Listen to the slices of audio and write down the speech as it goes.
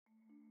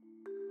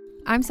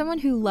I'm someone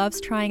who loves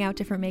trying out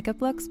different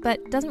makeup looks,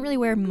 but doesn't really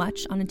wear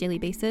much on a daily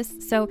basis,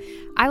 so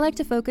I like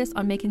to focus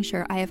on making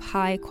sure I have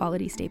high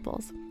quality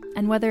staples.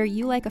 And whether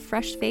you like a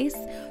fresh face,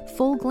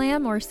 full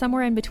glam, or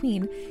somewhere in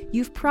between,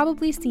 you've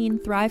probably seen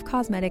Thrive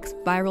Causemetics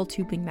Viral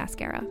Tubing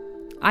Mascara.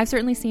 I've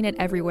certainly seen it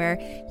everywhere.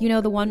 You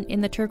know, the one in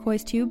the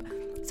turquoise tube?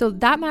 So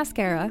that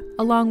mascara,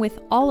 along with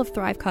all of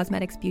Thrive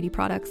Causemetics beauty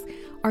products,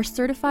 are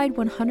certified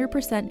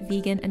 100%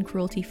 vegan and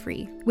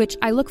cruelty-free, which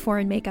I look for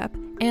in makeup,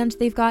 and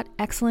they've got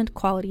excellent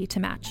quality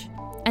to match.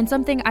 And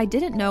something I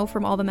didn't know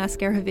from all the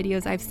mascara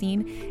videos I've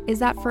seen is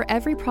that for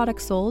every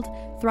product sold,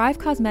 Thrive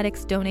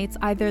Causemetics donates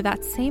either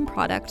that same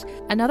product,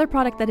 another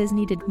product that is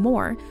needed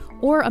more,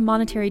 or a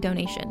monetary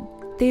donation.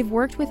 They've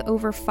worked with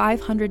over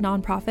 500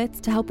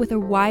 nonprofits to help with a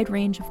wide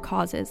range of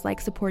causes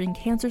like supporting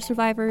cancer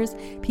survivors,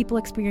 people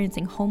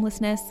experiencing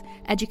homelessness,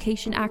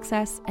 education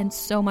access, and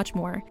so much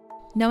more.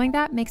 Knowing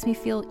that makes me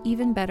feel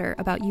even better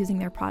about using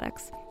their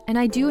products. And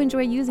I do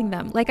enjoy using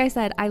them. Like I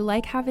said, I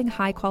like having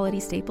high quality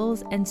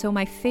staples, and so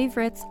my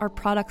favorites are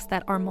products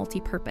that are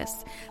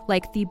multi-purpose,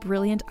 like the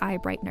Brilliant Eye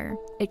Brightener.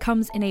 It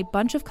comes in a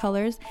bunch of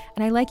colors,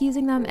 and I like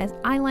using them as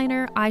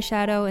eyeliner,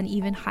 eyeshadow, and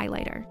even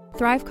highlighter.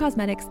 Thrive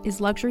Causemetics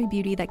is luxury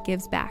beauty that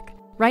gives back.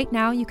 Right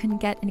now, you can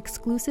get an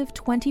exclusive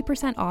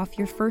 20% off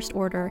your first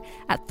order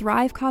at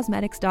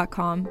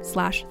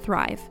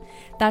thrivecausemetics.com/thrive.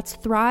 That's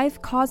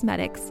Thrive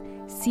Causemetics,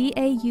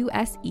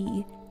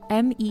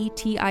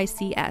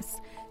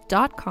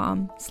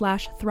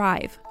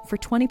 CAUSEMETICS.com/thrive for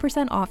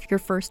 20% off your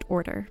first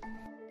order.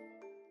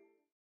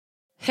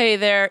 Hey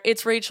there,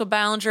 it's Rachel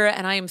Ballinger,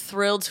 and I am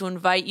thrilled to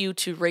invite you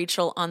to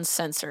Rachel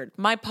Uncensored,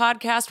 my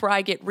podcast where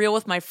I get real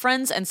with my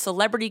friends and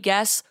celebrity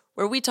guests,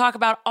 where we talk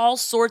about all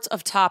sorts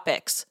of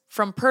topics.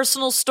 From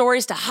personal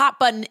stories to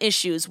hot-button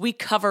issues, we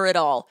cover it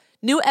all.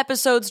 New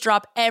episodes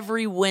drop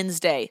every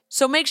Wednesday,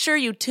 so make sure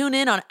you tune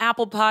in on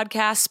Apple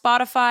Podcasts,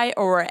 Spotify,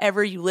 or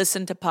wherever you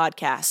listen to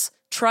podcasts.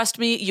 Trust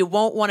me, you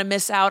won't want to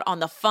miss out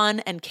on the fun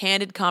and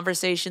candid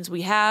conversations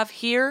we have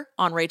here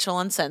on Rachel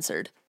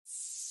Uncensored.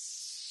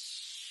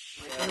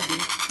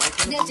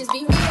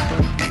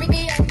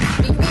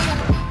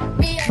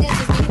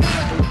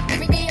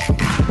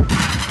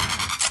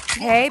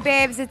 Hey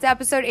babes, it's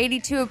episode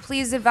 82 of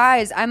Please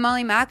Advise. I'm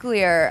Molly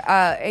McAleer,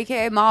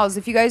 aka Malls.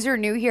 If you guys are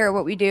new here,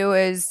 what we do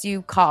is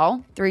you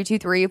call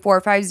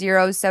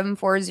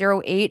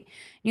 323-450-7408.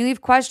 You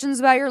leave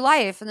questions about your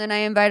life, and then I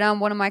invite on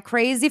one of my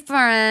crazy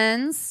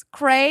friends,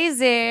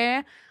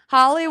 crazy,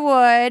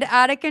 Hollywood,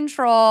 out of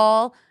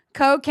control,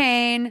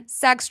 cocaine,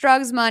 sex,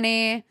 drugs,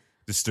 money.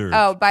 Disturbed.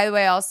 Oh, by the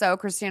way, also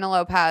Christina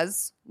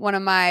Lopez, one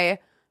of my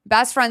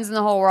best friends in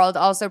the whole world,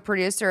 also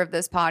producer of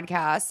this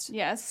podcast.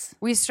 Yes.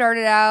 We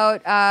started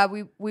out,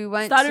 we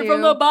went Started to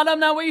from the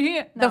bottom, now we're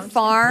here. the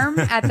farm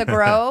at the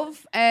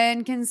Grove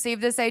and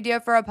conceived this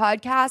idea for a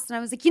podcast. And I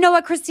was like, you know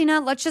what,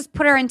 Christina, let's just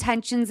put our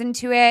intentions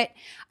into it.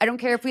 I don't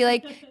care if we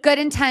like good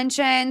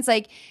intentions.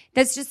 Like,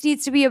 this just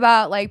needs to be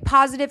about like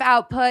positive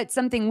output,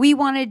 something we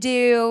want to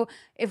do.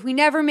 If we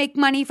never make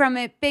money from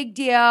it, big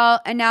deal.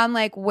 And now I'm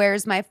like,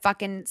 where's my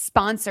fucking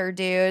sponsor,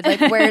 dude? Like,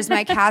 where's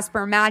my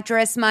Casper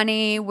mattress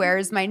money?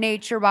 Where's my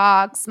Nature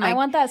Box? I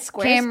want that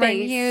Cameron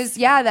Squarespace. Hughes.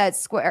 Yeah, that's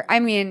Square. I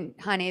mean,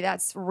 honey,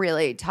 that's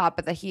really top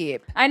of the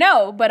heap. I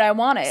know, but I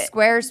want it.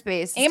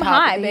 Squarespace is Aim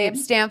top high, of the heap.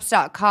 babe.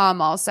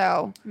 Stamps.com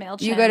also.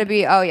 MailChimp. You got to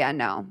be, oh yeah,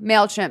 no.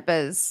 MailChimp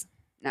is,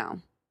 no.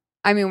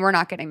 I mean, we're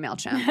not getting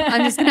MailChimp.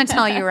 I'm just going to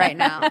tell you right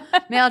now.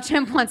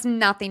 MailChimp wants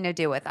nothing to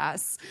do with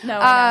us. No,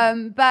 I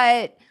know.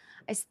 But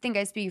I think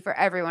I speak for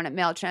everyone at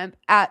MailChimp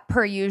at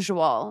per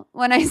usual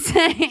when I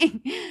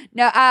say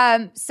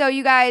no. So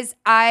you guys,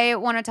 I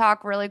want to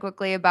talk really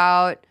quickly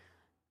about,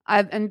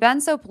 I've been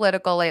so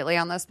political lately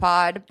on this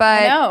pod,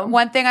 but I know.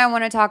 one thing I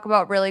want to talk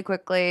about really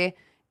quickly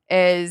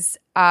is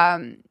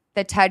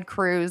the Ted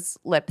Cruz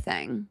lip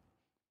thing.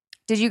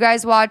 Did you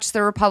guys watch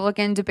the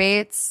Republican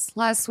debates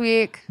last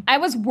week? I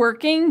was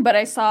working, but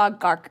I saw a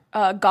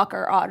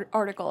Gawker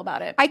article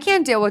about it. I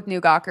can't deal with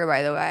New Gawker,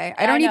 by the way.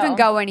 I don't even know.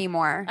 go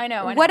anymore. I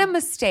know. What a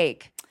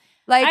mistake.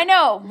 Like, I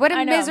know. What a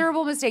I know.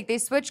 miserable mistake. They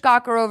switched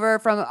Gawker over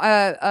from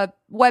a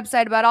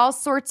website about all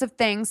sorts of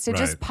things to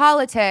just Right.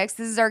 politics.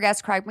 This is our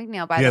guest, Craig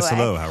McNeil, by Yes, the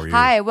way. hello. How are you?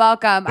 Hi,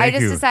 welcome. I Thank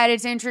just you. decided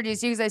to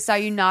introduce you because I saw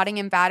you nodding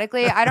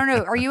emphatically. I don't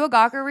know. Are you a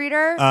Gawker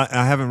reader?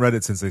 I haven't read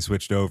it since they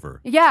switched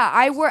over. Yeah,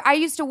 I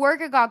used to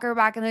work at Gawker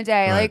back in the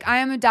day. Right. Like, I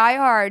am a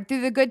diehard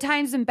through the good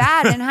times and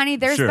bad. And honey,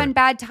 there's Sure. been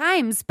bad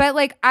times, but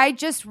like, I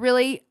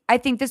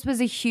think this was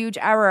a huge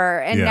error.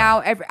 And Yeah.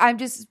 now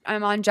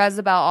I'm on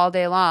Jezebel all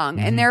day long,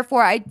 Mm-hmm. and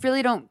therefore I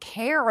really don't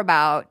care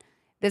about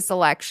this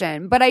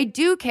election. But I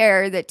do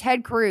care that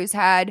Ted Cruz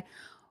had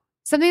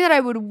something that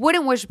I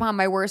wouldn't wish upon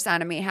my worst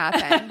enemy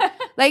happen.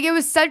 Like, it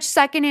was such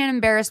secondhand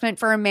embarrassment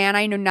for a man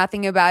I know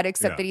nothing about,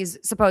 except Yeah. that he's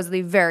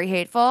supposedly very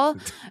hateful,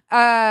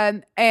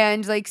 and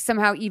like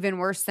somehow even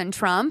worse than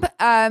Trump.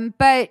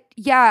 But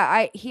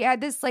yeah, he had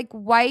this like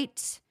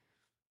white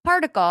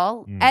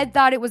particle. Ed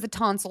thought it was a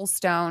tonsil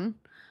stone.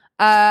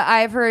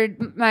 I've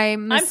heard my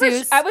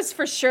masseuse. I was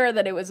for sure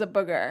that it was a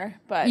booger,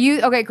 but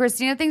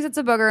Christina thinks it's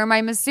a booger.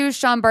 My masseuse,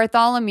 Sean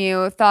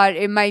Bartholomew, thought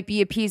it might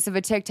be a piece of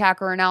a Tic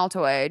Tac or an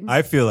Altoid.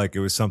 I feel like it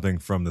was something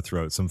from the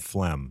throat, some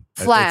phlegm.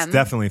 Phlegm. It's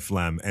definitely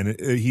phlegm. And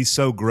he's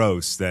so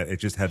gross that it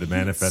just had to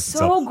manifest so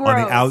itself on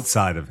gross. the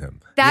outside of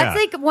him. That's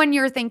Yeah. like when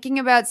you're thinking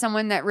about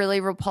someone that really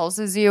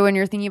repulses you and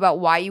you're thinking about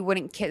why you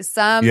wouldn't kiss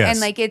them. Yes. And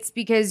like it's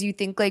because you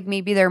think like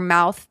maybe their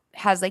mouth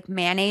has like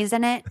mayonnaise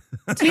in it.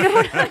 Do you know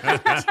what, I'm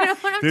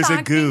There's talking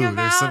a goo. about?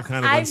 There's some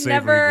kind of I've unsavory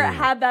never goo.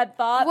 had that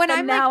thought. When but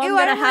I'm now like, ew, I'm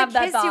I gonna don't want have to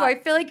that kiss thought. you, I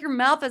feel like your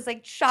mouth is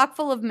like chock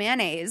full of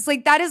mayonnaise.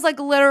 Like that is like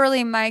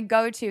literally my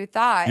go-to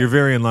thought. You're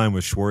very in line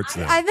with Schwartz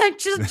then. I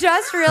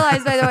just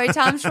realized, by the way,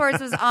 Tom Schwartz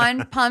was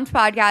on Pumped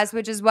Podcast,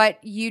 which is what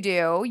you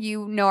do.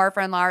 You know our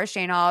friend Laura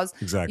Shane Halls.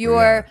 Exactly,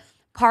 Your yeah.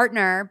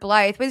 partner,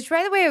 Blythe, which,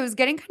 by the way, I was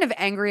getting kind of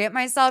angry at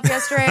myself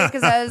yesterday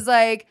because I was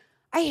like,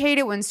 I hate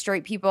it when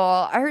straight people.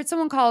 I heard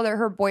someone call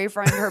her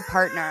boyfriend her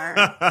partner,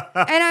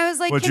 and I was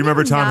like, Well, do can you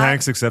remember Tom not?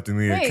 Hanks accepting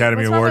the Wait,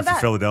 Academy what's wrong Award with for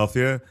that?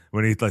 Philadelphia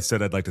when he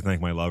said, "I'd like to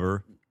thank my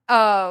lover"?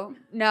 Oh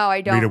no,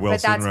 I don't. Rita But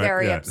Wilson, that's right?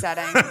 very Yeah.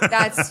 upsetting.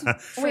 That's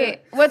Wait,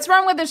 what's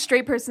wrong with a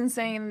straight person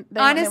saying?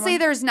 honestly,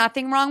 there's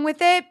nothing wrong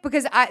with it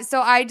because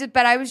I did,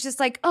 but I was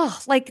just like, oh,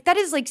 like that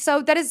is like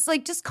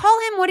just call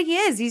him what he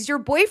is. He's your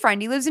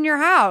boyfriend. He lives in your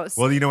house.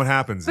 Well, you know what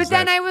happens. But is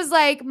then that I was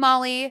like,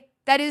 Molly,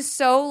 that is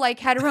so like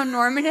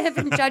heteronormative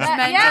and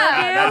judgmental. Yeah,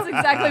 of you. that's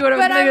exactly what I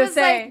was But going to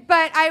say.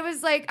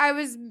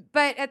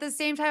 but at the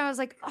same time, I was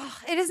like, oh,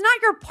 it is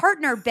not your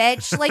partner,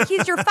 bitch. Like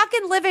he's your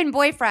fucking live-in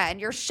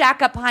boyfriend, your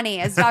shack up honey,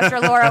 as Dr.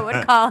 Laura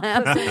would call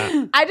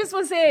him. I just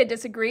want to say I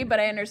disagree, but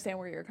I understand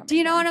where you're coming. Do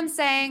you know from. what I'm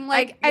saying?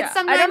 Like, I and don't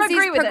sometimes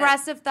agree these with it.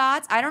 progressive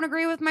thoughts, I don't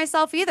agree with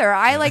myself either.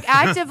 I like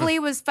actively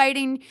was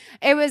fighting.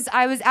 I was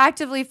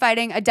actively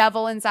fighting a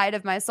devil inside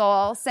of my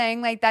soul,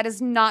 saying like that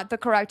is not the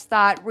correct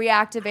thought.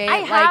 Reactivate,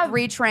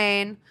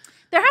 retrain.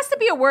 There has to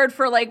be a word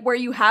for like where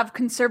you have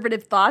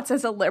conservative thoughts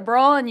as a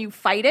liberal and you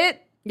fight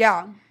it.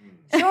 Yeah.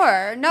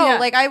 Sure. No, Yeah.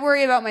 like I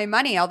worry about my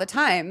money all the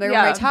time. They're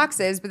Yeah. my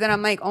taxes, but then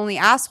I'm like, only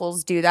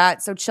assholes do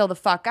that. So chill the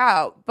fuck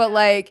out. But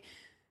like,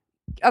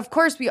 of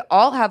course, we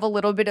all have a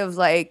little bit of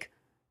like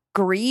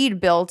greed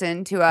built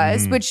into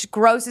us, which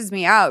grosses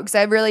me out because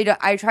I really don't.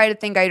 I try to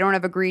think I don't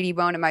have a greedy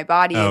bone in my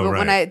body, Oh, but right.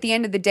 when at the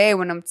end of the day,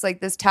 when it's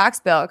like this tax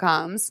bill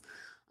comes,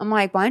 I'm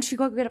like, why don't you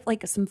go get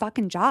like some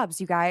fucking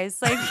jobs, you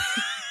guys? Like.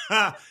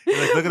 You're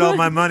like, look at all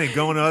my money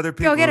going to other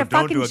people get a who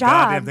don't fucking do a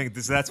job. goddamn thing.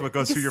 That's what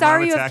goes through your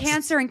Sorry mama you have taxes.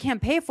 cancer and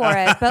can't pay for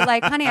it, but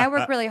like, honey, I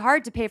work really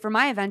hard to pay for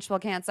my eventual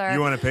cancer.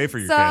 You want to pay for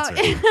your So-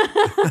 cancer.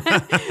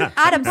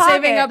 out of pocket.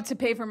 Saving up to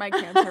pay for my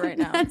cancer right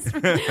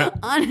now.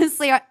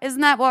 Honestly,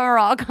 isn't that what we're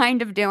all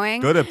kind of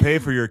doing? Go to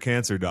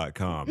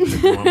payforyourcancer.com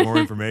if you want more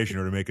information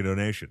or to make a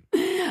donation.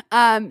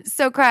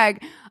 So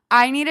Craig,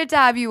 I needed to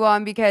have you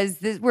on because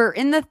we're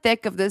in the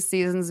thick of this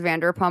season's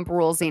Vanderpump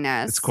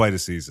Rulesiness. It's quite a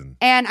season.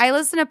 And I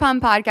listen to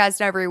Pump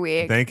Podcast every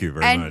week. Thank you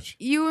very and much.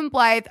 You and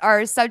Blythe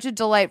are such a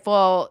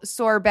delightful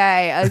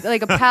sorbet,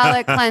 like a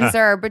palate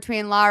cleanser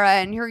between Lara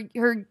and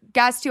her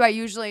guest, who I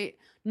usually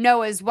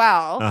know as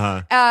well.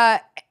 Uh-huh.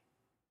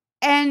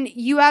 And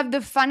you have the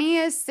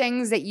funniest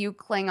things that you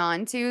cling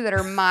on to that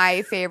are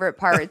my favorite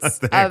parts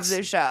of Thanks.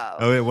 the show.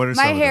 Oh, wait, what are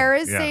my some of hair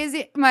them? is Yeah.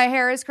 crazy. My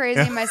hair is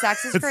crazy. My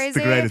sex is It's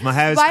crazy. the greatest. My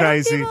hair is Why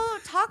crazy. don't people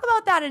talk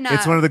about that enough?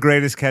 It's one of the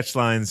greatest catch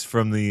lines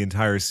from the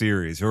entire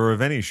series or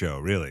of any show,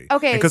 really.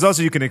 Okay. Because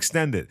also you can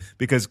extend it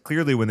because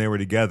clearly when they were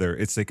together,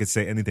 they could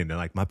say anything. They're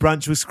like, my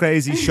brunch was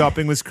crazy,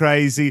 shopping was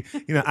crazy,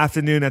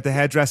 afternoon at the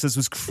hairdresser's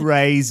was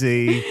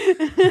crazy.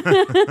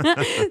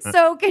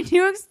 So can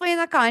you explain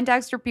the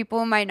context for people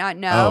who might not Oh,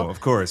 know? of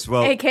course.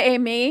 Well, AKA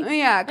me.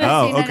 Yeah,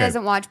 Christina okay.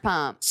 doesn't watch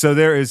Pump. so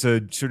there is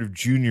a sort of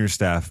junior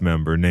staff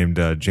member named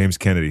James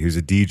Kennedy, who's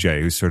a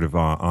DJ who's sort of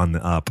on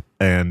the up.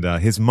 And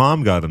his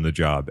mom got him the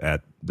job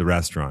at the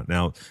restaurant.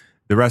 Now,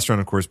 the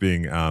restaurant, of course,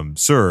 being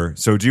Sir.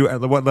 So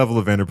at what level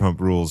of Vanderpump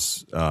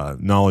Rules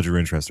knowledge or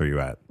interest are you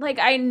at? Like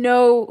I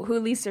know who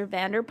Lisa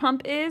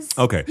Vanderpump is.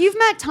 Okay. You've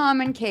met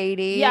Tom and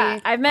Katie. Yeah,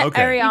 I've met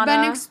Okay. Ariana. You've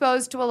been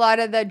exposed to a lot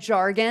of the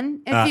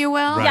jargon, if you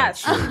will. Right, Yes.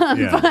 sure.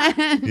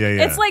 Yeah.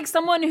 yeah. It's like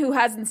someone who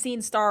hasn't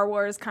seen Star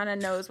Wars kind of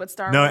knows what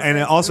Star No, Wars and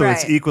is. also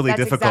it's Right. equally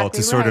That's difficult to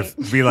exactly sort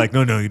of be like,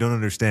 no, you don't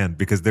understand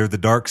because they're the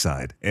dark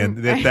side, and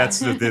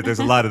there's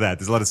a lot of that.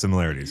 There's a lot of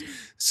similarities.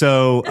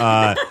 So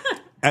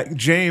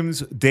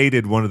James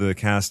dated one of the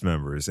cast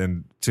members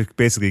and to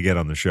basically get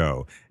on the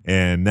show,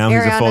 and now he's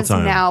a full Ariana's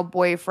time. now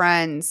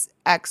boyfriend's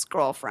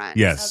ex-girlfriend.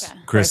 Yes, Okay.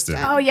 Kristen.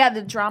 Oh yeah,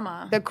 the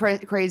drama. The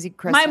crazy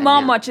Kristen. My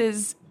mom yeah.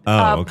 watches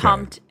Oh, okay.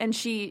 Pumped, and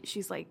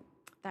she's like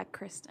that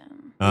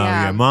Kristen. Oh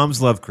yeah,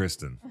 moms love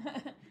Kristen.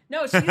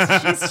 No, she's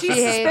hates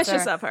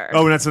suspicious her. of her.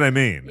 Oh, that's what I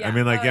mean. Yeah. I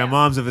mean, like, Oh, yeah.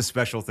 moms have a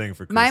special thing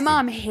for Kristen. My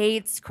mom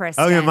hates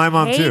Kristen. Oh yeah, my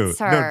mom too. Hates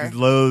her. No,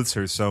 loathes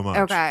her so much.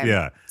 Okay.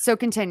 Yeah. So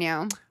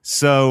continue.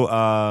 So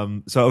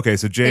okay,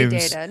 so James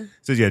dated.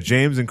 So yeah,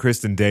 James and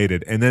Kristen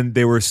dated, and then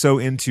they were so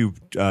into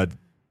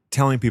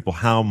telling people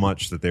how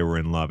much that they were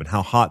in love and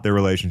how hot their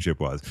relationship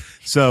was.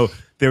 So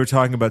they were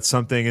talking about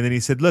something, and then he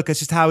said, look, that's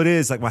just how it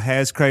is. Like, my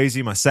hair's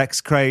crazy, my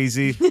sex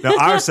crazy. No,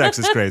 our sex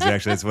is crazy,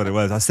 actually. That's what it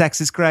was. Our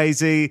sex is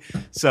crazy.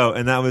 So,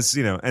 and that was,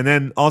 and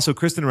then also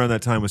Kristen around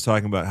that time was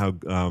talking about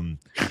how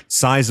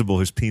sizable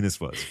his penis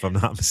was, if I'm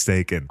not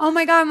mistaken. Oh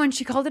my God, when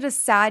she called it a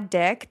sad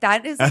dick,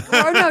 that is like,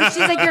 oh no,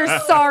 she's like, you're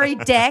sorry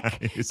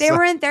dick. They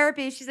were in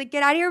therapy. She's like,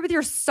 get out of here with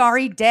your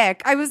sorry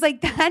dick. I was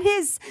like, that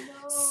is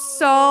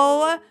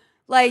so...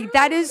 Like,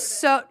 that is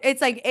so,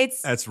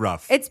 that's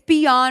rough. It's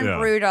beyond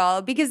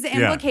brutal because the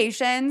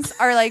implications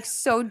are like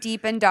so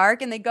deep and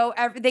dark, and they go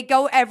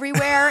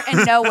everywhere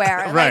and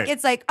nowhere. Right. Like,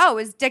 it's like, oh,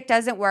 his dick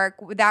doesn't work,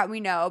 that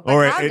we know. But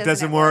or how it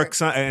doesn't work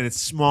and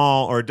it's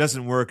small, or it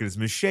doesn't work and it's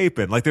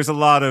misshapen. Like, there's a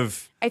lot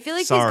of. I feel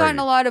like he's gotten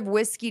a lot of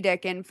whiskey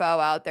dick info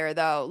out there,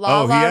 though.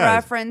 Lala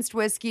referenced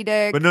whiskey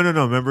dick. But no.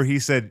 Remember, he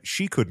said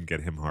she couldn't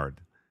get him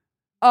hard.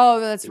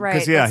 Oh, that's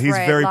right. Because he's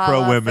very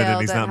pro women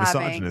and he's not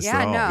having, misogynist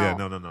at all. Yeah,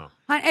 no.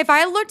 If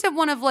I looked at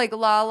one of like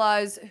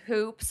Lala's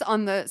hoops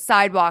on the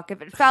sidewalk,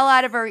 if it fell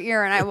out of her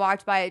ear and I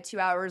walked by it 2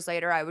 hours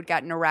later, I would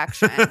get an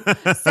erection.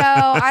 So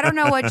I don't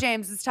know what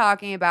James is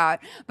talking about.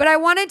 But I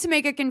wanted to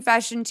make a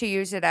confession to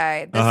you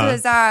today. This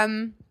is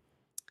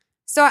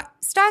so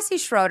Stassi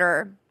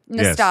Schroeder,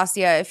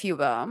 Nastasia, if you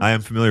will. I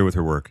am familiar with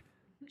her work.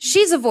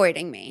 She's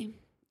avoiding me.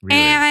 Really?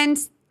 And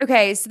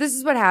okay, so this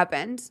is what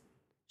happened.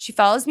 She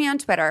follows me on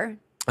Twitter.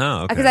 Oh,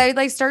 okay. Because I would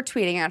like start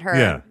tweeting at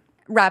her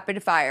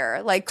rapid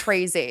fire, like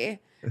crazy.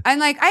 And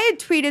like I had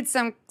tweeted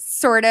some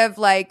sort of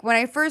like when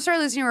I first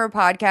started listening to her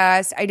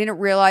podcast, I didn't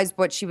realize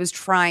what she was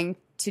trying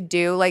to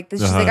do. Like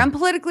this, she's like, I'm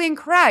politically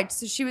incorrect.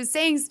 So she was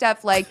saying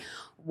stuff like,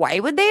 why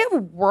would they have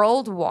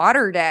World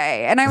Water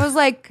Day? And I was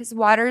like, because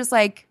water is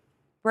like,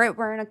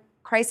 we're in a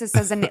crisis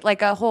as in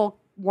like a whole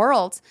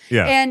world.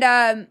 Yeah.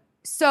 And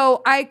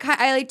so I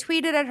like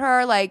tweeted at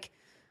her, like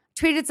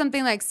tweeted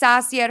something like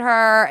sassy at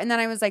her. And then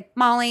I was like,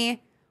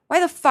 Molly, why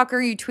the fuck are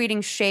you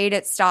tweeting shade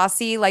at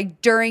Stassi like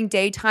during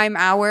daytime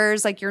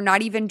hours? Like you're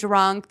not even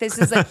drunk. This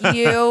is like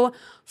you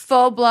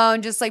full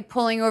blown just like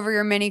pulling over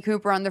your Mini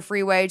Cooper on the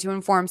freeway to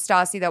inform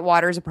Stassi that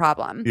water is a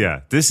problem.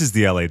 Yeah, this is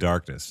the LA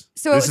darkness.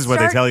 So this is what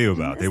they tell you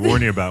about. They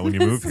warn you about when you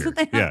move here.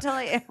 They don't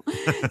tell you.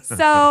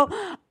 So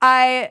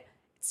I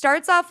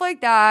starts off like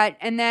that,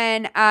 and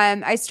then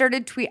I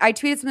tweeted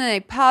something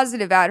like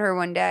positive at her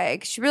one day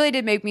because she really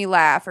did make me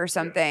laugh or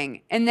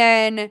something, and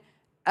then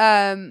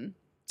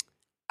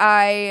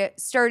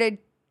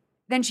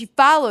then she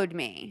followed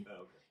me.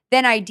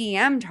 Then I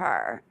DM'd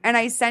her and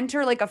I sent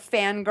her like a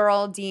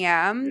fangirl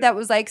DM that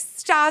was like,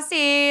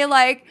 Stassi,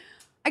 like,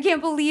 I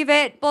can't believe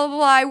it. Blah, blah,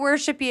 blah. I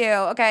worship you.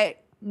 Okay.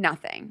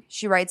 Nothing.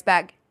 She writes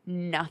back,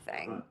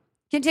 nothing.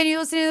 Continue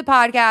listening to the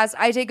podcast.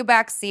 I take a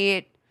back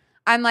seat.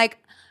 I'm like,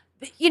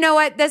 you know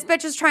what? This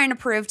bitch is trying to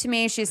prove to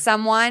me she's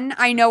someone.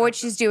 I know what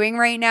she's doing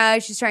right now.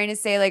 She's trying to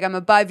say, like, I'm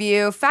above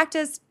you. Fact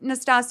is,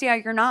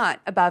 Nastasia, you're not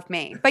above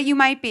me. But you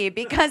might be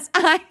because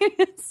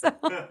so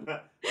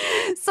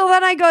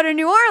then I go to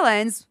New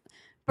Orleans,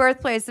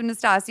 birthplace of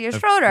Nastasia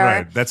Schroeder.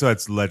 Right. That's why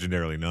it's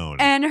legendarily known.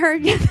 And her,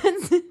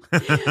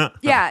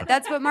 yeah,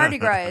 that's what Mardi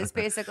Gras is,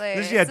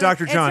 basically. Yeah,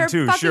 Dr. John,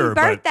 too, sure.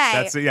 Birthday. But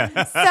that's it,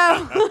 yeah.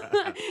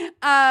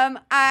 So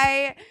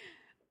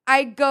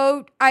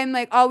I'm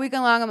like all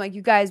weekend long, I'm like,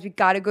 you guys, we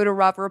got to go to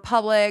Raw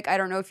Republic. I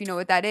don't know if you know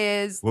what that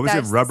is. What was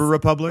it? Rubber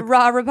Republic?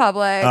 Raw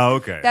Republic. Oh,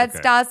 okay. That's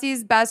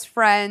Stassi's best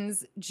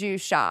friend's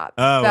juice shop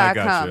I back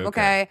got home.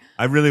 Okay.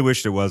 I really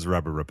wished it was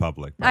Rubber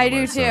Republic. I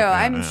do too.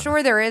 I'm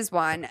sure there is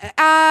one.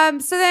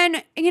 So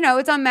then,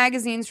 it's on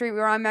Magazine Street. We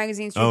were on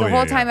Magazine Street the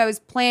whole time. I was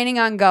planning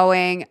on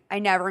going. I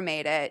never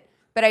made it.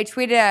 But I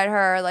tweeted at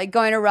her, like,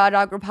 going to Raw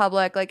Dog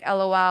Republic, like,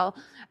 LOL.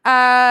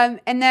 And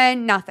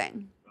then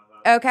nothing.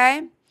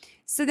 Okay.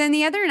 So then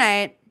the other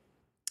night,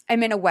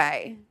 I'm in a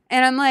way,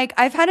 and I'm like,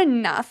 I've had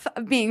enough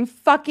of being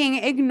fucking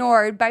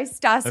ignored by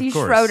Stassi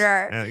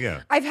Schroeder.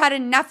 Yeah. I've had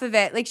enough of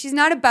it. Like, she's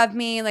not above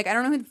me. Like, I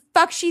don't know who the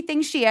fuck she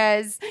thinks she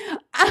is.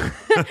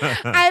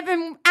 I've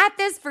been at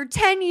this for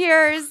 10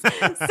 years. So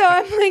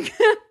I'm like,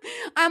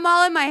 I'm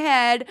all in my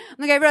head. I'm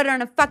like, I wrote her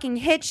on a fucking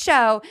hit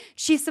show.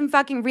 She's some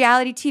fucking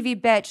reality TV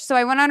bitch. So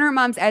I went on her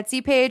mom's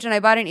Etsy page, and I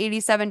bought an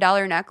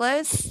 $87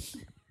 necklace.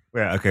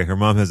 Yeah, okay. Her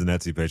mom has an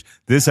Etsy page.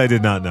 This I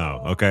did not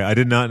know. Okay, I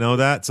did not know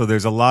that. So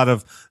there's a lot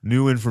of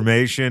new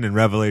information and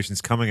revelations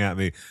coming at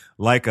me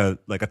like a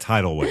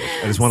tidal wave.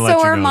 I just want to let you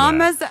know. So her mom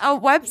that.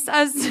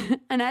 has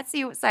an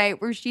Etsy site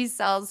where she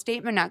sells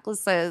statement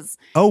necklaces.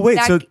 Oh wait,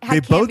 so they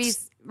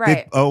both.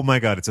 Right. Oh my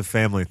God, it's a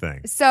family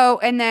thing. So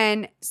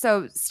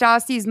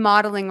Stassi's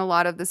modeling a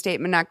lot of the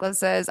statement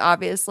necklaces,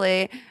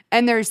 obviously,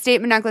 and there's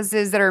statement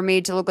necklaces that are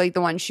made to look like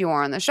the ones she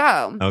wore on the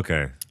show.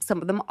 Okay.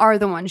 Some of them are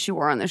the ones she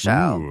wore on the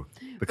show. Ooh,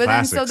 the but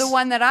classics. then, so the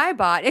one that I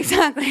bought,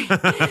 exactly.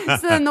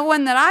 So then the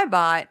one that I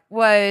bought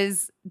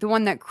was the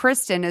one that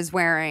Kristen is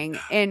wearing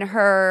in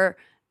her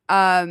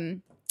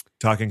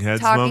Talking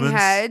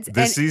Heads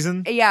this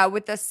season? Yeah,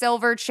 with the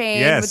silver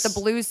chain, with the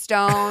blue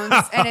stones,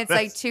 and it's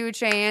like 2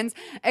 chains,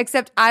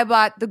 except I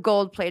bought the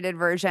gold-plated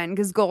version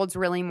because gold's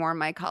really more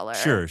my color.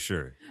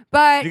 Sure.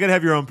 But you got to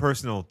have your own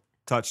personal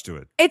touch to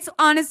it. It's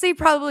honestly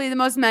probably the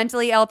most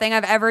mentally ill thing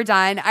I've ever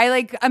done. I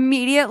like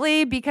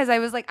immediately, because I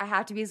was like, I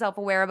have to be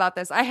self-aware about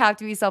this. I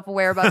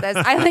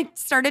like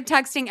started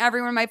texting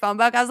everyone in my phone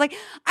book. I was like,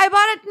 I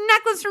bought a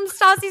necklace from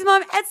Stassi's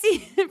mom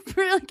Etsy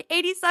for like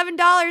 $87.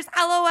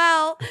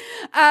 LOL.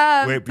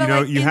 Wait,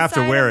 but, you have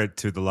to inside wear of- it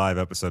to the live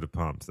episode of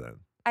Pumped then.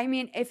 I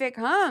mean, if it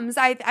comes,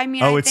 I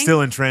mean, Oh, I it's think,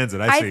 still in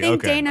transit. I see. I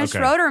think okay. Dana okay.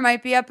 Schroeder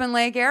might be up in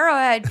Lake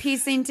Arrowhead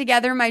piecing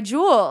together my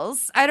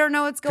jewels. I don't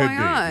know what's Could going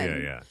be.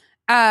 on.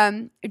 Yeah.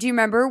 Do you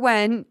remember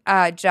when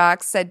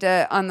Jax said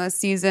on the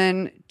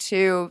season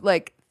 2,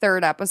 like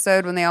 3rd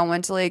episode, when they all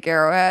went to Lake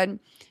Arrowhead,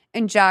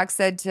 and Jax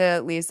said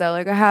to Lisa,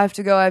 like, I have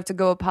to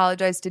go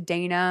apologize to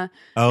Dana.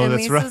 Oh, and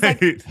that's Lisa's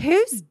right. like,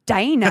 who's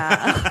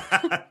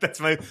Dana?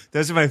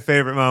 Those are my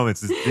favorite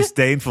moments. It's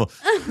disdainful.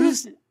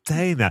 Who's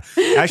Dana?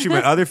 Actually,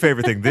 my other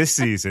favorite thing this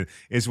season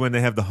is when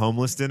they have the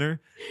homeless dinner.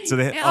 So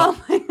they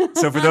Oh my God.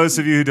 So for those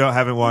of you who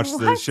haven't watched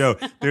the show,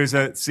 there's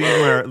a scene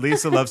where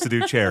Lisa loves to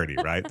do charity,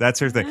 right? That's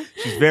her thing.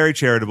 She's very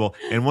charitable.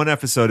 And one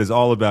episode is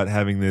all about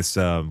having this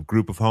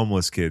group of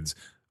homeless kids,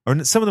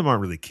 or some of them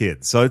aren't really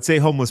kids. So I'd say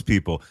homeless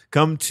people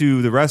come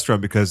to the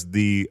restaurant because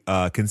the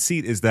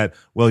conceit is that,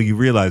 well, you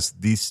realize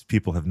these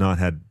people have not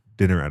had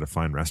dinner at a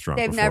fine restaurant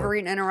They've before. never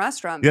eaten in a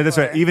restaurant Yeah, that's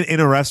right. before. Even in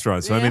a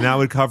restaurant. So, I mean, that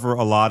would cover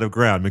a lot of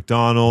ground.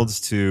 McDonald's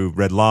to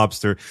Red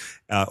Lobster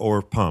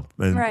or Pump.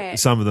 And Right.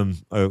 some of them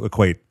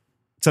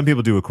some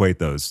people do equate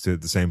those to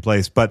the same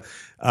place. But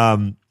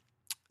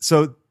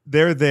so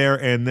they're there,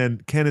 and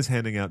then Ken is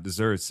handing out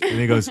desserts, and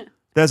he goes,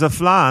 there's a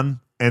flan.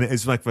 And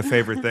it's like my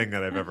favorite thing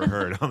that I've ever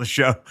heard on the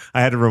show.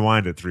 I had to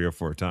rewind it 3 or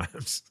 4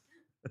 times.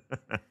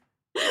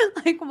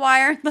 Like,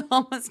 why are the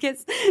homeless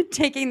kids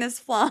taking this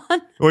flan?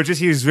 Or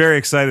just he was very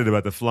excited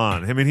about the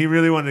flan. I mean, he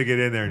really wanted to get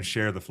in there and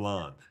share the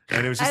flan.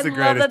 And it was just I the love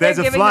greatest. that they're There's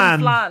a giving flan.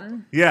 him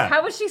flan. Yeah.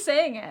 How was she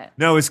saying it?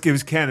 No, it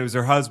was Ken. It was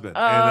her husband.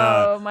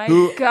 Oh, and, my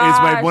who is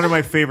gosh. one of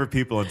my favorite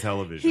people on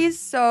television. He's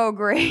so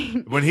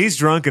great. When he's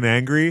drunk and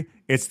angry,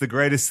 it's the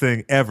greatest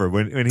thing ever.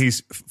 When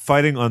he's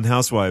fighting on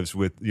Housewives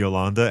with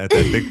Yolanda at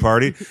that big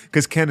party,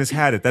 because Ken has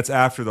had it. That's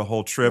after the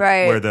whole trip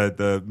Right. where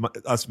the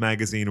Us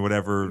Magazine or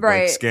whatever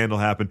Right. like, scandal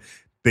happened.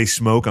 They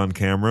smoke on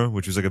camera,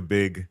 which was like a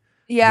big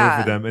Yeah.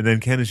 move for them. And then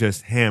Ken is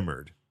just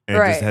hammered and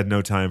Right. just had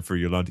no time for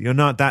Yolanda. You're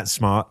not that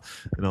smart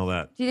and all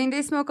that. Do you think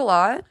they smoke a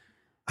lot?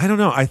 I don't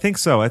know. I think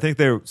so. I think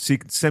they're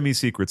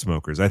semi-secret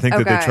smokers. I think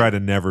that they Okay. try to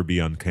never be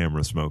on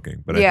camera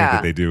smoking, but I think Yeah.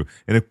 that they do.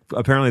 And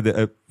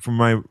apparently, from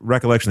my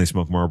recollection, they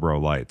smoke Marlboro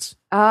Lights.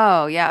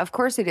 Oh, yeah, of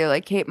course they do,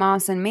 like Kate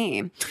Moss and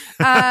me.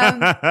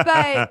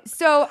 But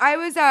so I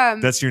was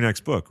That's your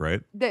next book,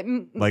 right?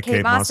 Like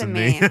Kate Moss and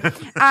me.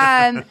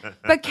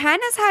 But Ken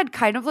has had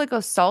kind of like a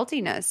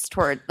saltiness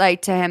toward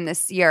to him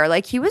this year.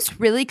 Like he was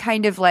really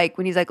kind of like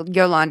when he's like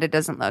Yolanda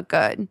doesn't look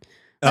good.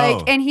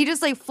 Oh. And he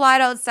just like flat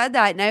out said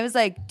that. And I was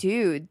like,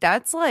 dude,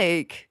 that's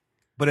like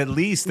But at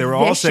least they were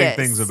all saying Vicious.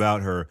 things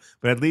about her.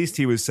 But at least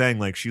he was saying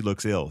like she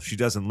looks ill. She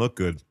doesn't look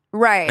good.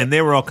 right. And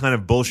they were all kind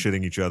of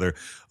bullshitting each other.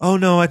 Oh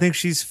no, I think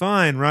she's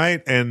fine,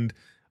 right? And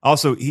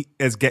also he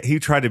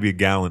tried to be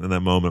gallant in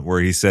that moment where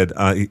he said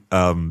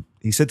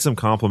he said some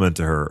compliment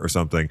to her or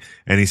something,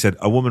 and he said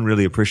a woman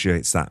really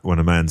appreciates that when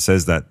a man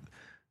says that.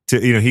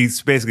 He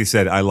basically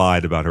said I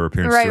lied about her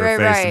appearance to her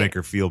face to make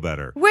her feel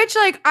better. Which,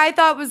 like, I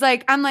thought was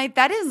like, I'm like,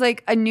 that is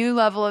like a new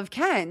level of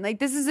Ken. Like,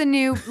 this is a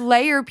new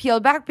layer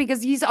peeled back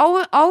because he's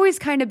always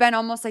kind of been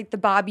almost like the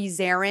Bobby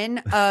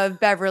Zarin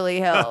of Beverly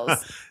Hills,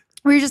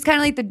 where you're just kind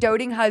of like the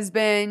doting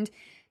husband,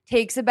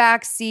 takes a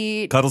back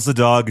seat, Cuddles the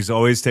dog. He's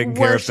always taking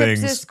care of worships things.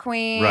 his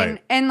queen,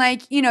 Right. and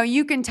like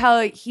you can tell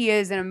he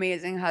is an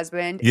amazing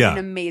husband, Yeah. and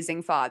an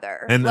amazing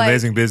father, And like,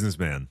 amazing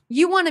businessman.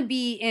 You want to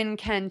be in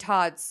Ken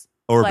Todd's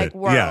Orbit. like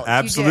world. Yeah,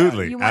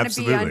 absolutely. You want to be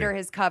Absolutely. under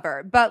his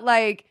cover, but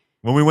like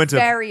When we went to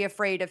very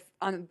afraid of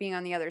being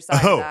on the other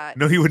side of that.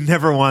 no, he would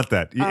never want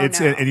that. Oh, It's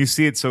no. and you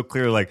see it so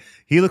clear. Like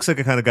he looks like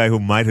a kind of guy who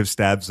might have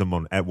stabbed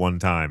someone at one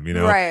time.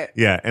 Right.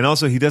 Yeah, and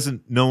also he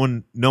doesn't. No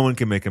one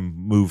can make him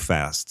move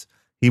fast.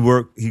 He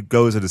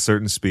goes at a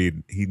certain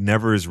speed. He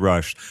never is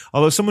rushed.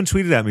 Although someone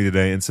tweeted at me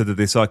today and said that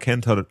they saw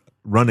Ken Todd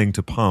running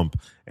to Pump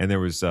and there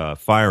was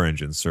fire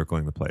engines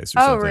circling the place. Or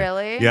Oh, something.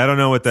 really? Yeah, I don't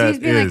know what So that he's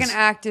being is. like an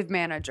active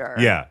manager.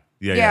 Yeah.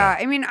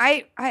 I mean,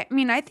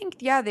 I think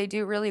they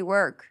do really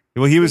work.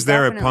 Well, he was They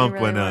there at definitely Pump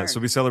really when, work. so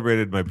we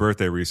celebrated my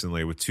birthday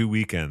recently with 2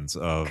 weekends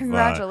of.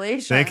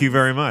 Congratulations. Thank you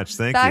very much.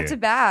 Thank you. Back to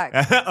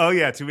back. Oh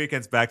yeah, 2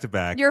 weekends back to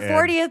back. Your And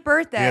 40th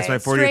birthday. Yes, my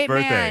 40th Straight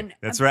birthday. Man,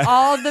 That's right.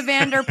 All of the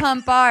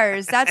Vanderpump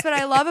bars. That's what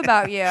I love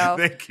about you.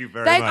 Thank you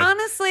very Like, much.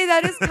 honestly,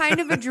 that is kind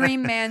of a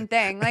dream man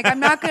thing. Like, I'm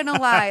not going to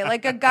lie.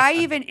 Like, a guy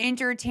even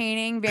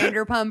entertaining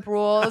Vanderpump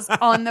Rules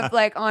on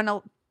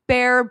a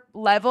bare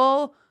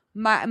level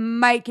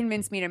might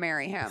convince me to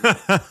marry him.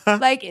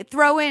 Like,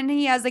 throw in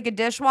he has like a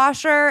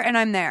dishwasher and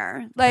I'm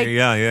there. Like,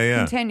 yeah.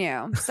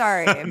 continue.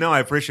 Sorry. No, I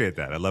appreciate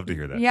that. I'd love to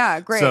hear that. Yeah,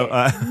 great. So,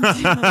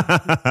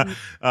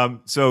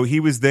 so he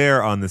was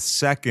there on the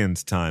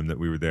second time that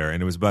we were there,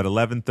 and it was about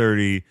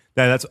 11:30.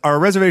 That's our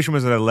reservation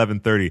was at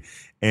 11:30,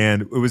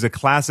 And it was a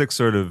classic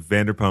sort of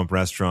Vanderpump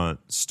Restaurant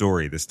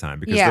story this time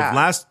because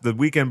Yeah. the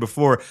weekend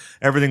before,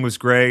 everything was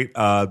great.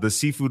 The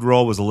seafood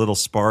roll was a little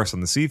sparse on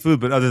the seafood,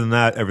 but other than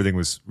that, everything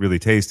was really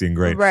tasty and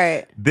great.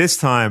 Right. This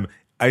time,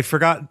 I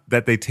forgot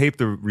that they taped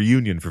the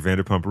reunion for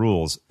Vanderpump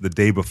Rules the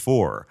day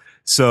before.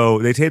 So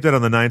they taped that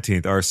on the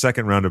 19th, our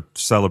second round of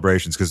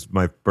celebrations, because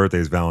my birthday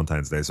is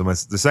Valentine's Day. So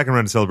the second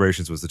round of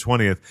celebrations was the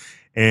 20th.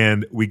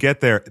 And we get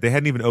there. They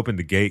hadn't even opened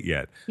the gate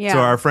yet. Yeah. So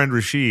our friend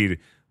Rashid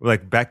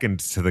beckoned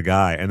to the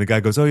guy, and the guy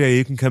goes, "Oh yeah,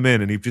 you can come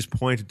in," and he just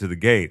pointed to the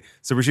gate.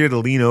 So Rashid had to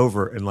lean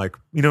over and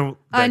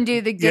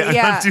Undo the gate,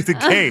 yeah. undo the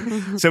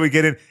gate. So we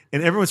get in,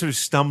 and everyone's sort of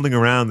stumbling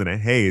around in a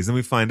haze. Then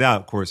we find out,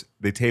 of course,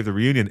 they taped the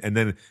reunion, and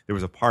then there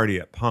was a party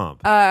at Pump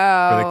for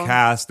the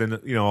cast and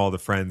all the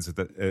friends at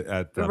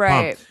the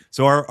Right. Pump.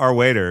 So our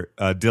waiter,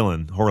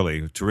 Dylan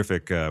Horley,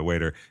 terrific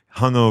waiter,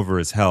 hung over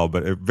as hell,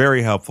 but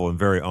very helpful and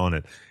very on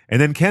it.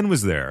 And then Ken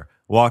was there,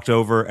 walked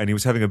over, and he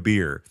was having a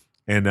beer.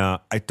 And I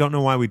don't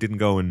know why we didn't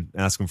go and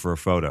ask him for a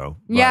photo.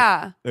 But,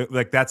 Yeah.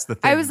 that's the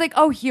thing. I was like,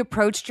 oh, he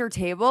approached your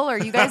table? Are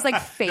you guys like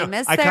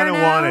famous I there kind of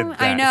now? wanted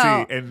that. I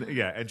know.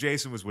 See, and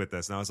Jason was with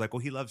us, and I was like, well,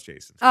 he loves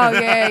Jason. Oh,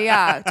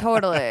 yeah.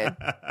 Totally.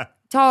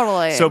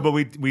 Totally. So, but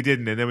we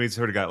didn't, and then we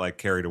sort of got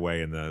carried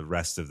away in the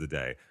rest of the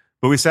day.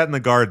 But we sat in the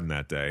garden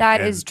that day.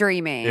 That and is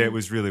dreamy. It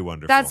was really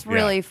wonderful. That's Yeah.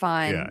 really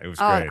fun. Yeah, it was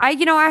great.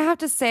 I have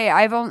to say,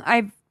 I've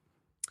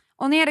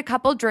only had a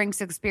couple drinks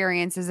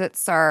experiences at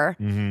SUR.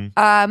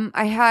 Mm-hmm.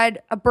 I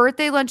had a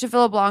birthday lunch at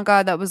Villa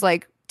Blanca that was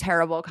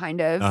terrible, kind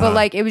of,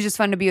 but it was just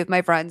fun to be with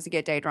my friends to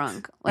get day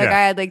drunk. Yeah. I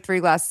had 3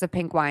 glasses of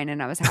pink wine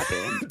and I was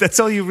happy. That's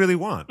all you really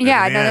want.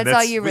 Yeah, In the no, end, that's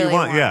all you what really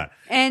want. Yeah.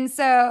 And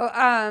so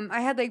I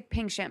had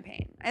pink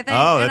champagne, I think.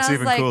 Oh, and that's I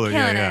was, even cooler.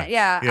 Killing Yeah, it.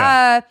 yeah.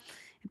 Yeah.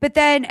 But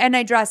then, and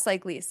I dressed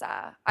like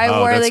Lisa. I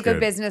Oh, wore that's a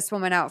good.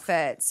 businesswoman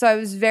outfit. So I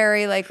was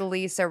very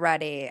Lisa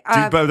ready.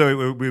 By the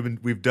way,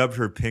 we've dubbed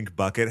her pink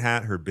bucket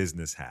hat her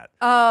business hat.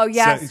 Oh,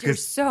 yes, So- you're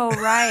 'cause- so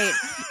right.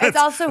 It's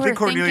also I her think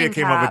Cornelia thinking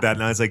came cap. up with that,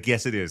 and I was like,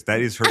 yes, it is.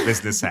 That is her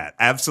business hat.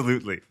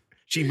 Absolutely.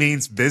 She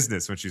means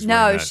business when she's No,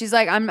 wearing that. she's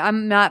like,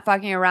 I'm not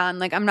fucking around.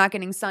 I'm not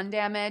getting sun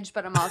damage,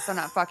 but I'm also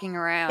not fucking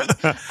around.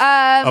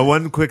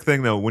 One quick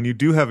thing though, when you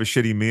do have a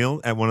shitty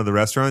meal at one of the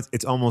restaurants,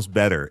 it's almost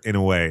better in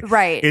a way.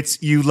 Right.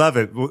 You love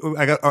it.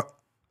 I got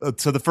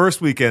so the first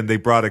weekend they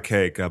brought a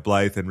cake.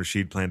 Blythe and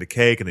Rashid planned a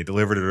cake, and they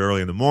delivered it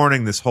early in the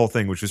morning. This whole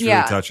thing, which was really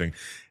Yeah. touching.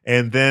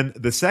 And then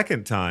the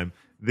second time,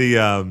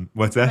 the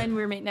what's that? And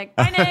roommate Nick.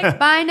 Bye, Nick.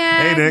 Bye,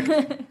 Nick.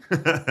 Hey,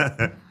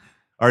 Nick.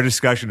 Our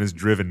discussion has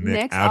driven Nick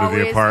Nick's out of the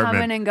always apartment.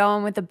 coming and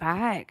going with the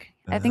bag.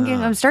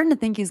 I'm starting to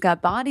think he's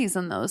got bodies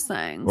in those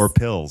things. Or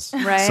pills.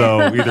 Right.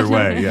 So either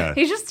way, yeah.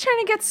 He's just trying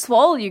to get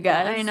swole, you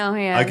guys. I know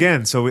he is.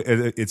 Again, so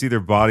it's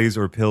either bodies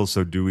or pills.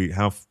 So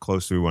how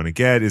close do we want to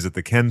get? Is it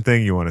the Ken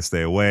thing? You want to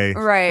stay away?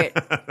 Right.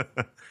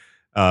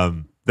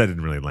 That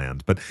didn't really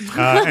land, but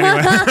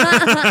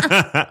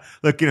anyway,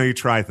 look, you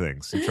try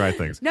things.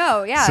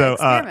 No, yeah, So,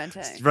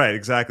 experimenting. right,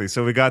 exactly.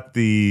 So we got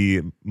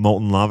the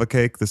molten lava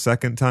cake the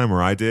second time,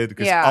 or I did,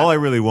 because Yeah. all I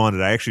really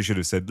wanted, I actually should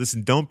have said,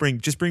 listen,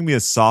 just bring me a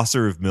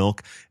saucer of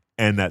milk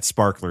and that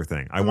sparkler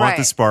thing. I want the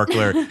Right.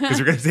 sparkler because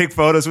we're going to take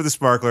photos with the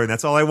sparkler, and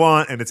that's all I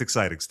want, and it's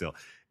exciting still.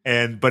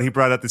 But he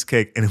brought out this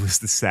cake, and it was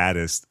the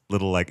saddest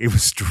little, it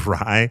was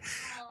dry.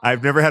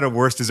 I've never had a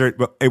worse dessert,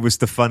 but it was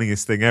the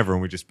funniest thing ever,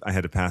 and I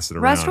had to pass it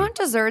around. Restaurant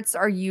desserts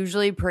are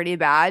usually pretty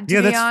bad, to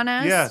be that's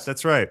honest. Yeah,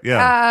 that's right.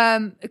 Yeah.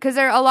 Because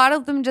a lot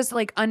of them just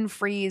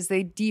unfreeze,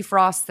 they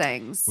defrost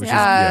things. Which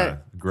is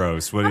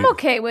gross. What do I'm you,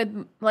 okay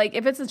with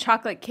if it's a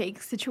chocolate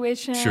cake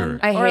situation. Sure.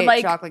 I or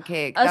hate chocolate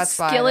cake. A That's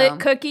why, skillet though.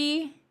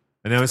 cookie.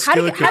 And now a How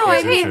do you, skillet how, cookie I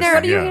is mean, interesting,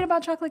 what do you yeah. hate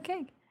about chocolate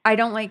cake? I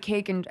don't like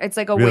cake, and it's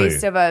a Really?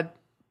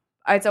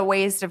 it's a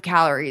waste of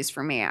calories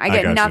for me. I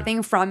gotcha. get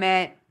nothing from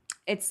it.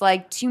 It's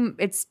too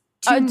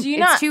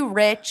too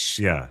rich.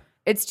 Yeah.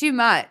 It's too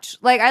much.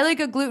 I like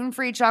a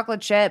gluten-free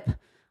chocolate chip.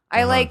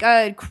 I like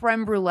a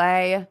creme brulee.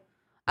 I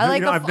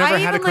I've never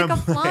had a even like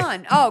a creme brulee.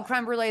 flan. Oh,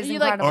 creme brulee is You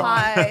like incredible.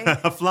 pie.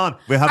 A flan.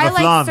 We have I a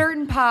like flan.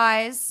 certain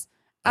pies.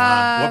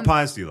 What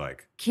pies do you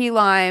like? Key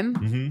lime,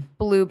 Mm-hmm.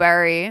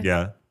 blueberry,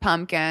 Yeah.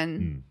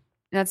 pumpkin.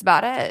 That's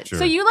about it. Sure.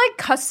 So you like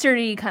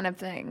custardy kind of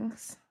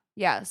things.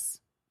 Yes.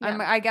 Yeah.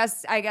 I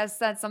guess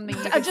that's something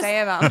you could just-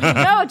 say about me.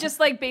 No, just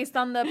based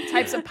on the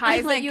types of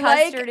pies like that you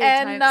like custardy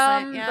and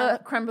types, yeah.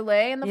 the creme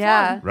brulee and the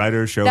Yeah. flan.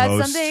 Writer, show That's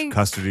host, something-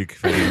 custody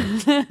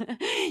fan.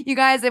 You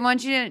guys, I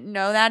want you to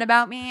know that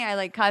about me. I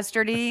like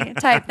custardy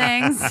type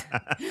things.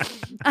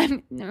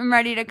 I'm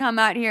ready to come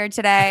out here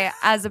today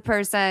as a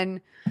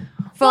person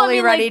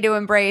fully ready to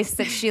embrace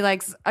that she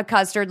likes a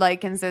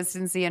custard-like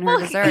consistency in her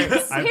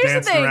desserts. I've Here's the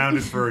danced thing. around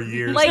it for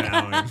years Like-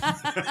 now. and-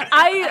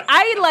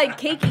 I like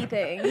cakey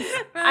things.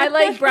 I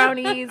like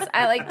brownies.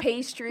 I like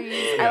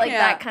pastries. I like Yeah.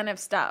 that kind of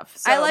stuff.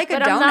 So, I like a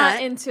but I'm not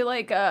donut. into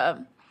a.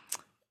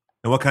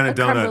 And what kind of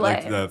A creme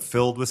donut? brulee.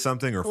 Filled with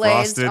something or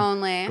Glazed frosted?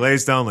 only.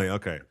 Glazed only.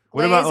 Okay.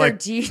 What Glaze about or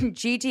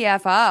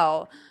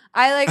GTFO?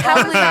 I like How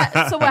is only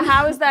that? So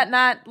how is that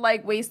not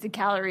wasted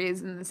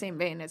calories in the same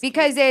vein as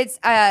because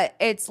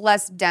it's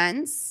less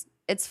dense.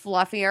 It's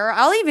fluffier.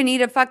 I'll even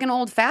eat a fucking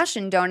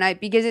old-fashioned donut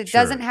because it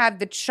Sure. doesn't have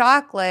the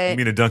chocolate. You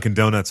mean a Dunkin'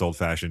 Donuts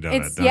old-fashioned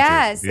donut, It's don't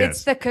you?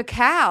 it's the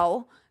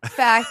cacao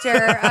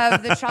factor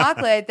of the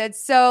chocolate that's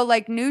so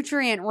like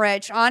nutrient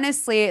rich.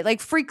 Honestly, it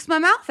like freaks my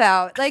mouth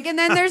out. Like, and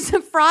then there's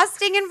some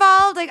frosting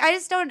involved. Like, I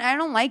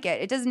don't like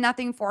it. It does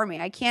nothing for me.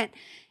 I can't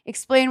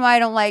explain why I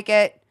don't like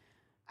it.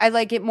 I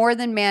like it more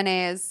than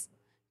mayonnaise,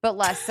 but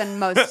less than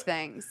most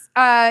things.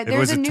 If it There's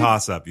was a a new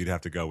toss-up, you'd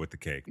have to go with the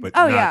cake, but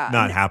Oh, not, yeah.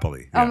 not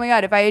happily. Oh Yeah. my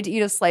god! If I had to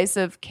eat a slice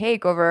of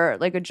cake over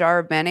like a jar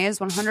of mayonnaise,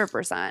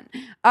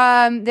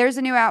 100%. There's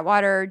a new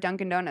Atwater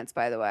Dunkin' Donuts,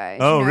 by the way.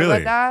 Do Oh, you know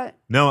really? about that?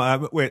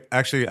 No, wait.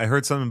 Actually, I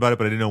heard something about it,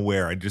 but I didn't know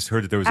where. I just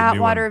heard that there was a new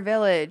Atwater one.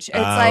 Village. It's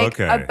Oh, like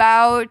okay.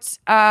 about.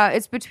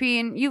 It's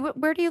between you.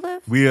 Where do you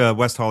live? We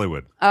West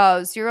Hollywood.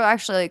 Oh, so you're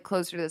actually like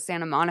closer to the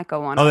Santa Monica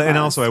one. Oh, and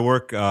almost. also I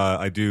work.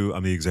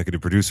 I'm the executive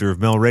producer of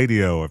Mel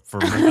Radio for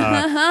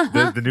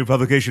the new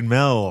publication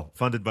Mel,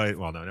 funded by.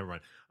 Well, no, never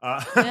mind.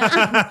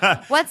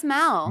 What's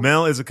Mel?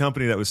 Mel is a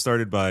company that was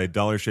started by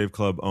Dollar Shave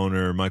Club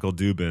owner Michael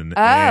Dubin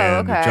Oh,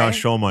 and okay.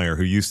 Josh Schollmeyer,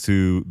 who used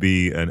to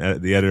be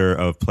the editor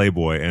of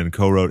Playboy and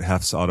co-wrote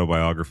Hef's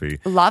autobiography.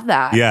 Love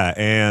that. Yeah,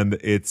 and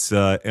it's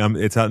out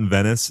in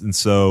Venice, and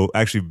so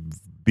actually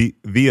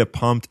via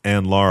Pumped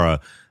and Laura,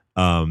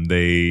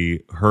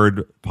 they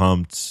heard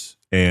Pumped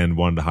and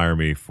wanted to hire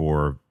me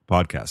for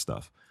podcast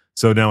stuff.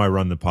 So now I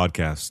run the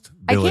podcast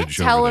I village.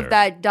 can't tell over if there.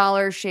 that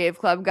Dollar Shave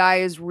Club guy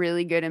is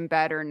really good in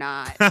bed or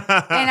not.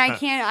 And I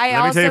can't. I Let me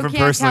also tell you from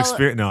can't personal tell.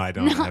 experience. No, I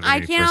don't. No, have I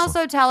any can't personal-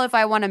 also tell if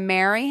I want to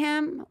marry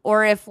him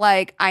or if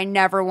like I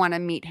never want to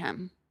meet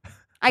him.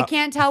 I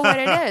can't tell what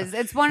it is.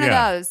 It's one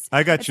Yeah, of those.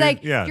 I got it's you.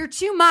 like Yeah. you're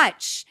too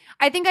much.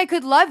 I think I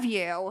could love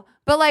you,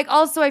 but like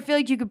also I feel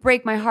like you could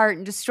break my heart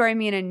and destroy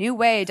me in a new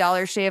way,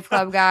 Dollar Shave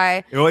Club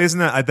guy. Well, isn't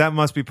that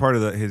must be part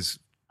of his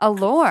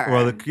Allure.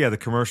 the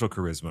commercial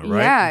charisma,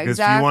 right? Yeah, because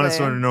you want to exactly.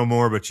 sort of know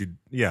more, but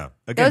again,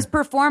 Those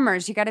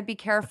performers, you got to be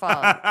careful.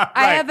 I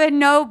Right. have a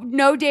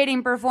no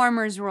dating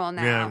performers rule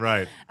now. yeah,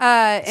 right.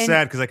 And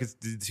Sad because I could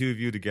the two of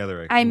you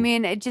together. I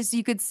mean, it just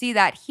you could see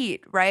that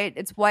heat, right?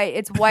 It's white.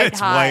 It's white it's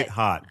hot. white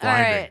hot, All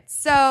blinding. right.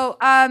 So,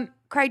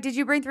 Craig, did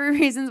you bring 3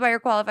 reasons why you're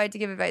qualified to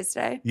give advice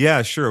today?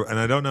 Yeah, sure. And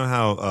I don't know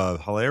how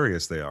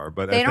hilarious they are,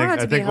 but They I don't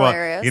think have to be well,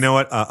 hilarious. you know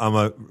what? I'm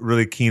a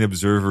really keen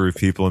observer of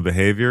people and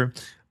behavior.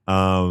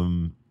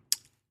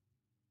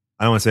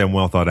 I don't want to say I'm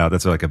well thought out.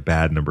 That's like a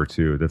bad number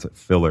 2. That's a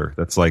filler.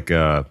 That's like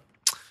Oh,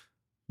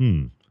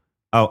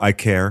 I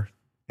care.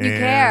 You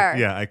care.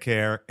 Yeah, I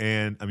care,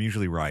 and I'm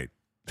usually right.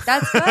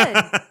 That's good.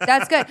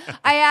 That's good.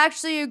 I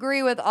actually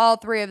agree with all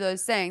 3 of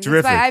those things.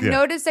 Terrific, That's why I've yeah.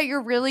 noticed that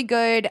you're really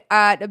good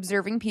at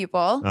observing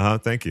people.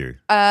 Thank you.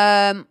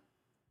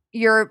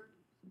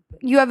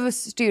 You have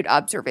astute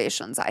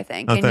observations, I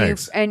think, Oh, and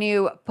thanks.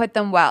 you put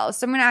them well.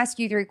 So I'm going to ask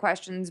you 3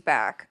 questions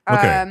back.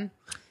 Okay.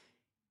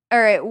 All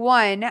right.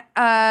 1.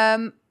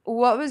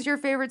 What was your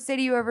favorite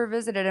city you ever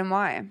visited and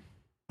why?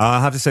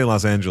 I'll have to say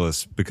Los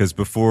Angeles because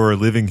before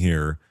living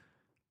here,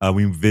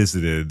 we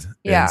visited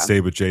Yeah. and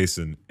stayed with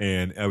Jason,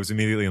 and I was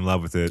immediately in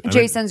love with it. I mean-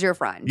 Jason's your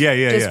friend. Yeah,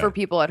 yeah, Just yeah. for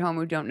people at home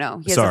who don't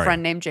know, he has Sorry. a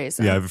friend named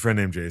Jason. Yeah, I have a friend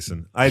named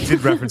Jason. I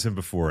did reference him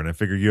before, and I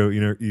figure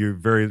your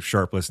very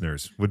sharp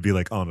listeners would be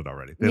like on it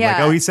already. They're like,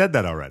 Yeah. oh, he said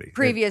that already.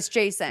 Previous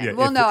Jason. Yeah,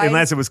 well, if- no,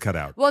 unless it was cut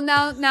out. well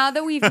now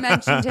that we've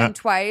mentioned him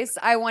twice,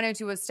 I wanted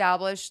to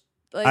establish.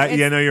 Like,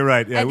 Yeah, no, you're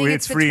right. Yeah, I think it's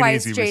it's the free and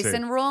twice easy. we say.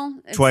 Jason rule.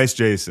 It's- Twice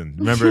Jason.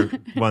 Remember,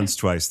 once,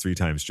 twice, 3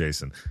 times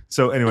Jason.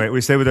 So anyway, we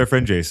stayed with our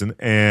friend Jason,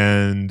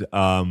 and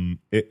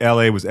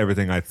LA was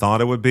everything I thought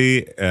it would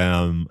be,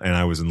 and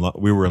I was in love.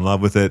 We were in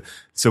love with it.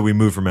 So we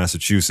moved from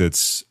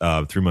Massachusetts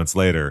 3 months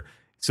later.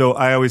 So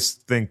I always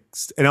think,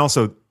 and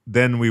also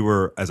then we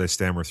were, as I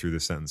stammer through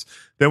this sentence,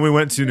 then we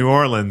went to New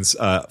Orleans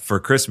for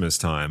Christmas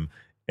time,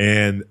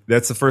 and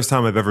that's the first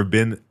time I've ever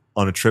been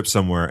on a trip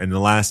somewhere, and the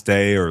last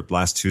day or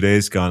last 2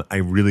 days gone, I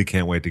really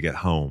can't wait to get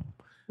home.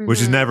 Which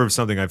is never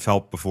something I've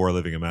felt before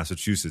living in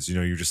Massachusetts. You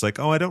know, you're just like,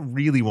 oh, I don't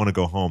really want to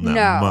go home that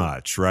No.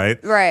 much,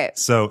 right? Right.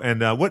 So,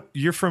 and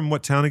you're from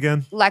what town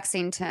again?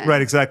 Lexington.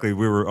 Right, exactly.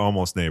 We were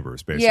almost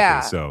neighbors, basically. Yeah.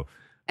 So,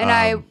 And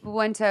I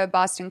went to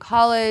Boston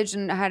College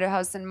and had a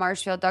house in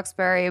Marshfield,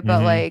 Duxbury.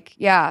 But like,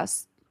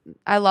 yes,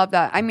 I love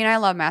that. I mean, I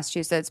love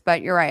Massachusetts,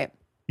 but you're right.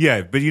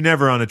 yeah, but you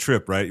never on a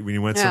trip, right? When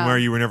you went No. somewhere,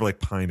 you were never like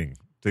pining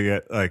to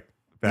get like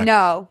back.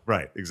 No.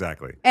 Right,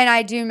 exactly. And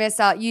I do miss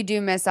out. You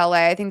do miss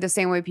LA. I think the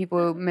same way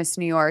people miss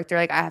New York. They're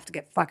like, I have to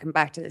get fucking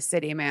back to the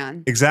city,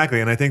 man.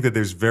 Exactly. And I think that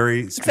there's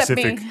very Except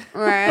specific. me.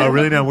 Right. Oh,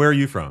 really? Now, where are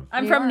you from?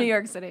 I'm New from York. New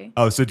York City.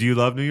 Oh, so do you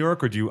love New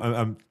York or do you,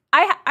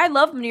 I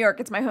love New York.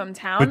 It's my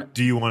hometown. but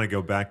do you want to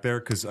go back there?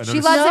 Because I She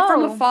noticed. loves it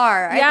from No.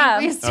 afar. Yeah. I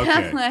think we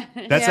established.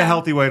 Okay. That's a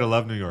healthy way to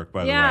love New York,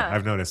 by the Yeah. way.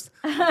 I've noticed.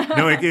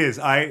 No, it is.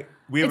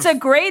 We have It's a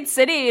great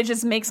city. It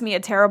just makes me a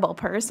terrible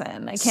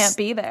person. I can't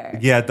be there.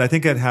 Yeah, I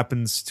think that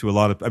happens to a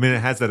lot of. I mean, it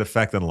has that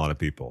effect on a lot of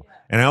people.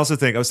 And I also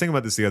think I was thinking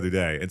about this the other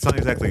day. It's not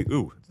exactly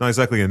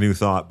a new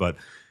thought, but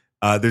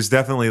There's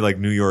definitely like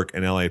New York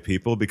and LA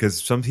people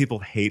because some people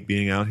hate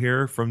being out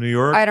here from New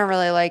York. I don't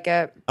really like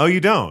it. Oh, you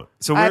don't?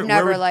 So I've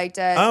never liked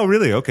it. Oh,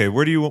 really? Okay.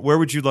 Where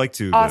would you like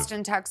to live?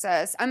 Austin,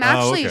 Texas. I'm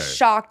actually okay.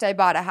 shocked I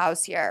bought a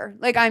house here.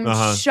 Like, I'm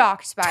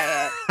shocked by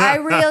it. I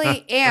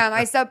really am.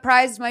 I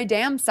surprised my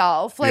damn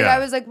self. Like, Yeah. I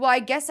was like, well, I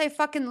guess I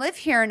fucking live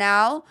here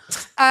now.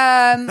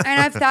 And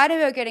I've thought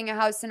about getting a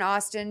house in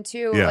Austin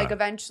too, Yeah. like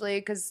eventually,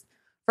 because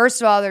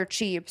first of all, they're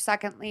cheap.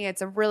 Secondly,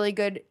 it's a really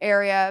good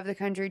area of the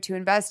country to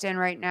invest in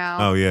right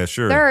now. Oh, yeah,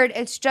 sure. Third,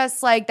 it's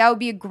just like that would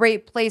be a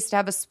great place to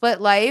have a split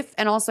life.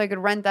 And also, I could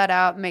rent that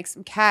out and make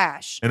some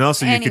cash. And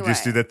also, you could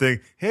just do Anyway. that thing.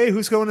 Hey,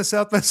 who's going to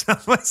South by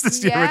Southwest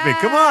this year with me?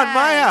 Come on,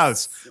 my Yes.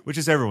 house, which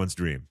is everyone's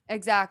dream.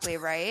 Exactly,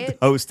 right?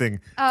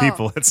 Hosting Oh.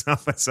 people at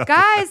South by Southwest.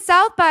 Guys,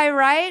 South by,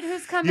 right?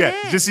 Who's coming Yeah,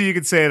 in? just so you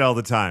can say it all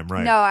the time,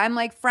 right? No, I'm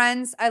like,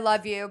 friends, I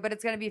love you, but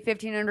it's going to be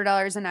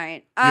 $1,500 a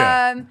night.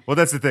 Yeah. Well,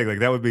 that's the thing. Like,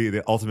 that would be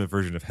the ultimate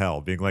version of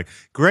hell. Being like,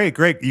 great.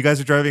 You guys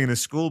are driving in a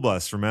school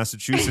bus from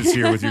Massachusetts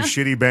here with your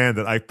shitty band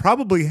that I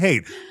probably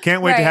hate.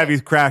 Can't wait to Right. have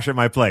you crash at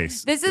my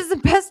place. This is the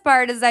best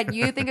part is that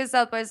you think of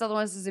South by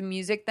Southwest as a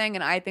music thing,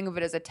 and I think of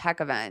it as a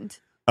tech event.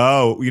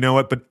 Oh, you know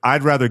what? But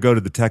I'd rather go to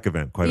the tech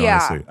event, quite Yeah.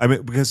 honestly. I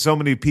mean, because so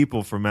many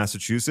people from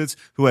Massachusetts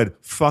who had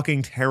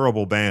fucking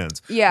terrible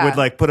bands Yeah. would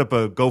like put up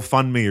a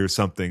GoFundMe or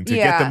something to get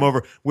Yeah. them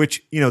over,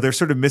 which, they're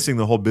sort of missing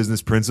the whole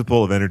business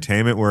principle of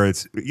entertainment where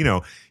it's,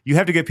 you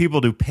have to get people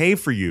to pay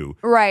for you.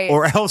 Right.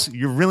 Or else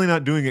you're really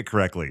not doing it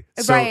correctly.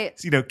 So, Right.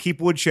 keep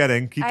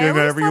woodshedding, keep I doing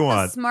always whatever you thought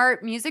want. the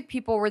smart music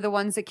people were the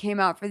ones that came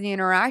out for the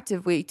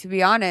interactive week, to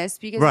be honest,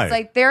 because Right. it's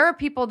like there are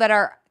people that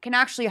can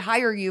actually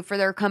hire you for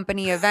their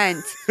company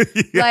event.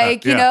 Yeah,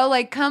 like, yeah.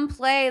 like come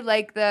play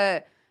like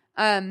the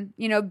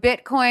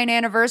Bitcoin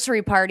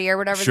anniversary party or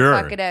whatever Sure.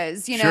 the fuck it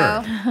is,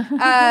 Sure.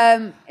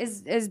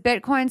 Is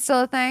Bitcoin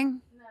still a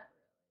thing?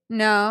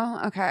 No?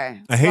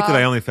 Okay. I hate that Well,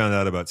 I only found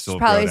out about Silk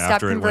probably Road stop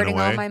after it went converting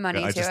away. all my money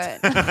Yeah, I to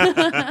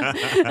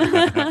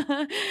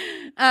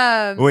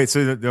just- Wait,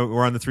 so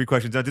we're on the 3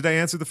 questions now. Did I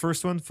answer the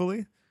first one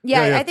fully?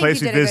 Yeah, I think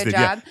place you we did a good visited,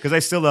 job. because I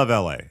still love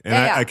LA, and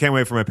Yeah, yeah. I can't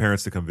wait for my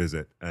parents to come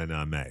visit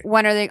in May.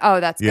 When are they? Oh,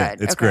 that's Yeah,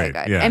 good. it's okay, great.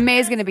 good. Yeah. And May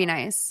is going to be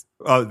nice.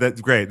 Oh,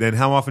 that's great. Then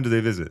how often do they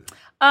visit?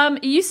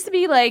 It used to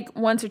be like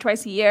once or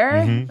twice a year.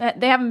 Mm-hmm.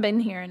 They haven't been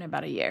here in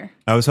about a year.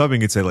 I was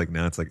hoping you'd say like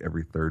now it's like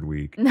every 3rd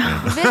week. And-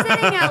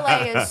 Visiting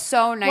LA is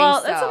so nice.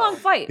 Well, that's a though. long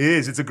flight. It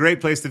is. It's a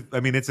great place to. I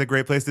mean, it's a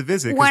great place to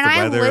visit. 'Cause When the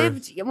I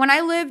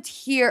weather. lived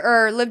here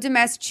or lived in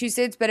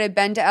Massachusetts, but had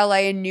been to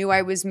LA and knew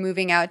I was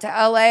moving out to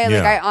LA, like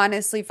Yeah. I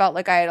honestly felt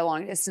like I had a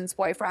long distance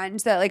boyfriend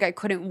that like I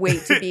couldn't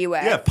wait to be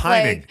with. Yeah,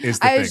 pining Like, is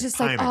the I was thing, just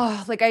pining. like,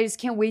 oh, like I just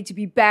can't wait to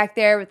be back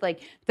there with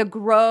like the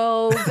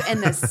Grove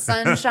and the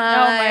sunshine.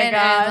 Oh my And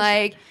gosh.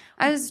 like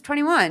I was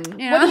 21.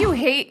 You know? What do you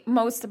hate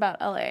most about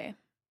LA?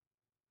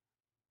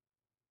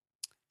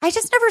 I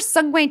just never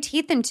sunk my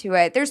teeth into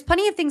it. There's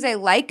plenty of things I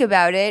like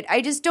about it.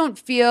 I just don't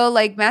feel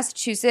like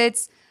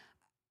Massachusetts.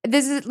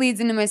 Leads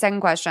into my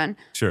second question.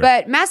 Sure.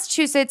 But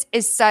Massachusetts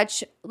is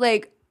such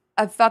like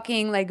a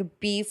fucking like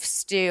beef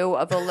stew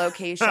of a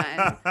location.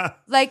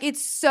 Like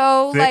it's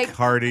so Thick, like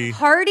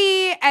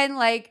hearty. and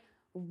like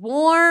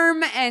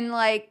warm and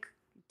like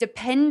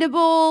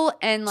dependable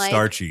and like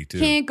Starchy, too.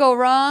 Can't go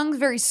wrong.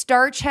 Very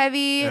starch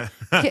heavy.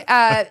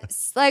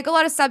 Like a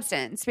lot of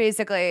substance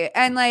basically.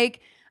 And like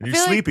And I you're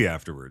feel like- sleepy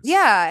afterwards.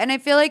 yeah, and I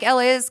feel like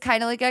LA is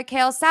kind of like a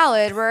kale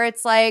salad where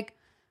it's like,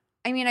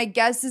 I mean, I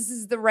guess this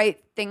is the right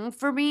thing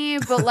for me,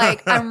 but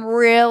like I'm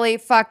really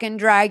fucking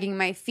dragging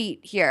my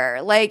feet here.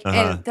 Like,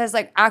 and that's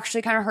like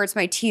actually kind of hurts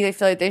my teeth. I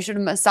feel like they should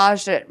have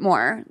massaged it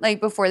more, like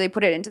before they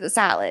put it into the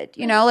salad.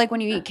 You know, like when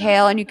you eat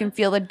kale and you can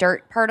feel the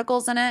dirt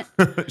particles in it.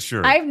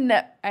 Sure. I've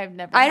never. I had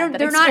don't. that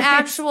They're not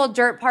experience. actual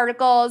dirt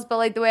particles, but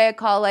like the way I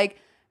call like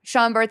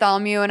Sean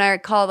Bartholomew and I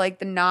call like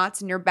the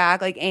knots in your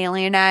back like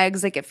alien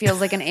eggs. Like it feels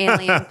like an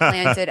alien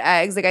planted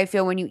eggs. Like I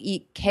feel when you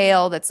eat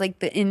kale, that's like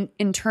the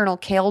internal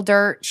kale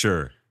dirt.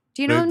 Sure.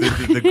 Do you know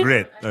the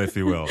grit, if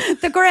you will?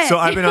 the grit? So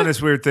I've been on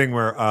this weird thing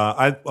where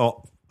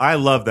I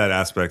love that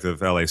aspect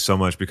of LA so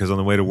much because on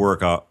the way to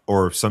work,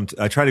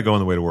 I try to go on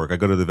the way to work. I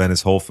go to the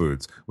Venice Whole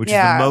Foods, which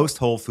Yeah. is the most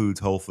Whole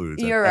Foods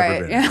You're I've right,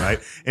 ever been in, yeah. right?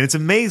 And it's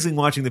amazing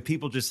watching the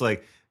people just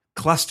like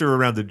cluster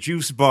around the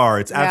juice bar.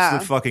 It's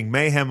absolute fucking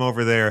mayhem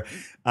over there.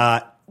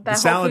 The That Whole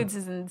salad- Foods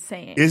is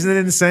insane. Isn't it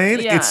insane?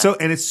 Yeah.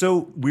 It's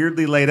so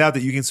weirdly laid out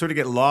that you can sort of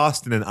get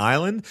lost in an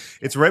island.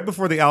 It's right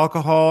before the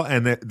alcohol,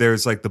 and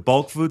there's like the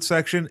bulk food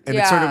section, and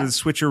it's sort of Yeah. a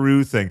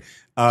switcheroo thing.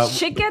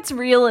 Shit gets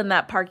real in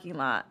that parking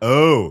lot.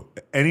 Oh,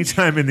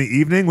 anytime in the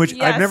evening, which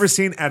Yes. I've never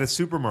seen at a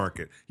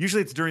supermarket.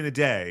 Usually it's during the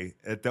day,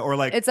 or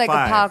like it's like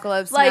 5.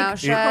 apocalypse Like now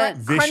shit. Yeah.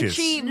 Vicious.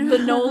 crunchy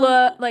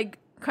vanilla, like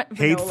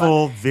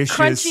Hateful, vanilla. vicious.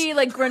 crunchy,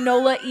 like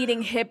granola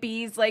eating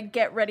hippies. Like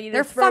get ready to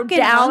They're throw fucking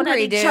down hungry, at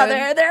each dude.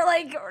 other. They're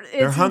like, it's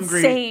They're hungry.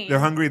 insane. They're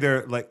hungry.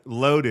 They're like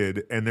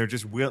loaded, and they're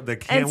just they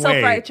can't And wait.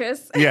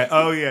 self-righteous. Yeah.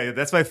 Oh yeah.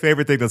 That's my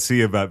favorite thing to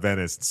see about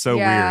Venice. It's so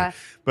Yeah. weird.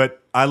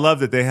 But I love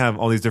that they have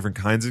all these different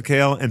kinds of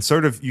kale, and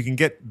sort of you can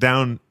get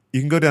down you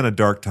can go down a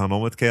dark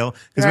tunnel with kale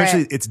because Right.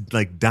 eventually it's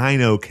like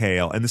dino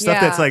kale and the stuff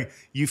Yeah. that's like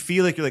you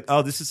feel like you're like,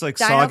 oh, this is like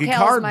Dino soggy kale's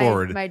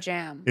cardboard. my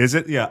jam. Is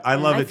it? Yeah, I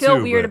love I it feel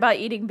too. weird but about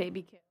eating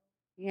baby kale.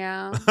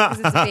 Yeah, because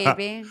it's a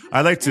baby.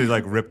 I like to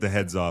like rip the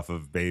heads off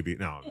of baby.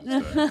 No,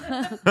 I'm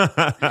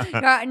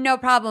just, No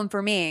problem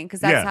for me because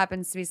that Yeah.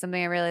 happens to be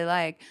something I really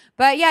like.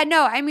 But yeah,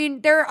 no, I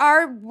mean there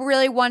are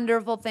really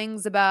wonderful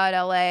things about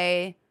LA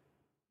I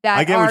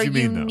that get what are you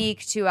mean, though.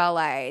 unique to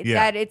LA.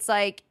 Yeah. That it's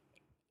like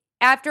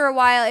after a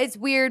while, it's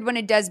weird when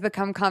it does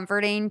become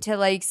comforting to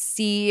like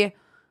see.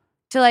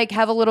 To like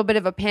have a little bit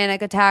of a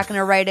panic attack in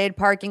a Rite Aid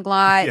parking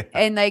lot, Yeah.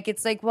 and like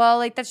it's like, well,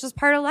 like that's just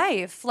part of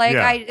life. Like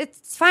Yeah.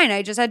 it's fine.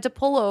 I just had to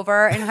pull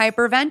over and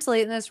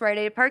hyperventilate in this Rite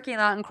Aid parking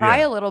lot and cry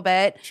Yeah. a little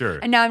bit. Sure.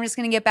 And now I'm just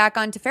gonna get back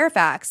onto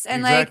Fairfax.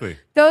 And Exactly.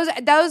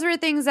 like those were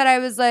things that I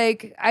was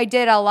like, I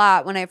did a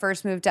lot when I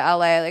first moved to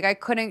LA. Like I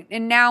couldn't,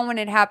 and now when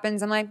it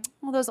happens, I'm like,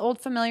 oh, those old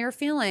familiar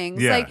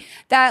feelings, Yeah. like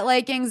that,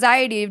 like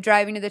anxiety of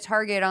driving to the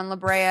Target on La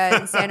Brea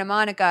in Santa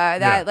Monica.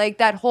 That Yeah. like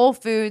that Whole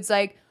Foods,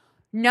 like.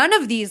 None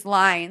of these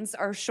lines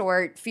are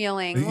short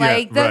feeling. Yeah,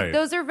 Like right.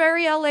 those are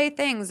very LA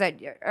things that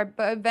are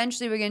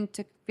eventually begin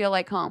to feel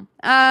like home.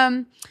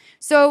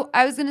 So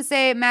I was gonna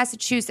say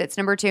Massachusetts,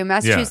 number 2,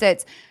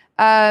 Massachusetts.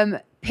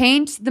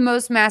 Paint the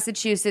most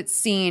Massachusetts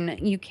scene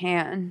you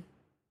can.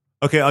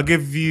 Okay, I'll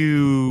give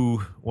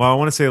you. Well, I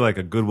want to say like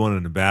a good one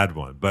and a bad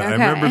one, but I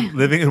Okay. remember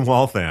living in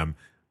Waltham,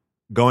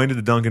 going to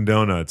the Dunkin'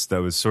 Donuts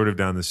that was sort of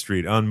down the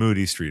street on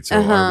Moody Street.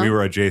 So we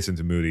were adjacent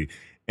to Moody.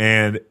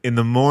 And in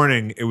the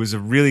morning, it was a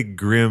really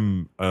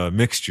grim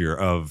mixture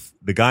of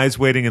the guys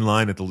waiting in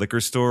line at the liquor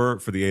store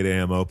for the 8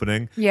 a.m.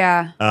 opening.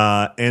 Yeah.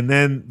 And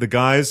then the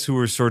guys who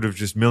were sort of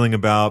just milling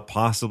about,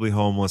 possibly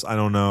homeless. I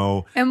don't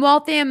know. And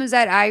Waltham, is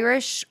that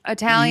Irish,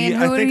 Italian?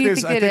 Yeah, Who do you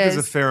think it there's a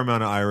is? fair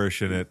amount of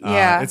Irish in it.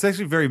 Yeah. It's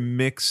actually very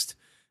mixed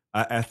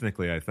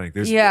ethnically, I think.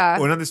 There's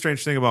Yeah. Another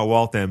strange thing about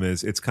Waltham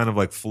is it's kind of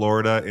like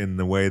Florida in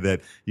the way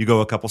that you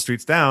go a couple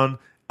streets down.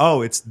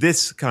 Oh, it's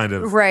this kind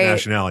of Right.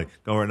 nationality.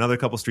 Go another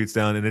couple streets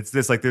down, and it's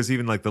this. Like, there's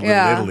even like the Little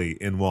Yeah. Italy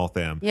in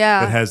Waltham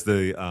Yeah. that has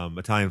the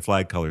Italian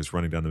flag colors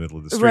running down the middle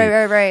of the street.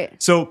 Right.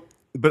 So,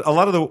 but a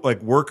lot of the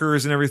like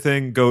workers and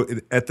everything go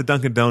at the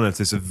Dunkin' Donuts.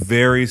 It's a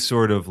very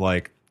sort of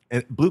like,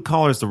 and blue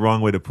collar is the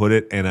wrong way to put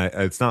it, and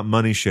it's not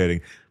money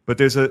shading. But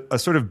there's a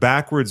sort of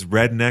backwards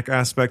redneck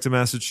aspect to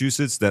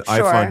Massachusetts that I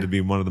Sure. find to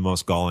be one of the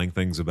most galling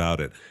things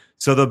about it.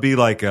 So there'll be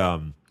like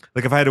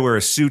if I had to wear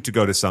a suit to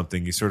go to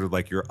something, you sort of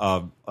like you're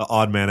an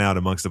odd man out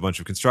amongst a bunch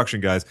of construction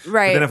guys.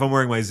 Right. But then if I'm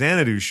wearing my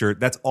Xanadu shirt,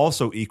 that's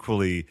also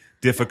equally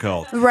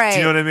difficult. Right. Do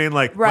you know what I mean?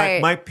 Like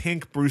Right. my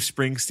pink Bruce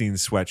Springsteen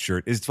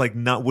sweatshirt is like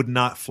would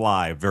not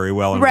fly very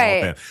well in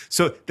Right. Waltham.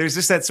 So there's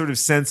just that sort of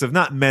sense of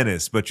not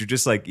menace, but you're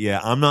just like, yeah,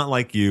 I'm not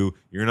like you.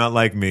 You're not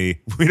like me.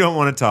 We don't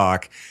want to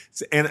talk.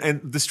 And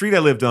the street I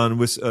lived on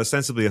was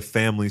ostensibly a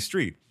family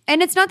street.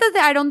 And it's not that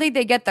I don't think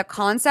they get the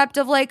concept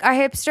of like a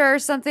hipster or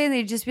something.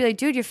 They'd just be like,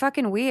 dude, you're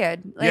fucking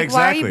weird. Like, Yeah,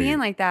 why are you exactly. being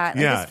like that?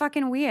 Like, Yeah. it's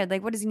fucking weird.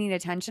 Like, what does he need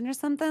attention or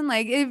something?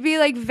 Like, it'd be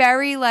like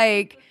very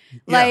like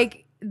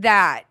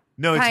that.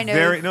 No, it's kind of.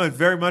 it's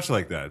very much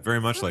like that.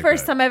 Very much like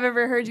First that. time I've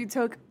ever heard you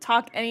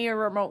talk any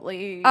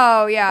remotely.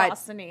 Oh yeah.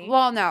 Boston-y.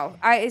 Well, no,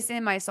 it's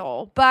in my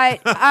soul. But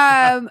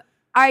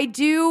I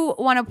do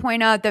want to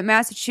point out that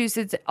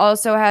Massachusetts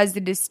also has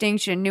the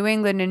distinction, New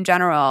England in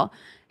general,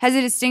 has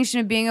a distinction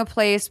of being a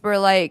place where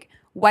like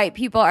white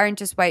people aren't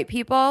just white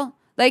people.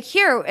 Like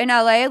here in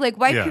LA, like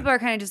white Yeah. people are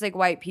kind of just like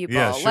white people.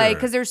 Yeah, Like, sure.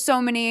 because there's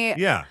so many.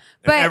 Yeah. And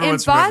But in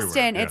everyone's from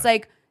Boston, everywhere. it's Yeah.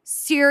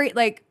 like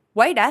like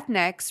white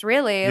ethnics,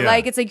 really. Yeah.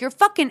 Like, it's like you're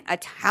fucking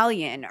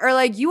Italian or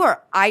like you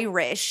are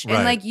Irish Right.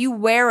 and like you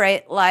wear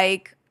it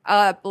like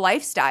a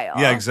lifestyle.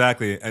 Yeah,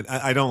 exactly. And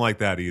I don't like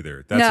that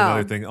either. That's No.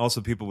 another thing. Also,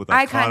 people with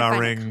I like kind of Prada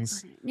find it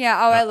rings. comforting. Yeah.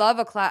 Oh, I love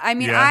a cloud. I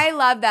mean, yeah. I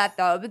love that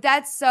though, but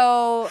that's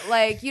so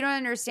like you don't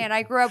understand.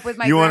 I grew up with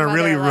my. You want a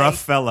really grandmother, rough like,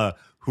 fella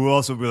who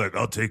also be like,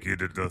 I'll take you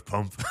to the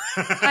pump.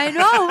 I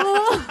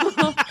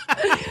know.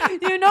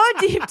 You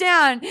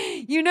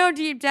know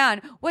deep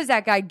down, was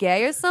that guy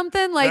gay or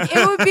something? Like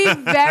it would be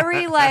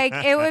very like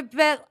it would be.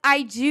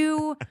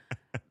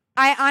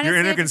 I honestly Your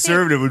inner have to say,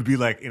 conservative would be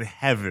like in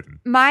heaven.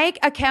 my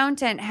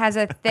accountant has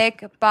a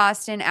thick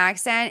Boston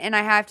accent, and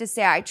I have to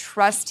say I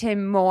trust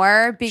him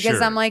more because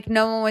Sure. I'm like,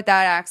 no one with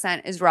that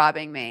accent is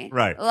robbing me.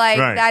 Right, Like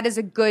right. that is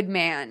a good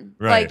man.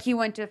 Right. Like he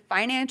went to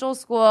financial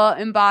school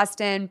in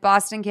Boston.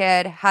 Boston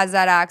kid has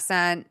that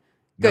accent.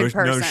 Good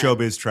person. No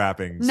showbiz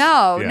trappings.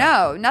 No, Yeah.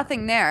 no,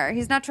 nothing there.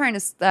 He's not trying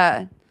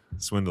to.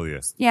 Swindle you,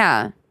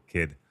 Yeah.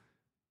 kid.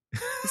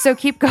 So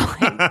keep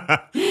going.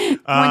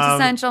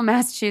 Quintessential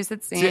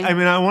Massachusetts scene. See, I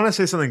mean, I want to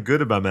say something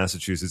good about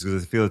Massachusetts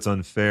because I feel it's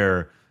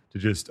unfair to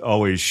just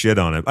always shit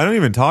on it. I don't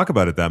even talk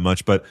about it that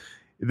much, but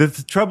the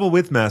trouble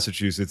with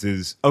Massachusetts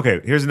is,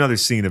 okay, here's another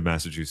scene of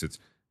Massachusetts.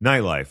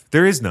 Nightlife.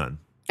 There is none.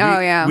 Oh,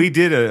 yeah. We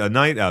did a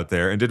night out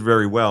there and did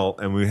very well,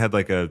 and we had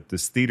like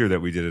this theater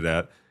that we did it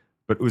at,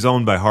 but it was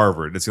owned by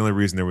Harvard. That's the only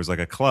reason there was like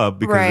a club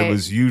because Right. it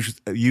was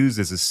used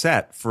as a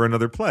set for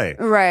another play.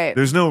 Right.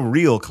 There's no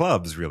real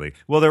clubs, really.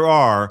 Well, there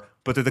are,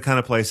 but they're the kind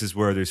of places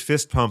where there's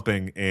fist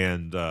pumping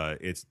and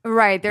it's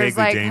Right. There's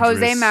vaguely like Jose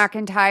dangerous.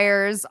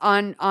 McIntyre's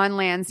on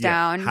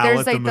Lansdowne. Howl there's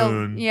at the like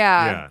Moon. There's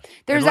And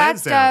that Lansdowne-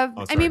 stuff.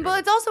 oh, I sorry, mean, go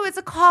but ahead. it's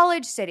a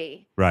college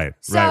city. Right.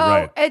 So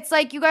right. it's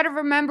like you got to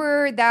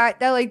remember that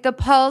like the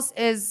pulse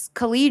is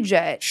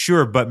collegiate.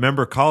 Sure, but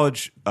remember,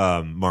 college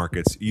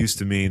markets used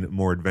to mean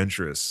more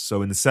adventurous.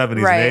 So in the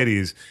 70s Right. and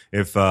 80s,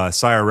 if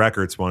Sire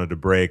Records wanted to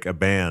break a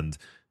band,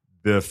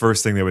 the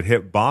first thing they would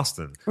hit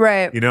Boston.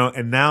 Right.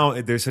 And now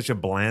there's such a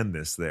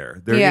blandness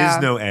there. There is Yeah.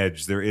 no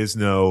edge. There is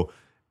no.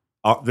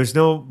 There's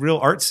no real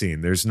art scene.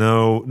 There's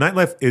no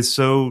nightlife is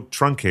so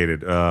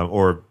truncated,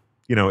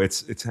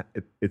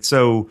 it's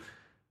so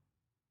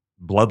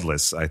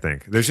bloodless. I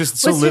think there's just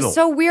so It's little. just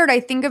so weird. I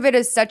think of it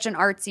as such an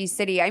artsy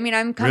city. I mean,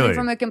 I'm coming Really?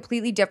 from a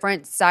completely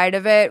different side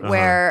of it,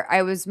 where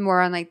I was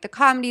more on like the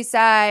comedy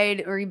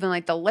side, or even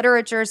like the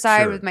literature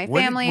side Sure. with my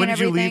When- family when and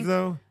did everything. you leave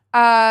though?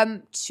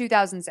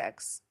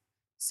 2006.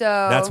 So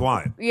That's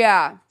why.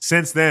 Yeah,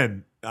 Since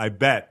then, I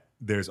bet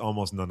there's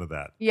almost none of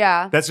that.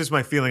 yeah. That's just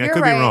my feeling. I You're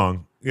could right. be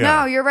wrong. Yeah.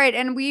 No, you're right.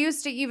 And we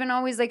used to even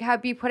always like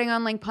be putting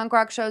on like punk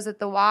rock shows at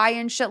the Y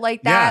and shit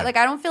like that. Yeah. Like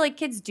I don't feel like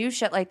kids do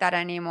shit like that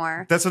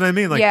anymore. That's what I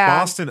mean. Like Yeah.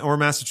 Boston or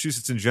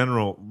Massachusetts in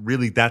general,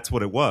 really, that's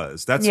what it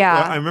was. That's Yeah.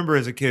 I remember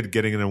as a kid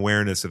getting an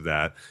awareness of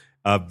that.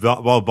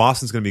 Well,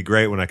 Boston's going to be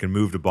great when I can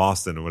move to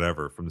Boston or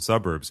whatever from the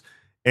suburbs.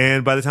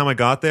 And by the time I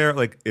got there,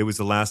 like it was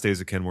the last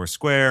days of Kenmore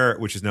Square,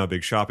 which is now a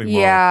big shopping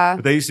mall. Yeah.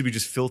 But they used to be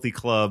just filthy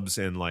clubs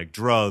and like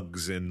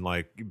drugs and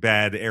like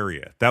bad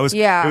area. That was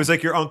Yeah. It was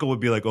like your uncle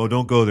would be like, "Oh,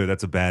 don't go there.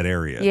 That's a bad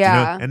area."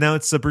 Yeah. And now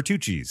it's the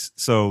Bertucci's.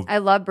 So I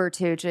love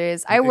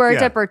Bertucci's. I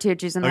worked Yeah. at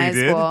Bertucci's in Oh, you high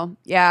did? school.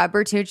 Yeah,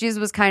 Bertucci's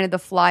was kind of the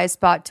fly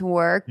spot to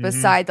work Mm-hmm.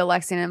 beside the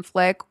Lexington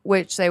Flick,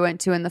 which they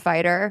went to in the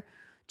Fighter.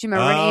 Do you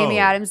remember when Amy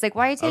Oh. Adams like,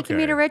 "Why are you taking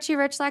me Okay. to Richie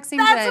Rich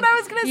Lexington?" That's what I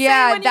was gonna say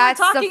Yeah, when you were that's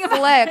talking the about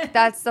flick. it.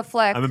 That's the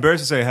flick. I'm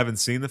embarrassed to say I haven't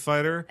seen The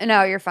Fighter.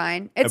 No, you're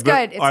fine. It's But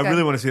good. It's I good.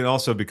 really want to see it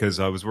also because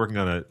I was working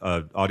on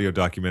a audio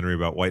documentary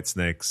about White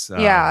Snakes.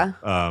 Yeah.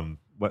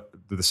 What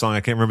the song I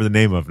can't remember the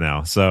name of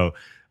now. So,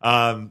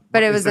 But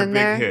what it was was their in big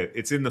there? hit?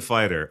 It's in The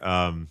Fighter.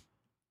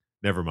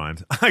 Never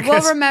mind. I We'll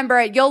guess. remember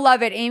it. You'll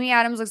love it. Amy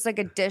Adams looks like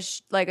a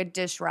dish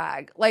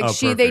rag. Like Oh,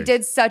 they perfect.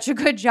 did such a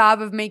good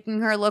job of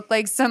making her look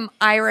like some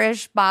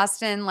Irish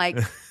Boston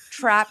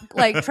trap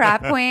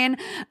queen.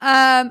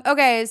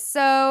 Okay,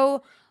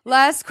 so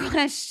last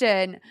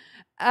question.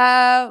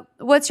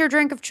 What's your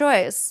drink of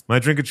choice? My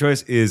drink of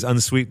choice is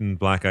unsweetened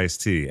black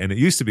iced tea, and it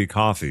used to be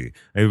coffee.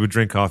 I would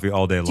drink coffee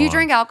all day long. Do you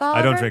drink alcohol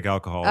I don't ever? drink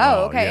alcohol. at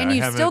all. Oh, okay. Yeah, And I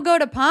you haven't- still go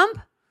to Pump?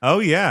 Oh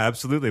yeah,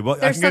 absolutely. Well,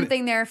 There's I can get-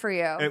 something there for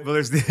you. Well,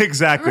 there's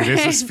exactly. There's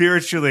Right.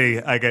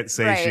 spiritually, I get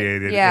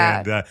satiated,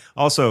 yeah. and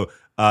also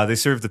they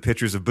serve the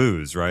pitchers of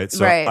booze, right?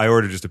 So Right. I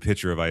ordered just a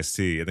pitcher of iced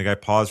tea, and the guy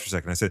paused for a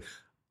second. I said,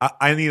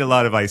 "I need a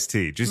lot of iced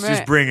tea. Just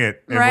Right. bring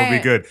it, and we'll Right. be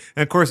good."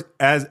 And of course,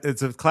 as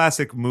it's a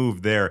classic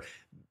move there.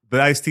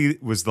 The iced tea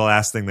was the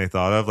last thing they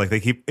thought of. Like they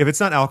keep, if it's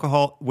not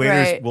alcohol,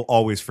 waiters Right. will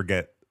always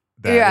forget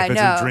that. Yeah, if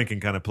it's no. a drinking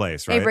kind of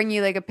place, They right? bring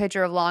you like a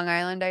pitcher of Long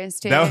Island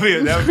iced tea. That would be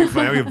fun. That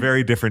would be a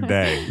very different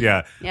day.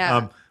 Yeah.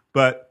 Yeah.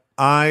 But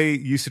I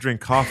used to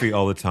drink coffee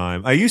all the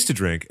time. I used to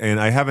drink, and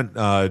I haven't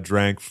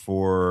drank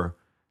for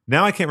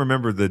now. I can't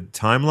remember the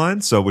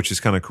timeline, so which is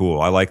kind of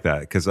cool. I like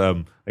that because I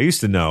used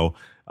to know,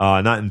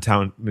 not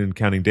in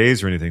counting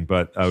days or anything,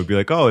 but I would be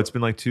like, oh, it's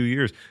been like 2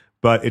 years,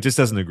 but it just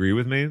doesn't agree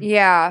with me.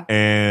 Yeah.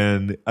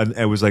 And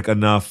it was like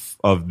enough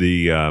of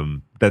the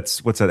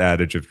that's what's that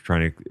adage of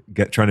trying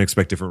to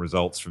expect different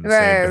results from the same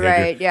Right, behavior.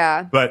 right.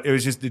 Yeah. But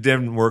it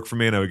didn't work for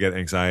me, and I would get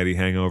anxiety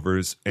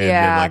hangovers and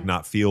Yeah. then like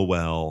not feel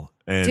well.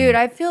 And Dude,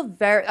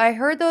 I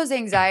heard those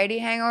anxiety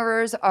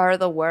hangovers are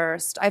the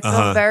worst. I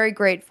feel very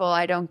grateful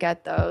I don't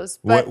get those.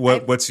 But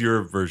what's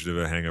your version of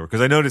a hangover?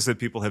 Because I noticed that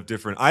people have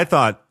different. I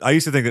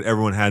used to think that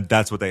everyone had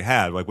that's what they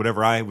had. Like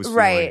whatever I was feeling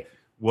Right.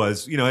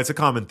 was, it's a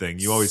common thing.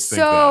 You always think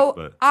so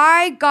that.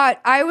 But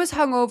I was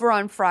hungover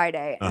on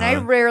Friday, and I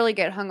rarely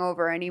get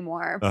hungover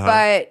anymore.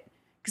 But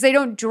because I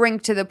don't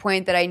drink to the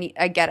point that I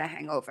get a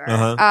hangover.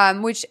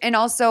 And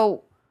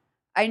also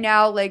I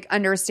now like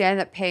understand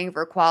that paying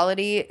for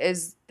quality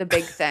is the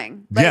big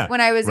thing. Like Yeah,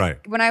 when I was right.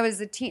 when I was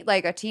a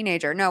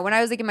teenager. No, when I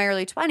was like in my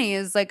early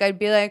 20s, like I'd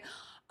be like,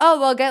 oh,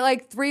 well, get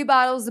like 3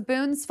 bottles of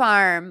Boone's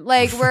Farm.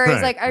 Like, whereas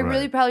Right, like I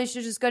really right. probably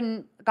should just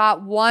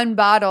got 1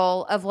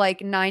 bottle of like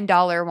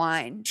 $9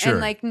 wine Sure.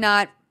 and like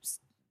not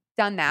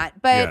done that.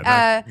 But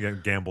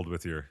gambled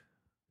with your.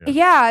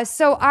 yeah,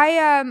 so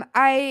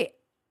I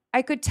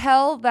could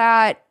tell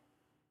that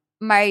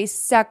my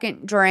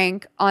second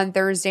drink on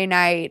Thursday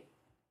night,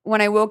 when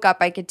I woke up,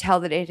 I could tell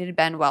that it had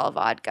been well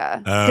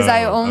vodka because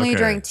I Oh, only okay.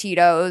 drink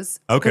Tito's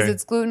because Okay.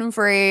 it's gluten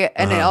free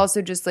and it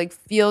also just like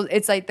feels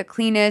it's like the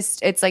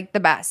cleanest, it's like the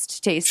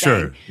best tasting.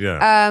 Sure.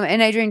 Yeah.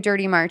 And I drink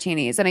dirty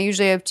martinis, and I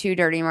usually have 2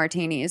 dirty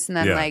martinis, and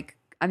then Yeah. like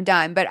I'm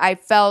done. But I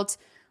felt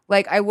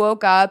like I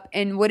woke up,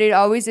 and what it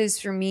always is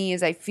for me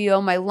is I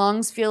feel my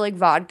lungs feel like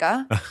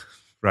vodka.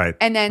 Right.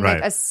 And then right.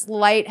 like a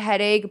slight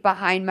headache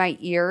behind my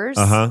ears,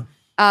 Uh-huh.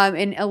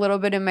 and a little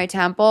bit in my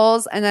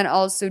temples, and then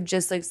also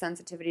just like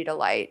sensitivity to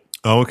light.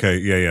 Oh, okay.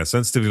 Yeah.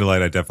 Sensitivity to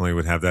light, I definitely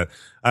would have that.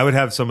 I would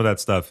have some of that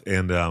stuff.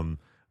 And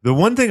the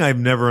one thing I've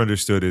never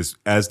understood is,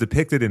 as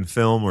depicted in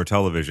film or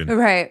television,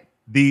 Right.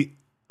 the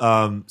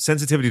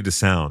sensitivity to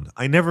sound.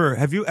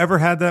 Have you ever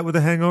had that with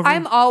a hangover?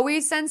 I'm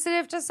always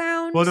sensitive to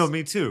sound. Well, no,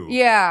 me too.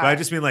 Yeah. But I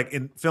just mean, like,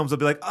 in films, I'll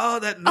be like, oh,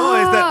 that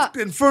noise, that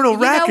infernal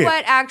racket. You know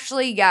what?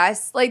 Actually,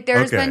 yes. Like,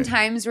 there's Okay. been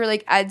times where,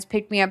 like, Ed's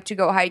picked me up to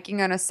go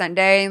hiking on a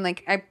Sunday, and,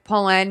 like, I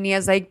pull in, and he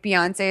has, like,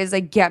 Beyonce is,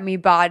 like, Get Me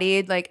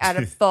Bodied, like, at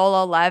a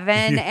full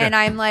 11. Yeah. And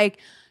I'm like,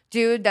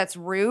 dude, that's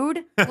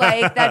rude.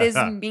 Like, that is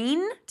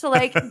mean to,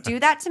 like, do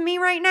that to me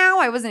right now.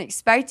 I wasn't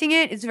expecting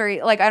it. It's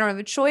very, like, I don't have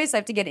a choice. I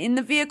have to get in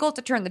the vehicle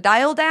to turn the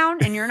dial down,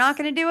 and you're not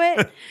going to do it.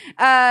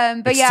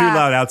 But It's yeah. too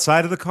loud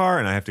outside of the car,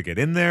 and I have to get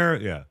in there.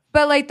 Yeah.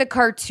 But like the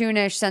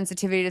cartoonish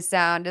sensitivity to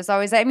sound is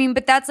always, I mean,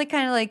 but that's like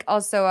kind of like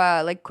also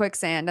like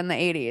quicksand in the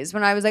 80s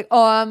when I was like,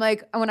 oh, I'm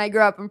like, when I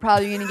grow up, I'm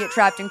probably going to get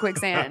trapped in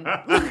quicksand.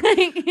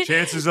 Like,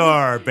 Chances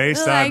are,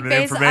 based on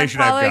the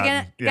information I'm probably I've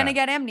gotten. gonna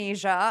get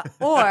amnesia,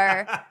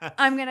 or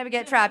I'm gonna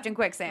get trapped in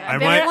quicksand.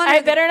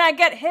 I better not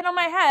get hit on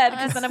my head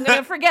because then I'm going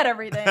to forget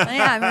everything.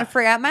 Yeah, I'm gonna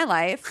forget my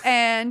life,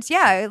 and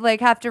yeah,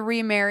 like have to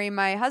remarry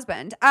my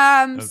husband.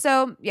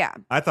 So yeah.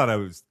 I thought I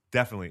was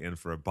definitely in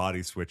for a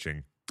body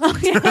switching. Oh,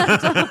 yeah,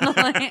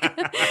 totally.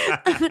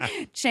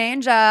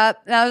 Change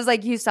Up. That was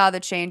like, you saw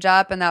the Change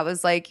Up, and that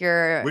was like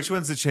your. Which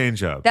one's the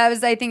change up? That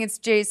was, I think it's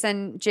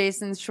Jason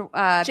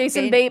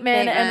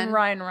Bateman and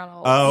Ryan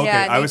Reynolds. Oh, okay.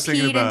 Yeah, I they was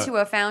thinking peed about into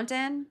a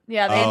fountain.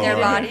 Yeah, and their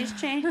okay. bodies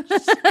changed.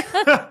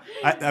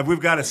 We've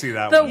got to see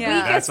that the one.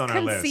 Yeah. That's weakest on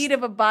our list. conceit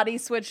of a body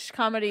switch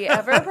comedy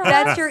ever. Perhaps?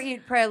 That's your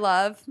Eat, Pray,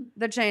 Love.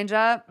 The Change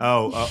Up.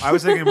 I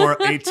was thinking more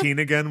 18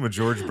 Again with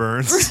George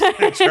Burns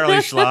and Charlie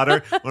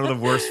Schlatter. One of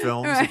the worst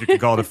films, if you can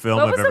call it a film,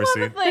 What I've was the ever one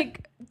seen. with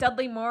like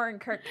Dudley Moore and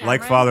Kirk Cameron?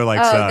 Like Father, Like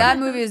Oh, Son. that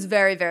movie is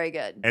very, very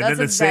good. And That's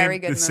then a very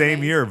good the movie.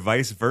 same year,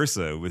 Vice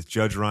Versa, with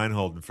Judge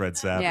Reinhold and Fred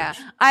Savage. Yeah.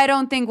 I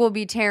don't think we'll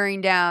be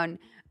tearing down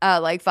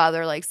Like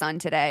Father, Like Son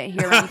today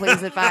here on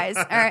Please Advise.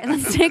 All right,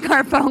 let's take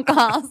our phone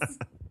calls.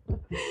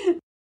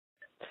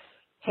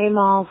 Hey,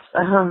 Malls.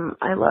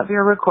 I love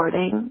your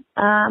recording.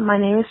 My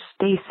name is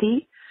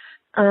Stacy,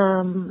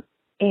 and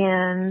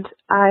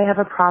I have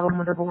a problem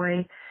with a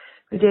boy.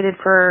 We dated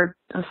for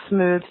a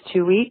smooth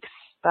 2 weeks,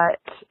 but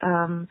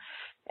and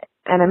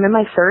I'm in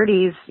my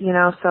 30s, you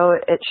know, so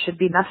it should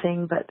be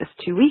nothing, but this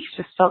 2 weeks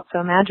just felt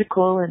so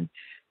magical and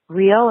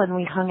real, and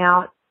we hung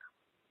out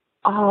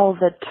all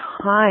the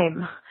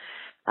time,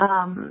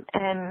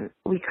 and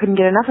we couldn't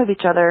get enough of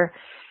each other.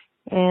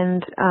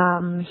 And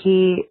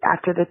he,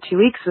 after the 2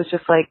 weeks, was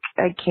just like,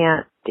 I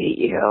can't date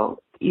you.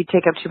 You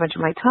take up too much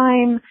of my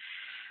time.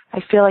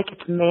 I feel like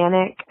it's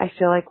manic. I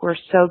feel like we're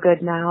so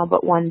good now,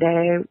 but one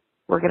day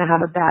we're going to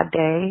have a bad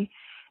day.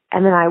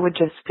 And then I would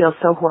just feel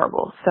so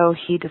horrible. So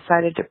he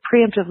decided to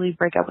preemptively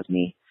break up with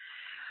me.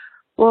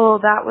 Well,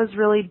 that was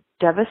really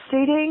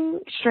devastating,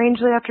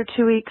 strangely, after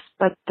 2 weeks.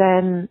 But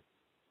then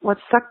what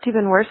sucked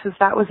even worse is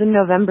that was in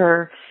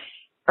November,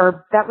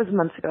 or that was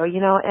months ago, you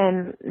know,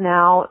 and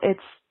now it's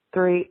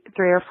three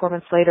or 4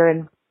 months later,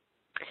 and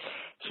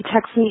he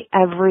texts me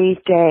every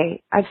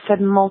day. I've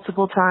said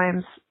multiple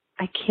times,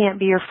 I can't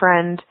be your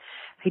friend.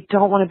 I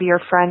don't want to be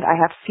your friend. I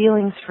have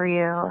feelings for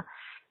you.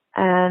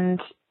 And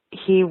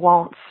he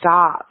won't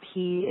stop.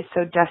 He is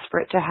so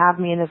desperate to have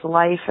me in his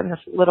life in this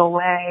little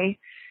way.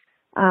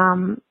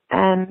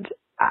 And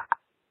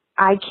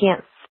I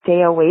can't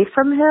stay away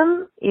from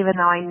him, even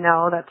though I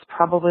know that's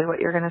probably what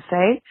you're going to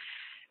say.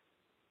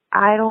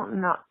 I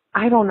don't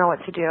know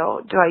what to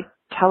do. Do I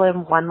tell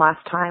him one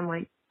last time,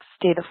 like,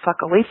 stay the fuck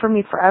away from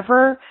me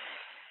forever,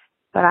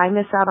 but I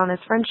miss out on his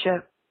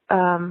friendship?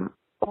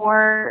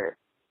 Or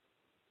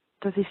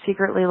does he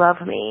secretly love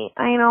me?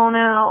 I don't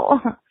know.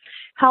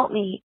 Help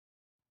me.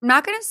 I'm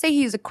not going to say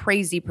he's a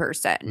crazy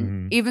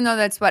person, even though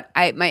that's what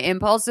my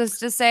impulse is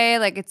to say.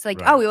 Like, it's like,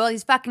 Right. oh, well,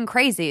 he's fucking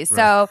crazy.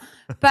 So,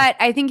 but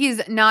I think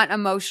he's not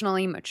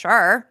emotionally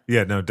mature.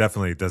 Yeah, no,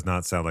 definitely does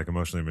not sound like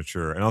emotionally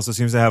mature. And also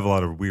seems to have a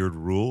lot of weird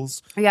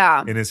rules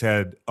Yeah. in his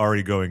head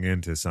already going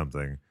into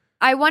something.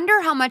 I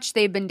wonder how much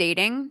they've been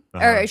dating,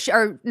 or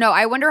no,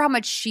 I wonder how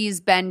much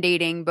she's been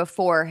dating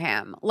before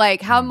him.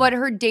 Like, what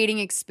her dating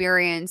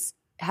experience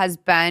has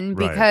been,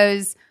 Right.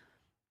 because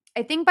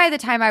I think by the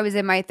time I was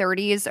in my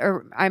 30s,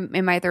 or I'm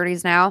in my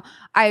 30s now,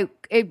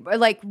 it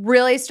like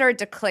really started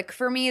to click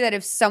for me that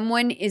if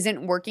someone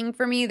isn't working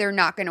for me, they're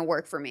not going to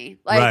work for me.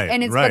 Like, Right,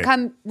 and it's right.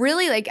 become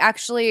really like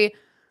actually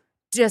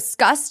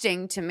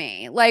disgusting to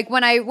me. Like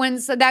when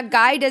so that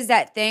guy does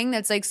that thing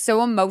that's like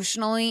so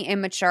emotionally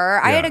immature.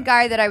 I had Yeah. a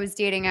guy that I was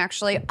dating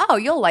actually. Oh,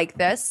 you'll like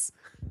this.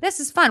 This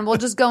is fun. We'll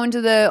just go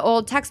into the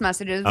old text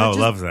messages. Oh, which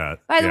is, love that.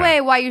 by the Yeah.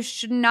 way, why you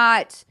should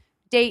not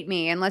date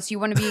me unless you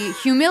want to be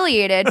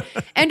humiliated.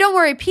 And don't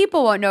worry,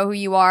 people won't know who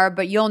you are,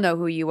 but you'll know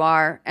who you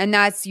are. And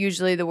that's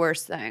usually the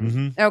worst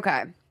thing.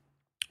 Okay.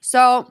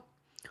 So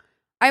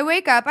I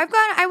wake up.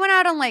 I went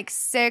out on like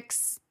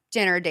 6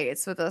 dinner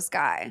dates with this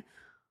guy.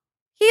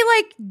 He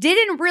like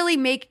didn't really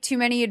make too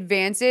many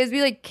advances.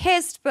 We like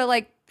kissed, but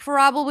like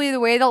probably the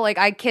way that like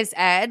I kiss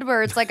Ed,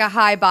 where it's like a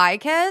high bye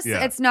kiss.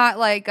 Yeah. It's not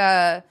like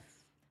a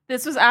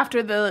This was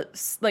after the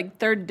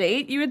third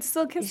date. You would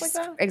still kiss like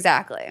that?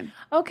 Exactly.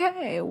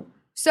 Okay.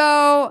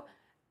 So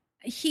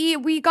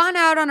we gone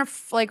out on a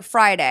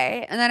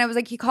Friday, and then it was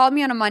like he called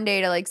me on a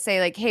Monday to like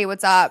say like, hey,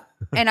 what's up?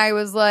 And I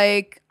was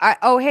like,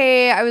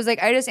 hey, I was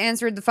like, I just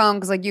answered the phone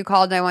because like you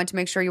called and I wanted to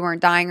make sure you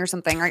weren't dying or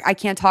something. Like, I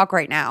can't talk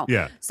right now.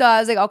 Yeah. So I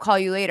was like, I'll call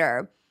you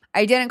later.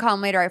 I didn't call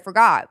him later. I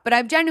forgot. But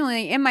I've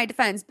genuinely, in my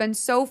defense, been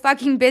so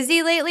fucking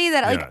busy lately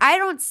that like I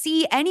don't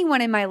see anyone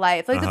in my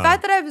life. Like the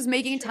fact that I was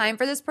making time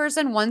for this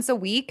person once a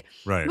week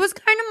was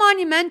kind of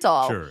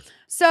monumental. Sure.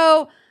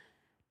 So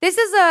this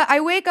is I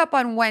wake up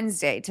on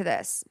Wednesday to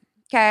this.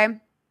 Okay.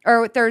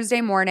 Or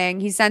Thursday morning.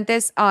 He sent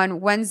this on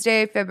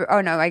Wednesday, February.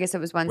 Oh no, I guess it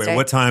was Wednesday. Wait,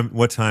 what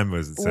time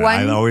was it?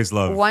 I always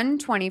love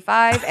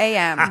 1:25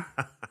 a.m.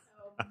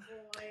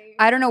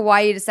 I don't know why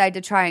you decided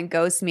to try and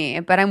ghost me,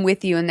 but I'm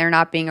with you in there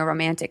not being a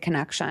romantic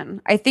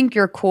connection. I think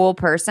you're a cool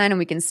person and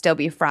we can still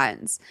be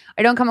friends.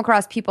 I don't come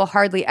across people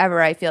hardly ever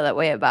I feel that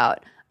way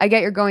about. I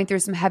get you're going through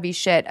some heavy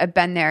shit. I've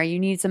been there. You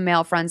need some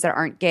male friends that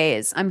aren't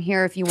gays. I'm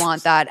here if you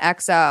want that.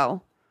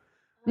 XO.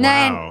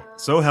 Wow.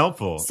 So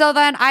helpful. So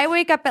then I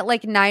wake up at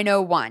like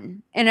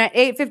 9:01, and at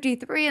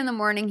 8:53 in the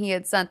morning he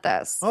had sent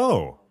this.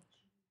 Oh.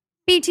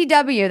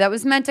 BTW, that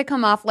was meant to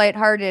come off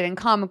lighthearted and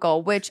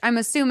comical, which I'm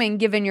assuming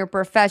given your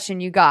profession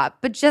you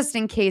got, but just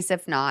in case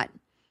if not.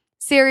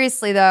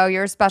 Seriously though,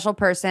 you're a special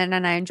person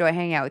and I enjoy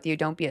hanging out with you.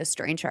 Don't be a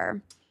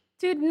stranger.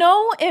 Dude,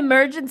 no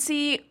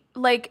emergency,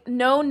 like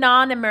no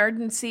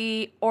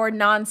non-emergency or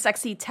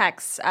non-sexy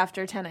texts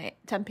after 10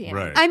 p.m.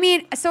 Right. I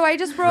mean, so I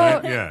just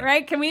wrote...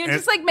 Right? Can we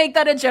just like make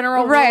that a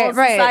general rule of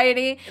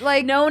society?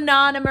 Like no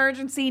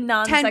non-emergency,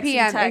 non-sexy 10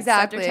 p.m. texts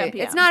exactly. after 10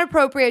 p.m. It's not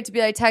appropriate to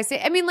be like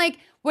texting. I mean, like...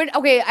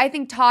 I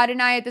think Todd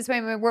and I at this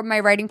point, we're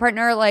my writing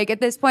partner, like at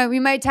this point, we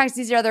might text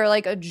each other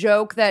like a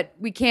joke that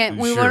we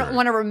won't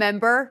want to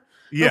remember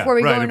before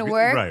we go into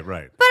work.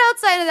 Right. But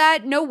outside of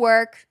that, no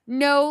work,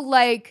 no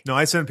like. No,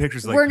 I send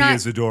pictures like we're Pia not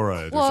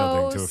Zadora or close.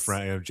 something to a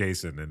friend,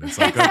 Jason, and it's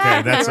like,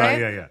 okay, that's Right?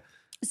 yeah.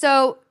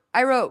 So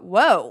I wrote,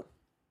 whoa,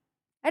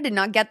 I did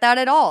not get that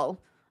at all.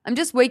 I'm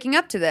just waking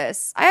up to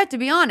this. I have to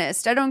be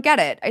honest, I don't get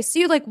it. I see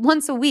you like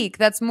once a week.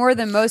 That's more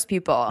than most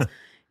people.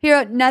 He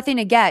wrote, nothing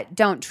to get,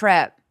 don't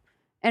trip.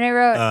 And I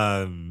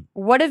wrote,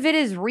 what if it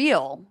is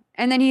real?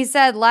 And then he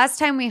said, last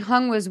time we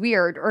hung was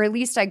weird, or at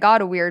least I got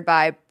a weird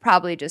vibe,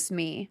 probably just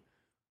me.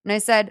 And I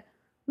said,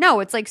 no,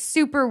 it's like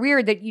super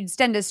weird that you'd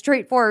send a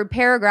straightforward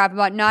paragraph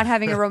about not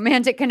having a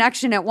romantic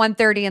connection at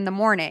 1:30 in the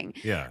morning.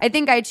 Yeah. I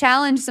think I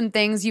challenged some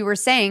things you were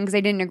saying because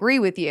I didn't agree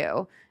with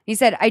you. He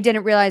said, I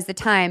didn't realize the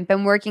time,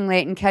 been working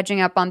late and catching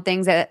up on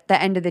things at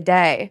the end of the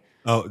day.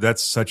 Oh,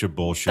 that's such a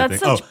bullshit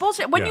That's thing. such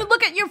bullshit. When you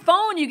look at your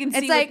phone, you can see.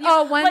 It's like,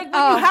 when you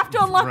have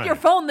to unlock Right. your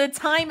phone, the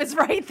time is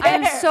right there.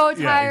 I'm so tired.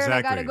 Yeah, I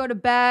exactly. gotta go to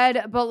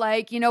bed. But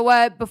like, you know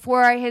what?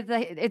 Before I hit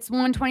it's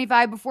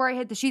 1:25. Before I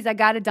hit the sheets, I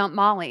gotta dump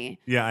Molly.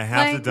 Yeah, I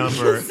have to dump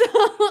her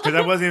because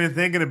I wasn't even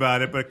thinking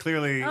about it, but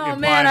clearly. Oh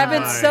man, I've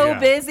been so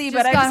busy,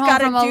 but I got just home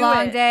gotta from do a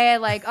long it. day.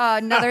 Like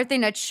another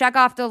thing to check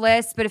off the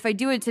list. But if I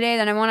do it today,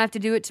 then I won't have to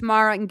do it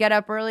tomorrow. I can get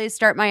up early,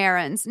 start my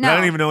errands. No, I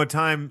don't even know what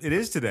time it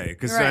is today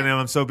because I Right. know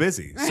I'm so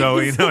busy. So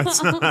it's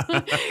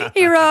not.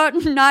 He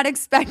wrote, not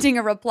expecting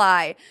a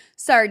reply.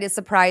 Sorry to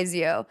surprise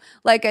you.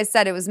 Like I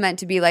said, it was meant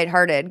to be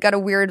lighthearted. Got a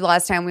weird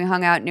last time we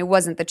hung out and it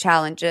wasn't the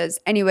challenges.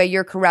 Anyway,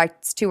 you're correct.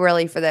 It's too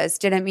early for this.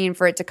 Didn't mean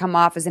for it to come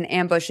off as an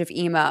ambush of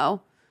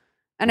emo.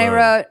 And I Whoa.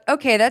 wrote,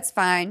 okay, that's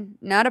fine.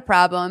 Not a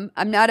problem.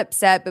 I'm not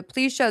upset, but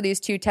please show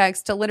these two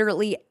texts to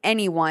literally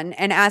anyone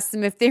and ask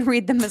them if they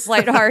read them as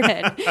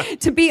lighthearted.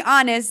 To be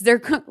honest, they're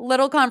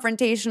little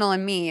confrontational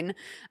and mean.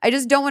 I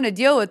just don't want to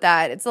deal with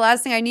that. It's the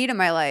last thing I need in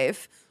my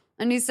life.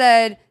 And he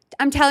said,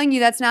 I'm telling you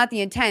that's not the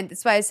intent.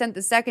 That's why I sent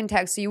the second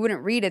text so you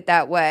wouldn't read it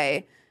that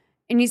way.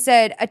 And he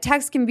said, a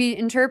text can be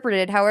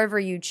interpreted however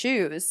you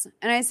choose.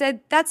 And I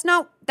said, that's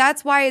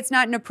why it's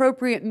not an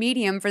appropriate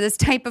medium for this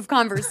type of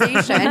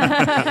conversation.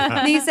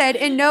 And he said,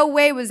 in no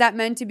way was that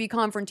meant to be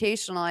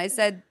confrontational. I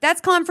said,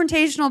 that's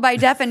confrontational by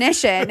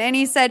definition. And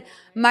he said,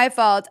 my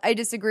fault. I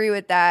disagree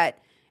with that.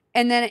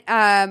 And then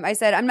I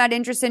said, I'm not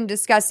interested in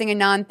discussing a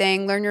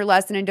non-thing. Learn your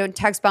lesson and don't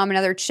text bomb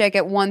another chick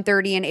at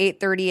 1:30 and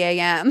 8:30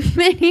 a.m.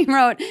 And he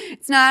wrote,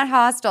 it's not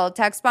hostile.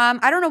 Text bomb.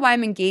 I don't know why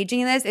I'm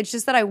engaging in this. It's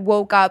just that I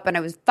woke up and I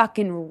was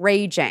fucking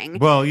raging.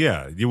 Well,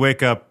 yeah, you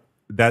wake up.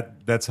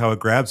 That's how it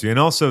grabs you, and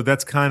also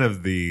that's kind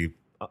of the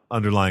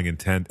underlying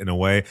intent in a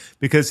way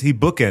because he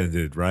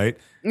bookended, right?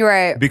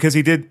 Right. Because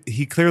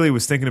he clearly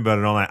was thinking about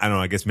it all night. I don't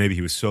know. I guess maybe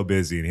he was so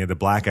busy and he had the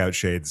blackout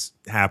shades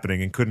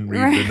happening and couldn't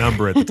read the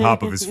number at the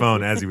top of his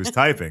phone as he was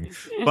typing.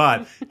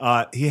 But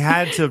he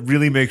had to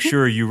really make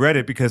sure you read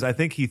it because I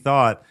think he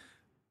thought,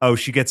 oh,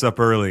 she gets up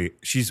early.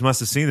 She must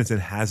have seen this and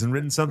hasn't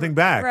written something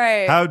back.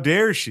 Right. How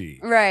dare she?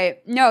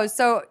 Right. No,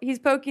 so he's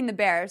poking the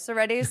bear. So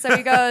ready? So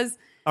he goes...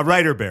 A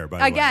writer bear, by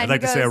the way. Again, I'd like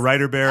he to say a goes,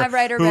 writer bear. A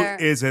writer who bear.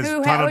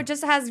 Who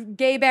just has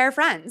gay bear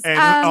friends. and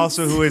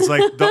also who is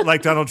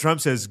like Donald Trump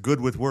says, good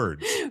with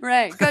words.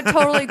 Right. Good,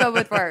 totally good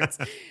with words.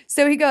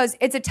 So he goes,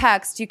 it's a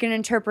text. You can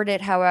interpret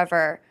it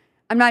however.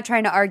 I'm not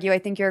trying to argue. I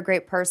think you're a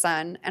great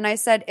person. And I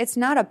said, it's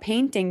not a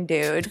painting,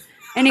 dude.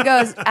 And he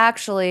goes,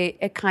 actually,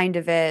 it kind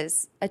of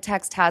is. A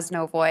text has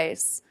no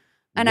voice.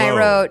 And I Whoa.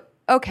 wrote,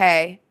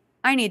 okay,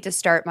 I need to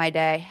start my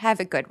day. Have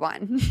a good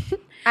one.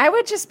 I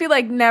would just be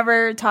like,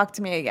 never talk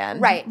to me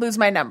again. Right. Lose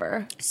my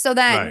number. So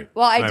then, Right.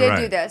 well, I Right, did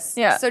right. do this.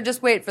 Yeah. So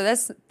just wait for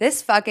this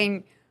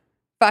fucking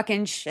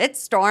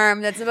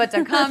shitstorm that's about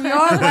to come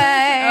your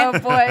way. Oh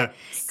boy.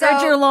 So-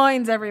 Gird your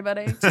loins,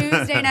 everybody.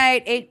 Tuesday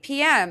night, 8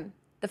 p.m.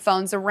 The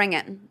phones are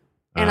ringing.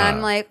 And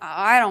I'm like, oh,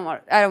 I don't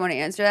want to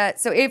answer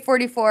that. So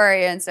 8:44, I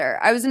answer.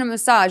 I was in a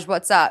massage.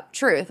 What's up?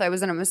 Truth. I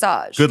was in a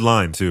massage. Good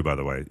line too, by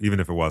the way, even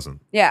if it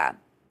wasn't. Yeah.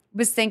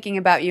 Was thinking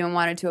about you and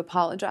wanted to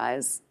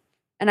apologize.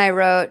 And I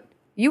wrote,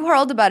 you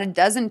hurled about a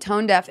dozen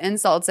tone-deaf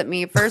insults at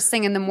me first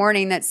thing in the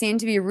morning that seemed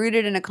to be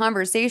rooted in a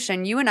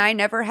conversation you and I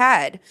never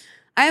had.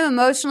 I am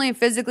emotionally,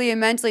 physically, and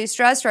mentally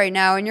stressed right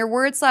now, and your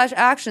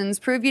words/actions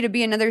prove you to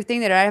be another thing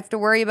that I have to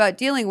worry about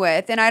dealing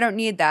with, and I don't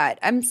need that.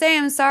 I'm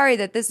saying I'm sorry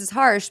that this is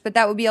harsh, but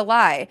that would be a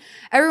lie.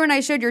 Everyone I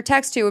showed your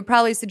text to would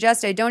probably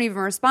suggest I don't even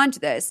respond to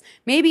this.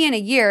 Maybe in a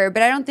year,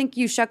 but I don't think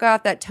you shuck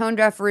off that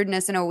tone-deaf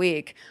rudeness in a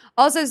week.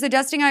 Also,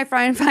 suggesting I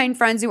find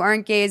friends who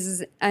aren't gays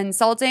is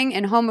insulting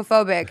and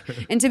homophobic.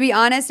 And to be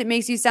honest, it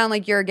makes you sound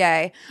like you're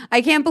gay.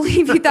 I can't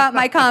believe you thought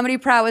my comedy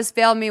prowess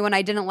failed me when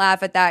I didn't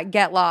laugh at that.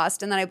 Get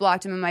lost. And then I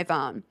blocked him in my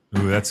phone.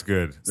 Ooh, that's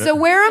good. So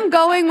where I'm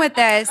going with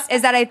this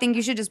is that I think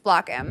you should just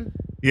block him.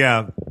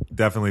 Yeah,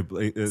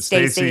 definitely.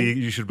 Stacey. Stacey,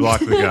 you should block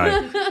the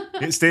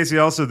guy. Stacey,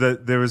 also,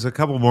 there was a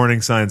couple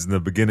warning signs in the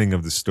beginning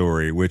of the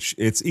story, which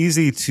it's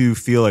easy to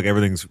feel like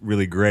everything's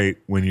really great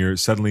when you're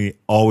suddenly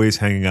always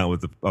hanging out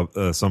with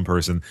some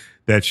person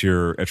that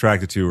you're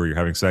attracted to or you're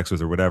having sex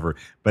with or whatever.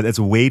 But it's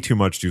way too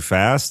much too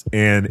fast,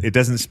 and it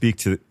doesn't speak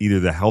to either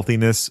the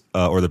healthiness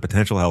or the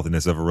potential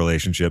healthiness of a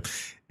relationship.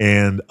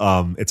 And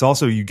it's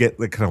also, you get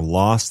like kind of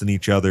lost in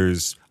each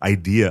other's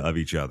idea of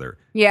each other.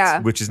 Yeah.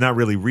 Which is not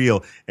really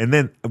real. And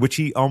then, which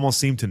he almost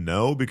seemed to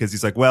know, because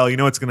he's like, well, you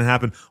know what's going to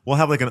happen? We'll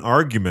have like an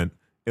argument.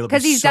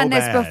 Because he's done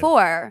this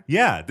before.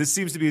 Yeah, this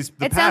seems to be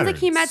the It sounds like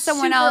he met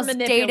someone Super else, dated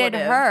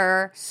manipulative.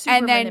 her, Super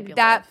and then manipulative.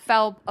 that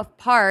fell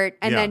apart,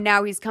 and Yeah. then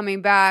now he's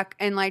coming back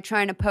and like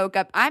trying to poke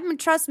up.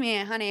 Trust me,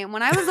 honey,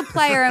 when I was a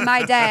player in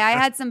my day, I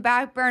had some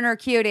back burner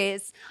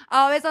cuties,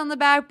 always on the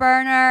back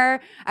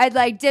burner. I'd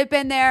like dip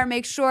in there,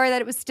 make sure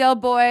that it was still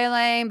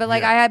boiling, but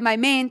like Yeah. I had my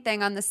main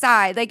thing on the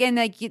side, like, and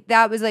like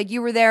that was like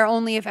you were there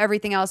only if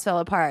everything else fell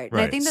apart. And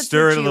Right. I think that's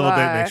Stir what it a you little bit,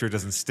 are. make sure it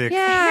doesn't stick.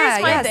 Yeah,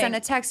 Here's my yeah. thing. Send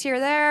a text here,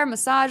 there,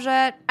 massage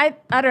it.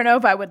 I don't know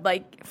if I would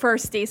like for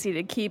Stacey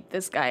to keep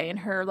this guy in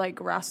her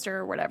like roster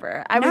or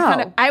whatever. I would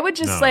No. I would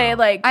just No, say no.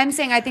 like I'm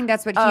saying I think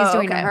that's what he's oh,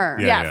 doing okay. to her.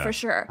 Yeah, Yeah, yeah. for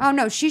sure. Oh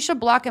no, she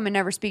should block him and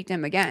never speak to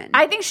him again.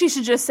 I think she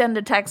should just send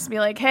a text and be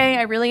like, hey,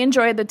 I really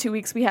enjoyed the 2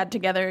 weeks we had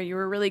together. You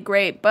were really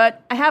great,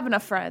 but I have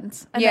enough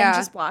friends. And Yeah. then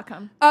just block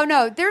him. Oh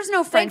no, there's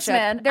no Thanks, friendship.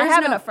 man. I There's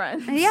have no enough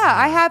friends. Yeah,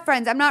 I have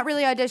friends. I'm not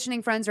really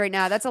auditioning friends right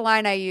now. That's a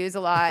line I use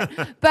a lot.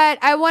 But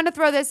I want to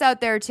throw this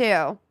out there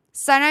too.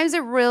 Sometimes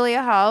it really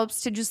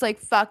helps to just like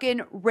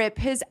fucking rip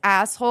his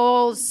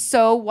asshole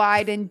so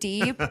wide and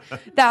deep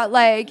that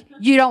like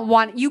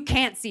you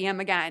can't see him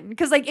again.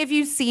 Because like if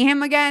you see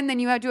him again, then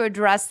you have to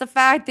address the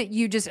fact that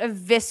you just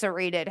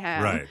eviscerated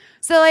him. Right.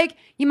 So like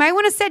you might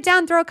want to sit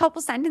down, throw a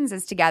couple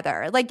sentences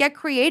together, like get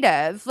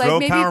creative, like Throw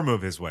maybe a power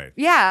move his way.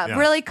 yeah,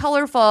 really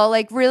colorful,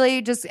 like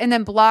really just, and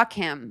then block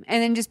him.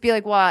 And then just be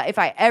like, well, if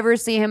I ever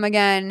see him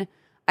again,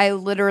 I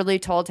literally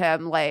told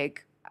him,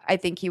 like, I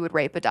think he would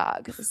rape a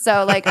dog.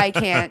 So, like, I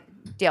can't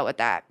deal with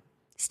that.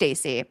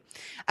 Stacey.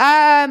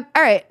 All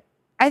right.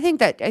 I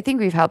think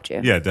we've helped you.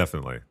 Yeah,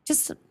 definitely.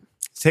 Just,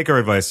 Take our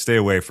advice, stay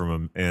away from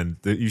him, and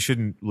you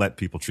shouldn't let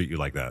people treat you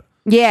like that.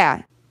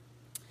 yeah.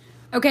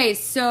 Okay,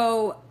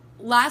 so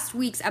last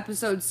week's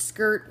episode,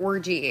 Skirt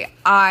Orgy,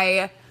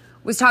 I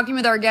was talking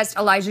with our guest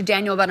Elijah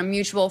Daniel about a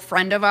mutual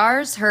friend of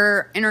ours.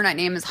 Her internet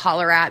name is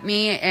Holler At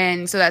Me,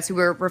 and so that's who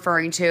we're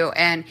referring to.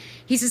 And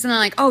he says something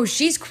like, oh,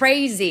 she's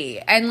crazy.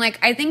 And like,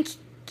 I think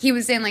he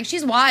was saying like,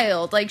 she's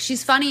wild, like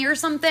she's funny or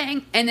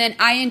something. And then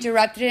I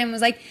interrupted him and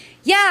was like,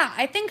 yeah,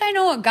 I think I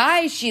know a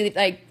guy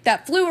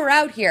that flew her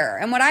out here.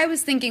 And what I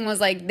was thinking was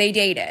like, they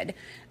dated.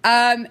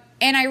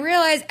 And I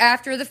realized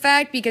after the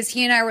fact, because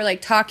he and I were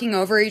like talking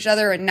over each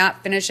other and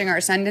not finishing our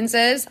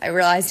sentences, I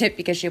realized it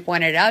because she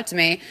pointed it out to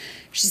me.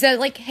 She said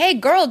like, hey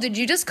girl, did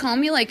you just call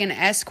me like an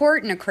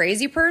escort and a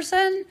crazy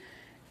person?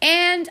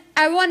 And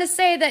I want to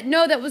say that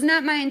no, that was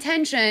not my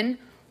intention,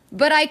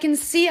 but I can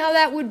see how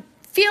that would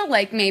feel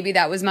like maybe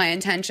that was my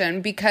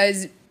intention,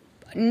 because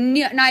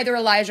neither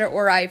Elijah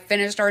or I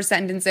finished our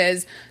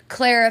sentences,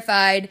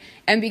 clarified,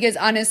 and because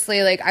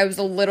honestly, like I was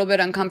a little bit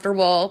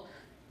uncomfortable.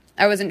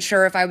 I wasn't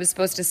sure if I was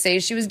supposed to say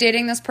she was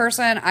dating this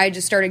person. I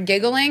just started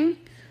giggling.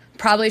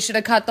 Probably should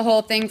have cut the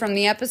whole thing from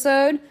the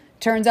episode.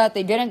 Turns out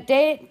they didn't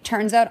date.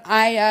 Turns out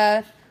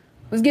I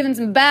was given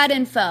some bad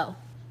info. A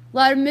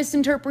lot of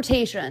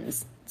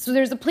misinterpretations. So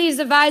there's a please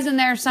advise in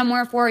there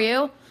somewhere for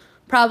you.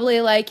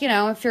 Probably like,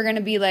 if you're going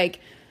to be like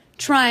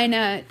trying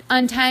to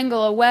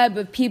untangle a web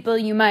of people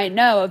you might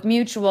know, of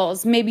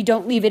mutuals, maybe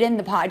don't leave it in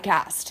the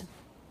podcast.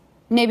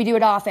 maybe do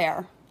it off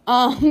air.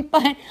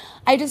 But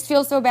I just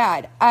feel so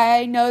bad.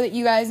 I know that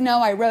you guys know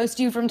I roast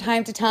you from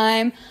time to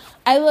time.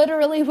 I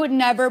literally would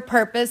never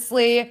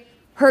purposely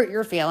hurt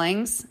your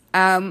feelings.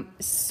 And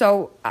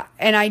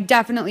I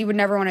definitely would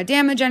never want to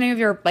damage any of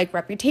your like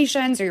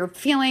reputations or your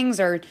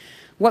feelings or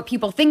what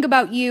people think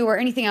about you or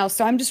anything else.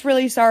 So I'm just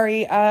really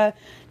sorry to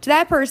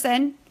that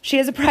person. She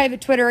has a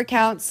private Twitter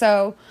account,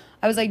 so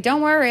I was like,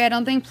 don't worry, I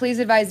don't think Please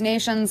Advise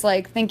Nation's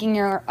like thinking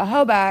you're a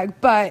hoe bag,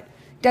 but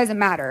doesn't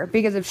matter,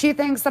 because if she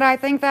thinks that I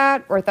think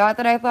that, or thought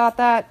that I thought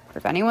that, or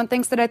if anyone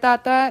thinks that I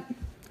thought that,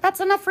 that's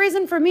enough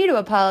reason for me to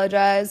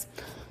apologize.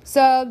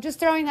 So just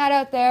throwing that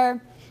out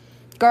there.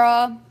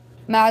 Girl,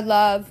 mad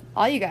love.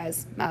 All you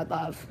guys, mad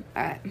love.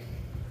 All right.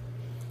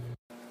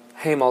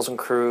 Hey, Malls and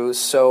Crew.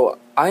 So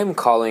I am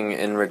calling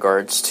in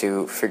regards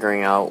to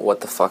figuring out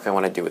what the fuck I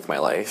want to do with my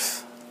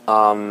life.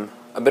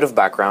 A bit of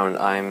background.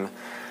 I'm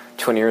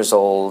 20 years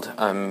old.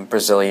 I'm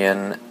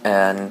Brazilian,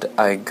 and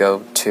I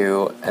go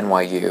to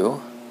NYU.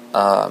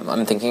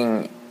 I'm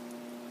thinking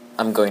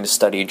I'm going to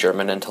study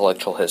German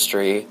intellectual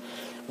history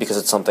because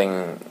it's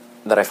something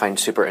that I find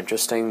super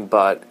interesting,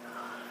 but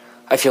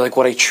I feel like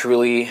what I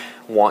truly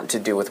want to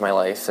do with my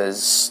life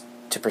is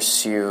to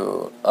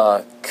pursue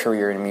a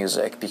career in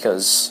music,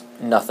 because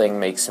nothing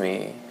makes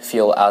me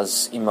feel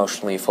as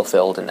emotionally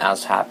fulfilled and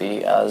as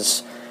happy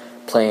as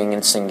playing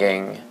and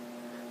singing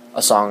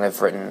a song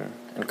I've written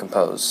and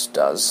composed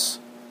does.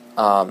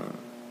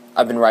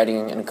 I've been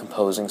writing and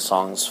composing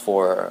songs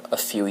for a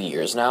few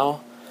years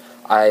now.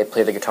 I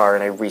play the guitar,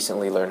 and I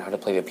recently learned how to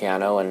play the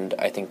piano, and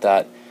I think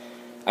that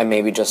I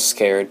may be just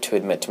scared to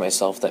admit to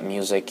myself that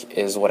music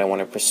is what I want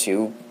to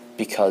pursue,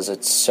 because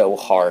it's so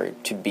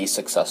hard to be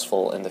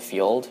successful in the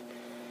field.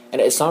 And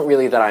it's not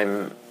really that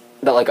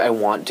I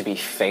want to be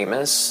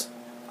famous.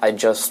 I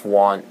just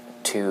want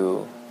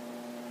to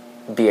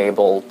be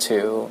able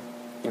to,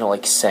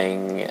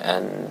 sing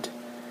and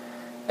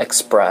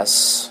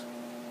express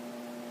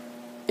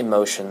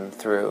emotion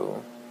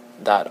through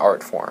that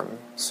art form.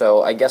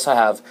 So I guess I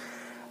have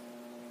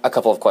a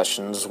couple of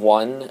questions.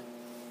 One,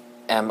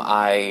 am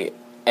I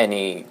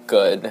any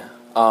good?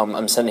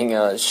 I'm sending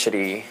a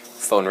shitty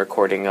phone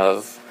recording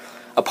of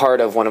a part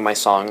of one of my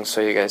songs,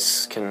 so you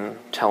guys can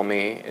tell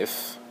me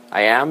if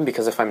I am,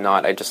 because if I'm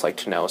not, I'd just like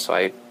to know so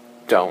I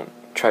don't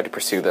try to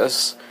pursue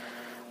this.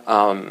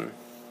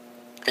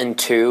 And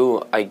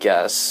two, I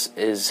guess,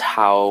 is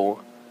how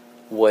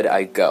would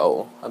I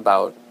go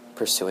about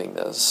pursuing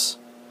this?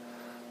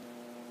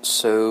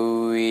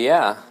 So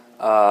yeah,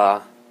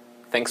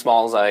 thanks,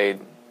 Malls. I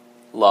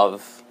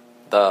love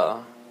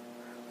the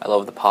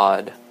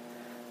pod.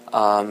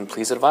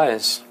 Please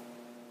advise.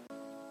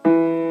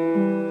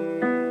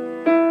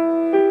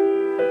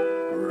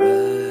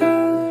 Red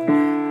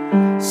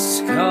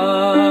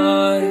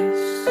skies,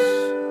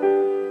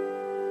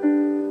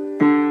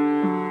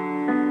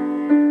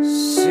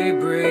 sea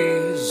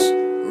breeze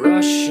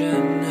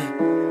rushing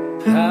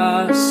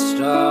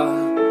past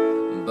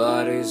our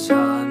bodies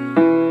on.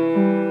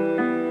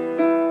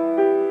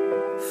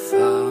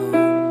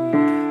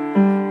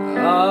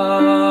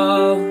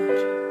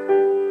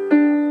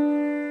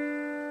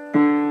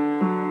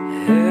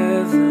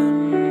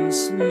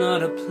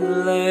 Not a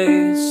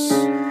place,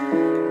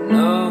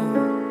 no,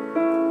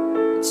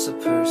 it's a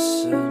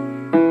person.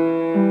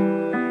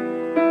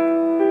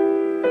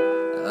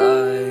 I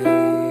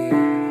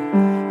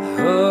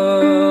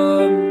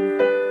hum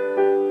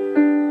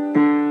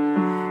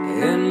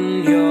in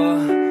your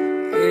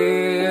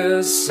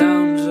ears,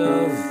 sounds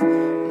of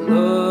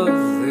love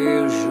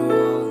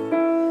visual,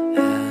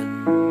 and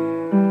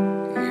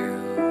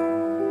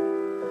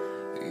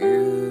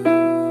you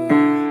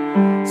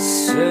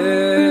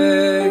say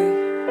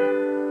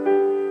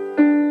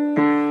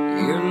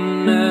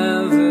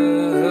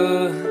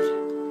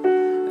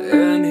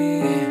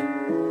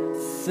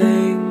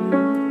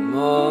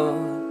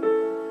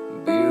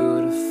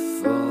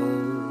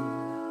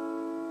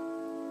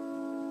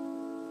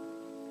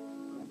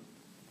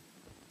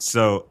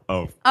So,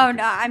 Oh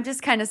no, I'm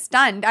just kind of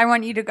stunned. I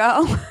want you to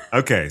go.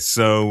 okay.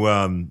 So,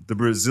 the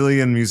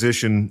Brazilian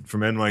musician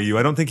from NYU,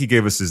 I don't think he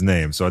gave us his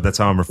name, so that's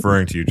how I'm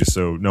referring to you, just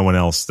so no one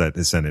else that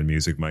has sent in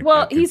music might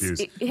get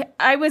confused.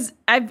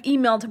 I've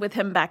emailed with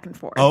him back and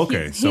forth. Oh,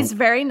 okay. He's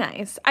very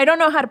nice. I don't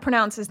know how to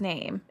pronounce his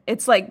name.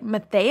 It's like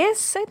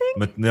Matthias, I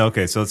think.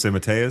 Okay, so let's say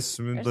Mateus.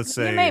 Let's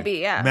say maybe,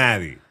 yeah.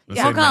 Maddie.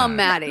 I'll call him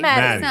Maddie.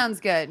 Maddie. Sounds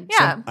good.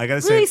 Yeah, so I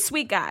gotta really say,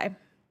 sweet guy.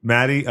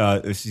 Maddie,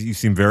 you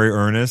seem very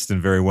earnest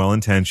and very well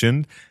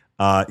intentioned.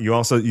 You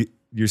also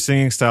your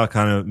singing style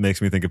kind of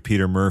makes me think of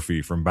Peter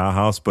Murphy from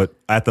Bauhaus, but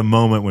at the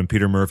moment when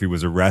Peter Murphy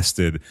was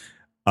arrested in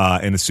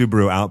a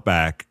Subaru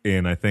Outback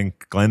in, I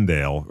think,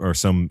 Glendale or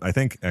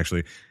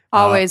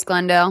Always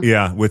Glendale.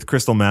 Yeah, with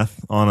crystal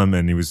meth on him,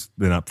 and he was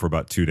been up for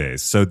about 2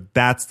 days. So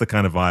that's the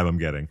kind of vibe I'm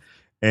getting.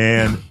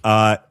 And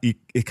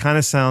it kind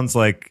of sounds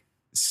like,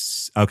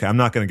 okay, I'm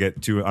not going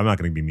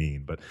to be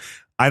mean, but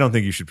I don't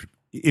think you should,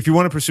 if you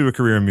want to pursue a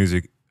career in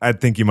music, I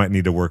think you might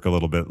need to work a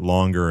little bit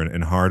longer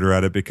and harder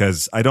at it,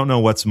 because I don't know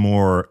what's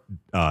more,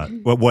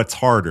 what's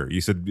harder.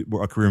 You said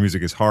a career in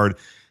music is hard.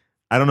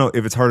 I don't know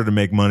if it's harder to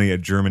make money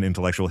at German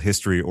intellectual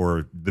history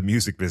or the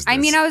music business. I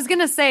mean, I was going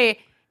to say,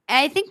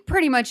 I think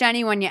pretty much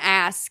anyone you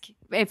ask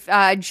if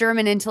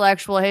German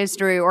intellectual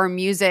history or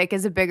music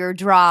is a bigger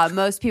draw,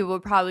 most people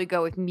would probably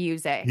go with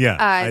music.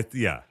 Yeah.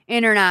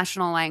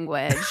 International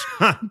language.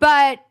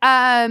 But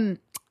I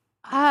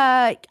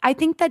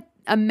think that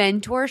a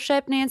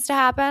mentorship needs to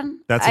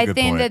happen. That's a good I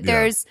think point, that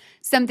there's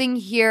something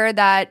here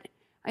that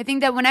I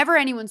think that whenever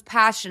anyone's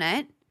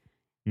passionate,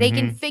 they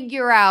can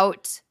figure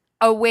out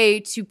a way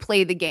to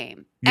play the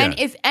game. Yeah. And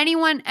if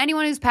anyone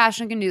who's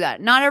passionate can do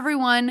that. Not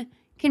everyone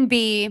can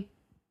be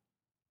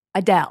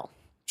Adele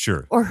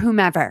Sure. or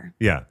whomever.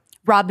 Yeah.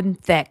 Robin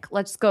Thicke.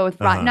 Let's go with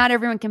Robin. Not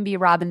everyone can be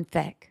Robin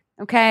Thicke.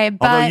 Okay,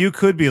 but Although you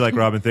could be like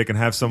Robin Thicke and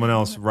have someone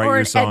else write or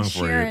your song Ed for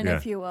Sheeran, you. Yeah.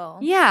 if you will.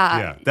 yeah,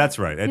 Yeah, that's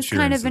right. Ed He's Sheeran's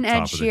kind of the an top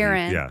Ed of the heap.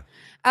 Sheeran. Yeah.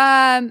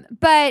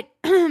 But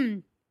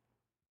I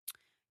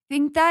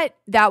think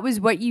that was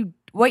what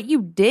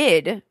you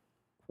did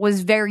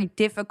was very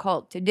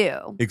difficult to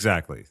do.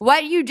 Exactly.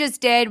 What you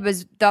just did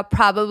was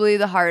probably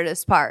the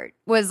hardest part.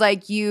 Was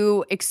like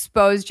you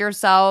exposed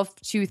yourself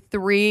to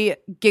 3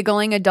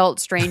 giggling adult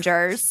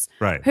strangers,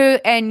 Right.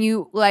 and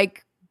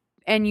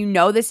you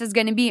know this is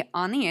going to be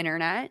on the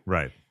internet,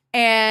 Right.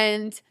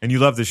 and And you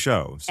love the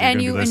show. So you're and gonna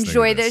be you listening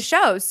enjoy to this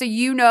show, so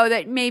you know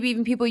that maybe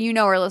even people you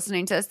know are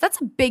listening to this. That's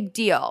a big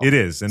deal. It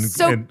is. And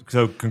So-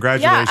 so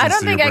congratulations Yeah, I don't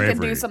to think your I could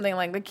bravery. do something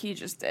like the Key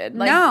just did.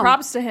 Like, No.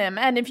 props to him.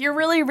 And if you're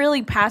really,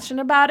 really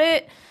passionate about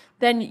it,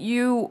 then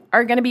you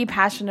are going to be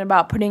passionate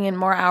about putting in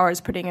more hours,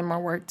 putting in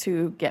more work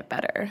to get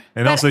better.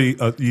 And also,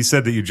 you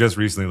said that you just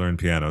recently learned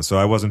piano, so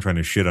I wasn't trying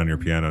to shit on your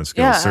piano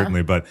skills, Yeah.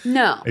 certainly, but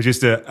No. it's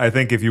just I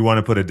think if you want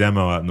to put a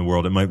demo out in the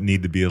world, it might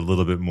need to be a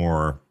little bit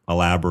more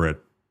elaborate.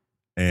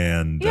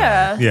 And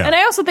Yeah. yeah, And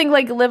I also think,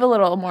 like, live a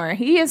little more.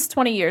 He is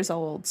 20 years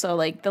old, so,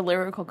 like, the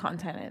lyrical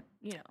content,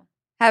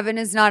 Heaven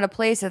is not a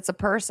place; it's a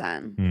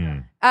person. Hmm.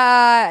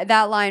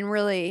 That line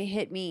really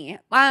hit me.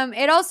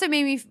 It also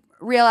made me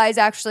realize,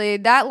 actually,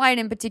 that line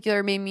in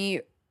particular made me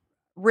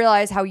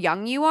realize how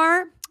young you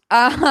are.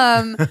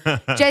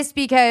 Just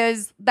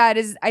because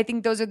I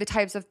think those are the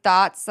types of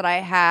thoughts that I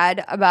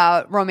had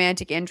about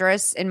romantic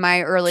interests in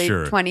my early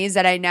Sure. 20s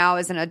that I now,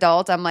 as an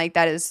adult, I'm like,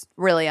 that is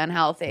really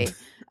unhealthy.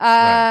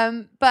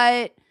 Right.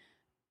 But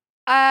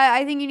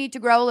I think you need to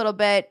grow a little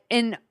bit.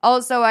 And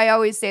also, I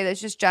always say this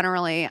just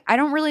generally, I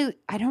don't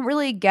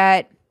really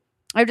get,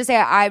 I have to say,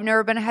 I've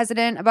never been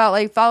hesitant about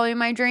like following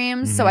my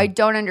dreams. So I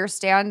don't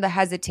understand the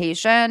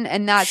hesitation.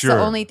 And that's Sure.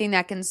 the only thing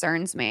that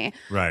concerns me.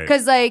 right.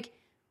 Because like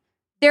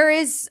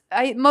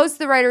most of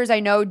the writers I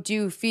know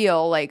do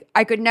feel like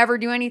I could never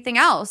do anything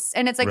else.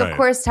 And it's like, Right. of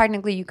course,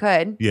 technically you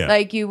could. Yeah.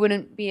 Like you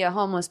wouldn't be a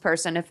homeless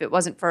person if it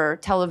wasn't for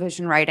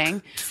television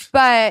writing.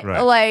 But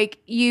Right.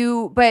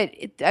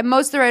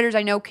 most of the writers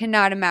I know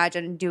cannot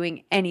imagine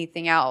doing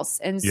anything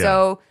else. And Yeah.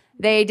 so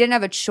they didn't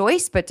have a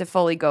choice but to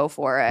fully go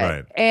for it.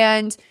 Right.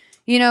 And,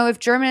 if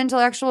German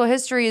intellectual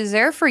history is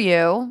there for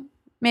you,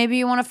 maybe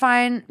you want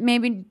to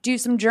maybe do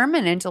some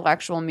German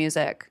intellectual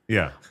music.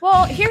 Yeah.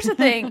 Well, here's the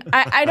thing.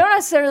 I don't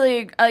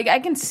necessarily like. I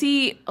can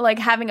see like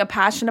having a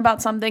passion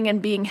about something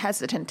and being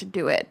hesitant to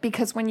do it,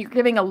 because when you're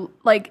giving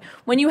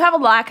when you have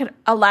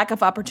a lack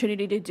of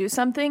opportunity to do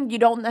something, you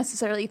don't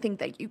necessarily think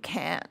that you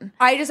can.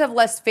 I just have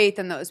less faith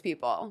in those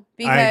people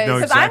I know because Because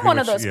I'm exactly one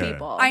of what those you- yeah.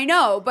 people. I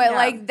know, but Yeah.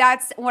 like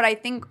that's what I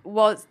think.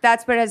 Well,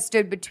 that's what has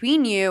stood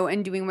between you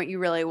and doing what you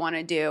really want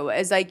to do.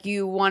 Is like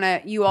you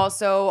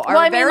also are Well,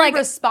 I a mean, very like-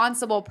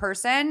 responsible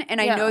person,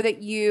 and I Yeah. know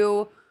that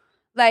you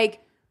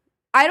like.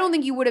 I don't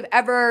think you would have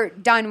ever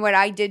done what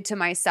I did to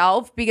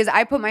myself because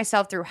I put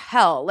myself through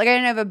hell. Like I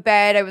didn't have a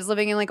bed. I was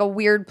living in like a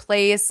weird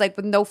place, like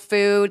with no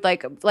food,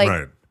 like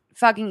Right.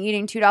 fucking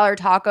eating $2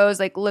 tacos,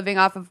 like living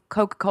off of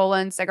Coca-Cola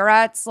and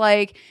cigarettes.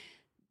 Like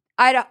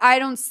I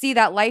don't see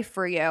that life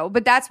for you.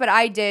 But that's what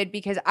I did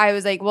because I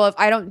was like, well, if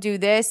I don't do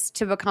this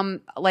to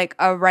become like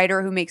a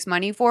writer who makes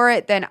money for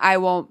it, then I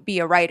won't be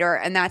a writer.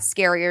 And that's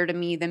scarier to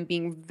me than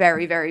being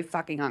very, very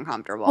fucking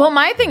uncomfortable. Well,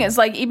 my thing is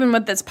like even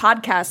with this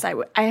podcast,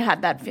 I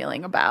had that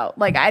feeling about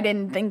like I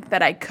didn't think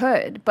that I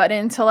could, but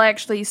until I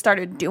actually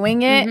started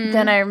doing it,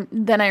 then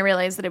I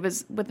realized that it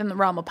was within the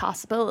realm of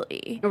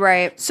possibility.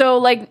 right. So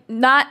like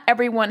not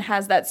everyone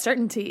has that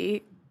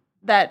certainty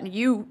that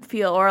you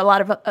feel or a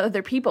lot of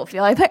other people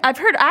feel. I've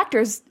heard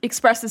actors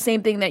express the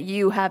same thing that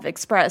you have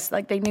expressed.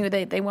 Like they knew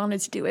they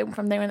wanted to do it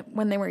from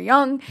when they were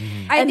young,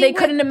 I and they think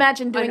couldn't with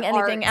imagine doing an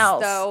anything arts,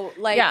 else. though,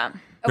 like, yeah.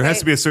 There has okay.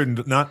 to be a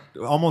certain, not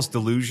almost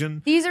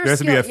delusion. These are there has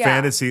to be a skill- yeah.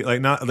 fantasy,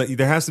 like not. Like,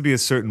 there has to be a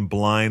certain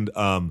blind.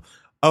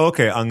 Oh,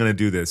 okay, I'm going to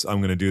do this. I'm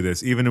going to do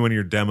this, even when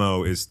your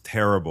demo is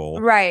terrible.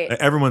 Right.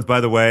 Everyone's.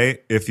 By the way,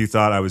 if you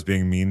thought I was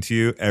being mean to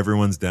you,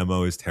 everyone's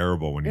demo is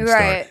terrible when you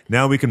Right. start.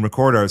 Now we can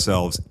record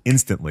ourselves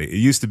instantly. It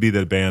used to be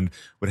that a band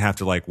would have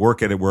to like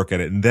work at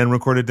it, and then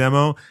record a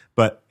demo.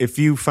 But if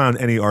you found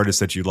any artist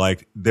that you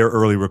liked, their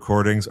early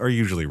recordings are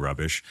usually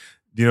rubbish.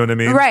 Do you know what I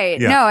mean?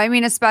 Right. Yeah. No, I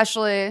mean,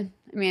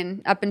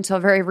 up until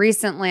very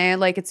recently,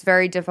 like it's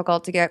very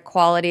difficult to get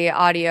quality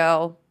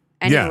audio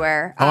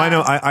anywhere. Yeah. Oh, I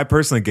know. I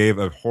personally gave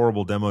a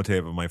horrible demo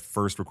tape of my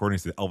first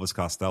recordings to Elvis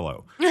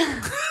Costello.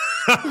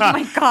 Oh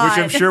my God.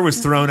 Which I'm sure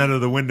was thrown out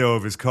of the window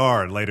of his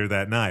car later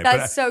that night.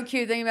 That's so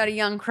cute. Thinking about a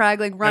young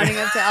Craig like running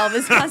up to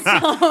Elvis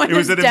Costello. It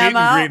was at a demo. meet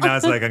and greet, and I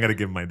was like, I'm going to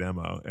give him my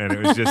demo. And it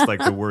was just like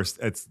the worst.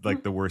 It's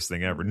like the worst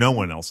thing ever. No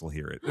one else will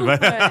hear it.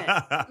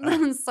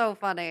 That's so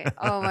funny.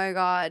 Oh my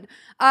God.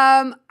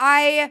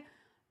 I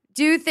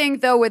do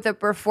think though with a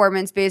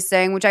performance-based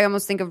thing, which I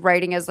almost think of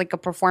writing as like a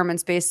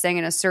performance-based thing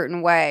in a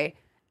certain way.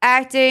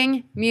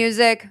 Acting,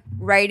 music,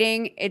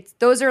 writing,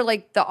 those are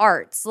like the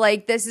arts.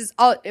 Like this is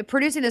all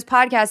producing this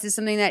podcast is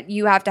something that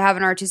you have to have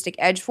an artistic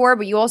edge for,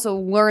 but you also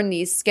learn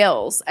these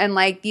skills. And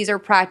like these are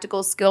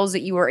practical skills that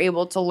you are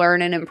able to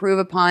learn and improve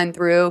upon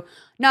through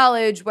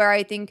knowledge, where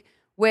I think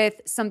with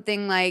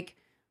something like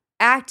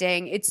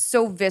acting, it's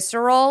so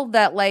visceral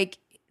that like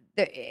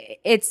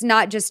it's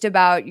not just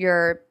about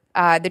your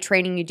the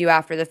training you do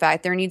after the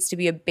fact. There needs to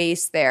be a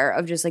base there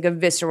of just like a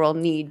visceral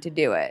need to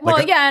do it.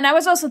 Well, yeah, and I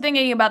was also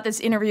thinking about this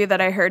interview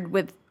that I heard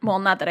with, well,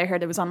 not that I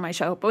heard, it was on my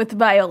show, but with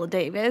Viola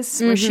Davis,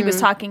 where she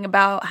was talking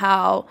about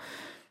how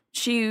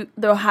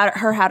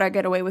how to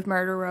get away with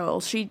murder role.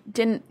 She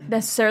didn't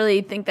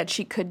necessarily think that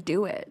she could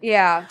do it.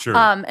 Yeah. Sure.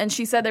 And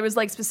she said there was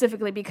like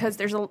specifically because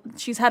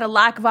she's had a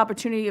lack of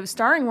opportunity of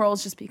starring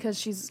roles just because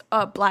she's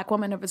a Black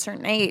woman of a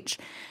certain age.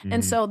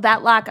 And so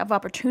that lack of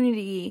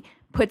opportunity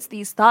puts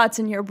these thoughts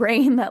in your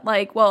brain that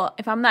like, well,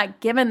 if I'm not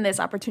given this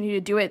opportunity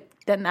to do it,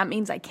 then that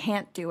means I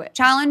can't do it.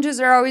 Challenges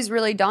are always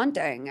really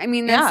daunting. I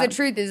mean, that's the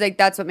truth, is like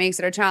that's what makes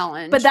it a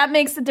challenge. But that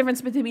makes the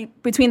difference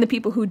between the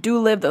people who do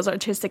live those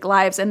artistic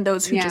lives and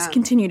those who just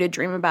continue to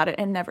dream about it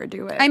and never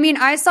do it. I mean,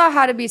 I saw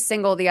How to Be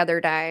Single the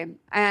other day,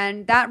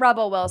 and that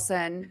Rebel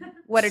Wilson,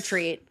 what a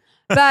treat.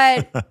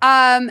 But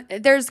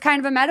there's kind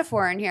of a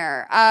metaphor in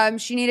here.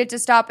 She needed to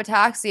stop a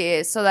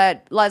taxi so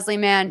that Leslie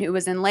Mann, who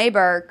was in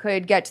labor,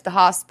 could get to the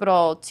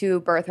hospital to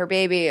birth her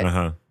baby.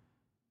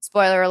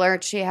 Spoiler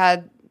alert, she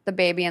had the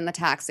baby in the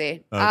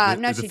taxi.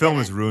 The film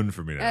is ruined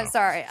for me now.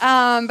 Sorry.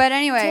 But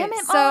anyway, Damn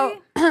it, so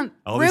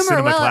all these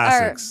cinema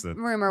classics.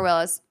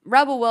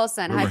 Rebel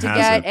Wilson had to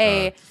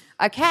get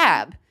a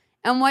cab.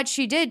 And what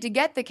she did to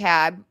get the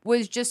cab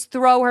was just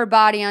throw her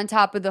body on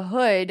top of the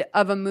hood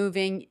of a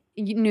moving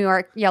New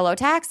York yellow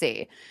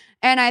taxi.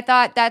 And I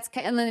thought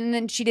and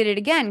then she did it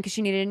again because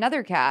she needed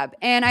another cab.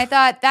 And I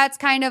thought that's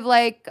kind of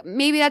like,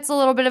 maybe that's a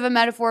little bit of a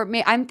metaphor.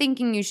 I'm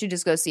thinking you should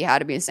just go see How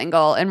to Be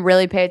Single and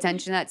really pay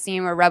attention to that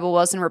scene where Rebel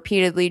Wilson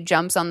repeatedly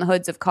jumps on the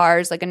hoods of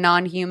cars like a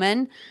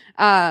non-human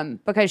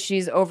because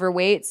she's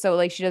overweight. So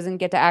like she doesn't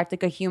get to act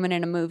like a human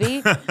in a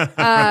movie.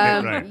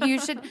 Right. You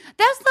should,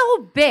 that's the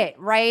whole bit,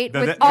 right?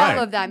 With all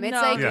of them. It's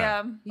like,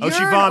 oh,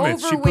 she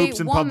vomits. She poops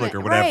in public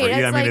or whatever. Right.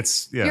 Yeah, I mean,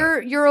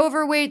 like, you're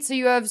overweight, so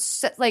you have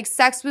like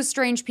sex with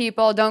strange people.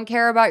 Don't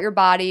care about your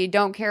body.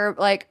 Don't care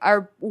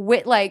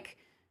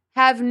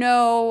have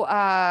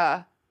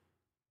no.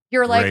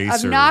 You're like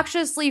race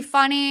obnoxiously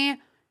funny,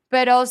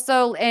 but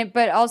also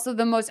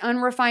the most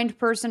unrefined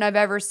person I've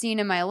ever seen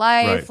in my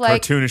life. Right.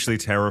 Like Cartoonishly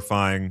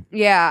terrifying.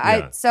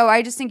 Yeah.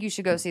 I just think you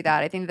should go see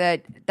that. I think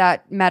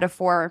that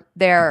metaphor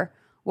there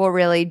will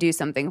really do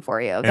something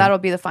for you. That'll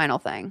be the final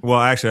thing. Well,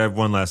 actually, I have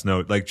one last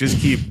note. Like, just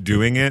keep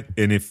doing it,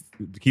 and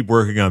keep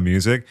working on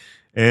music.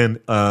 And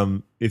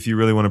if you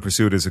really want to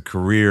pursue it as a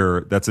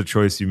career, that's a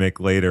choice you make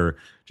later.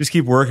 Just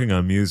keep working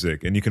on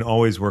music, and you can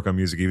always work on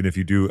music, even if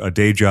you do a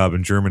day job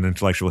in German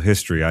intellectual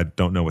history. I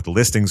don't know what the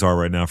listings are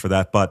right now for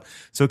that, but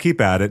so keep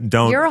at it. And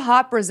don't. You're a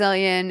hot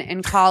Brazilian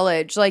in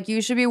college. Like,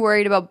 you should be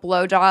worried about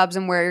blowjobs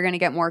and where you're going to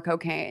get more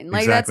cocaine.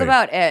 Like, That's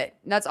about it.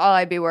 That's all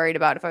I'd be worried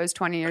about if I was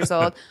 20 years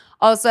old.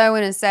 Also, I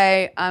want to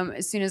say,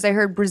 as soon as I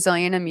heard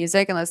Brazilian and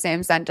music in the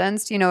same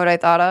sentence, do you know what I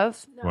thought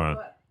of?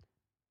 What?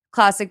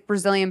 Classic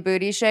Brazilian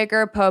booty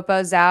shaker,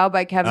 Popo Zao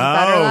by Kevin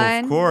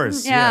Federline. Oh, of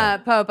course. Yeah,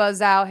 Popo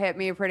Zao hit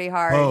me pretty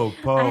hard.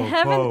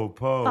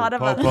 thought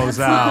about Popo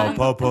Zao,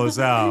 Popo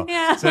Zao.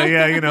 Yeah. So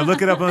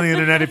look it up on the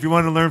internet if you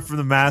want to learn from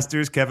the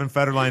masters. Kevin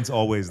Federline's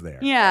always there.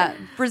 Yeah,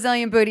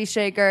 Brazilian booty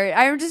shaker.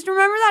 I just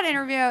remember that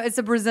interview. It's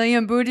a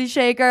Brazilian booty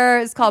shaker.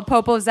 It's called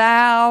Popo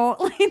Zao.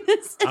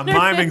 I'm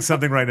miming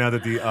something right now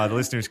that the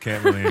listeners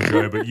can't really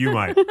enjoy, but you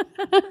might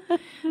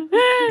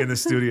in the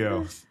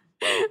studio.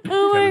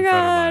 Oh my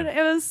God.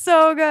 It was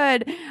so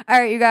good. All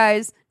right, you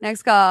guys.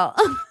 Next call.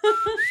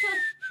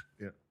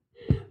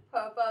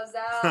 Popo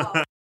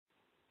Zao.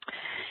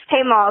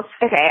 Hey, Malls.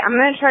 Okay, I'm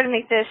going to try to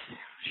make this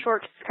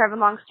short. It's kind of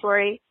a long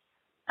story.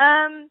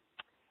 I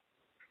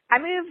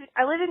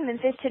live in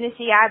Memphis,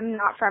 Tennessee. I'm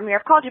not from here.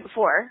 I've called you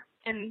before,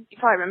 and you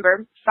probably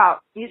remember about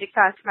Music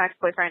Fest, my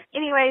ex-boyfriend.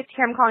 Anyways,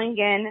 here I'm calling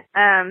again.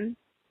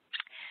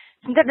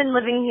 Since I've been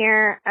living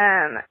here,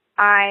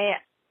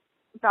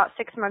 about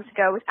 6 months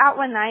ago, was out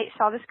one night,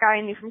 saw this guy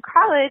I knew from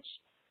college.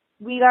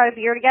 We got a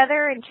beer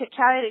together and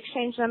chit-chatted,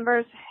 exchanged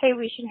numbers. Hey,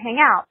 we should hang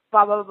out,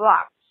 blah, blah, blah,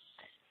 blah.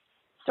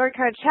 Started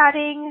kind of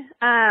chatting,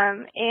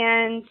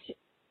 and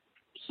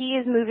he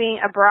is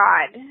moving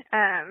abroad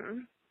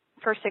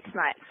for 6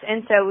 months.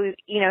 And so,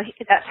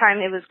 at that time,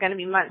 it was going to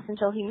be months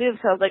until he moved.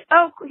 So I was like,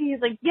 oh, he's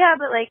like, yeah,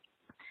 but like,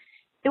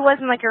 it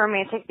wasn't like a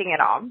romantic thing at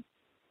all.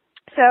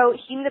 So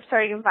he ended up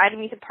starting inviting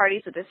me to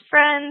parties with his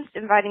friends,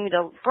 inviting me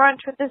to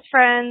brunch with his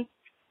friends,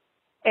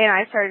 and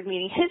I started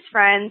meeting his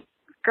friends.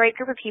 Great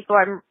group of people,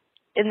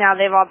 and now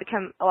they've all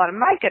become a lot of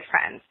my good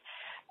friends.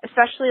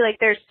 Especially, like,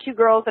 there's two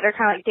girls that are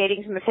kind of like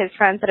dating some of his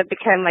friends that have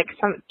become like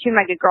two of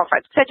my good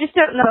girlfriends. So I just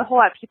don't know a whole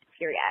lot of people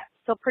here yet.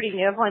 Still pretty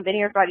new. I've only been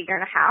here for about a year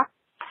and a half.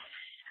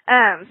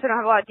 So I don't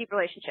have a lot of deep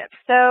relationships.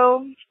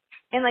 So,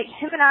 and like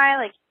him and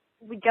I, like,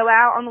 we go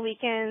out on the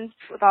weekends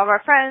with all of our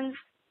friends.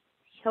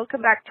 He'll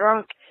come back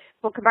drunk.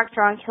 We'll come back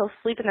drunk. He'll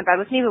sleep in the bed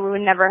with me, but we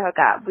would never hook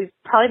up. We've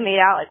probably made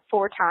out like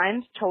 4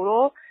 times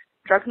total,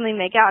 drunkenly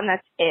make out, and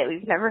that's it.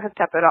 We've never hooked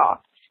up at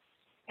all.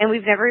 And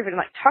we've never even,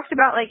 like, talked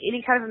about, like,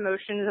 any kind of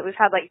emotions. That we've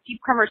had, like,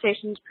 deep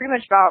conversations pretty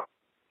much about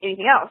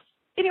anything else.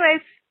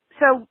 Anyways,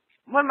 so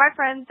one of my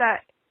friends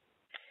that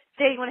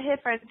dating one of his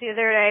friends the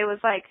other day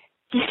was like,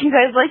 do you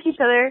guys like each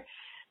other?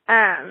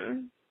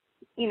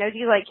 You know, do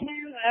you like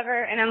him, whatever?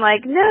 And I'm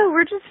like, no,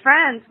 we're just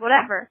friends,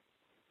 whatever.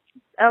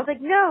 I was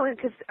like, no,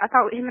 because I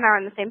thought him and I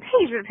were on the same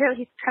page, but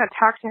apparently he's kind of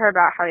talked to her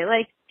about how he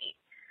likes me.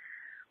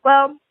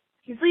 Well,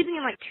 he's leaving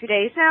in, like, 2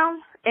 days now,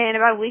 and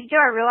about a week ago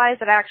I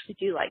realized that I actually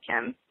do like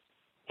him.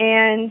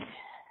 And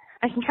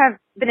I can kind of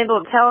been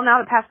able to tell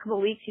now the past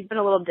couple of weeks he's been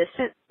a little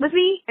distant with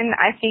me. And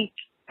I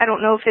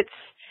don't know if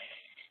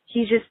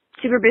he's just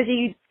super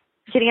busy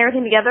getting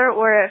everything together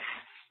or if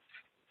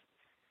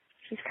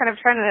he's kind of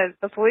trying to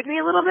avoid me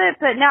a little bit.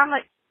 But now I'm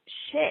like,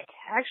 shit,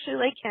 I actually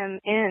like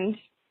him and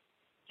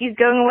he's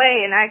going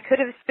away. And I could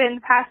have spent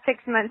the past 6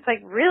 months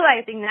like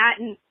realizing that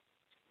and,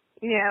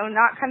 you know,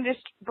 not kind of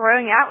just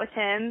broing out with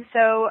him.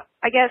 So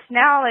I guess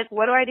now, like,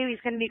 what do I do?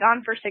 He's going to be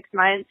gone for 6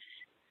 months.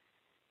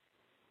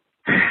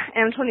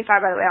 And I'm 25,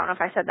 by the way. I don't know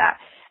if I said that.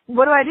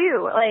 What do I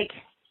do? Like,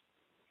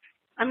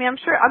 I mean, I'm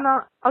sure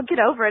I'll get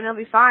over it and it'll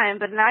be fine,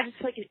 but now I just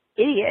feel like an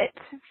idiot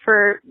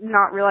for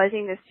not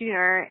realizing this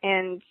sooner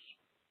and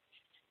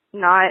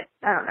I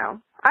don't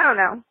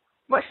know.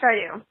 What should I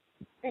do?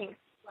 Thanks.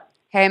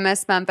 Hey,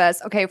 Miss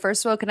Memphis. Okay,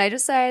 first of all, can I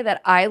just say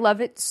that I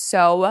love it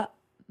so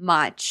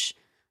much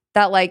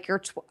that, like,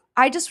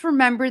 I just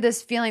remember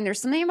this feeling.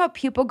 There's something about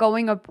people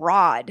going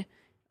abroad.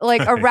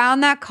 Like,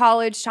 around that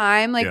college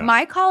time, like,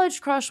 my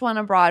college crush went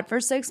abroad for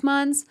 6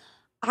 months.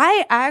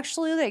 I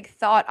actually, like,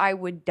 thought I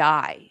would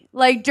die.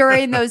 Like,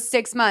 during those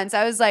 6 months,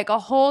 I was like a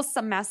whole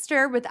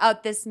semester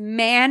without this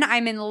man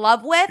I'm in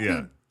love with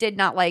who did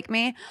not like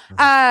me.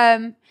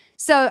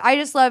 So I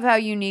just love how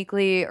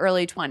uniquely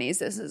early 20s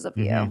this is of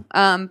you.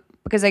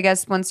 Because I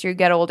guess once you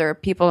get older,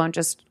 people don't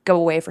just go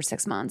away for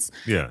 6 months.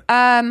 Yeah.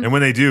 And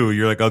when they do,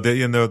 you're like, oh,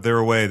 they're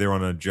away. They're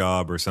on a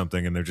job or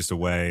something, and they're just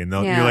away. And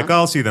you're like, oh,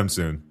 I'll see them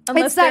soon.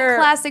 It's that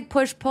classic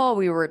push-pull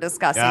we were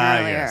discussing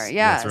earlier.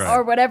 Yes. That's right.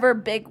 Or whatever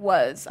Big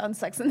was on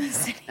Sex and the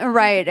City.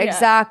 Right,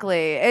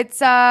 exactly.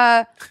 It's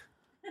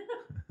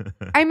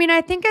I mean,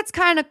 I think it's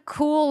kind of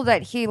cool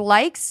that he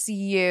likes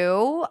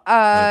you.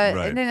 I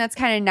think that's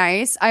kind of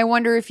nice. I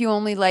wonder if you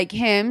only like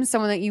him,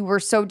 someone that you were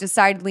so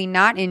decidedly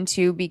not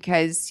into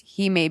because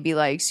he maybe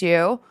likes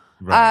you.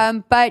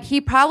 Right. But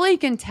he probably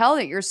can tell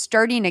that you're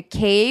starting a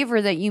cave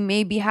or that you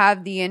maybe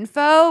have the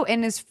info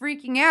and is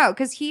freaking out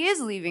because he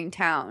is leaving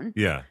town.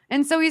 Yeah.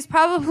 And so he's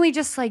probably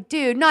just like,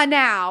 dude, not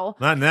now.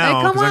 Not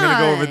now, because I'm going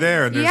to go over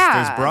there and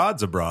there's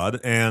broads abroad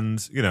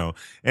and, you know,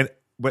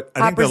 but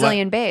I think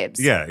Brazilian babes.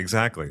 Yeah,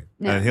 exactly.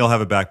 Yeah. And he'll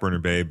have a back burner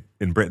babe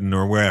in Britain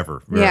or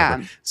wherever.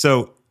 Yeah.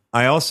 So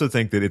I also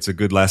think that it's a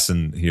good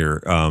lesson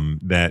here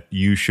that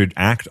you should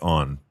act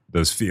on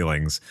those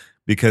feelings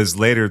because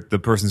later the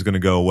person's going to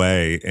go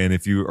away. And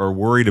if you are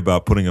worried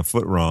about putting a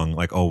foot wrong,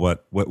 like, oh,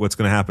 what's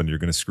going to happen? You're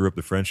going to screw up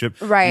the friendship.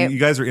 Right. You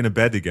guys are in a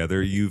bed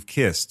together. You've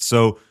kissed.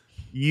 So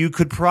you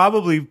could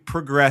probably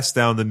progress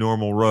down the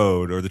normal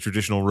road or the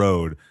traditional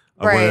road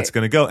of where that's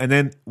going to go. And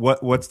then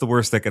what's the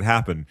worst that could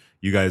happen?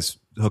 You guys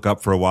hook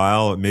up for a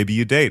while. Maybe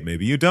you date.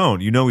 Maybe you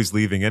don't. You know he's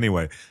leaving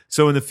anyway.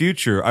 So in the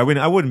future, I mean,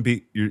 I wouldn't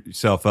beat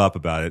yourself up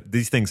about it.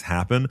 These things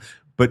happen.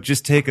 But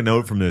just take a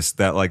note from this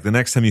that, like, the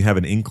next time you have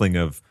an inkling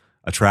of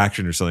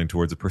attraction or something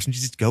towards a person,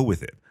 just go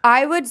with it.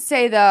 I would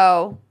say,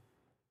 though,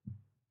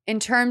 in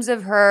terms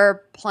of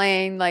her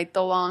playing, like,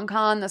 the long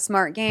con, the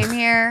smart game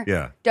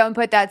here, don't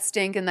put that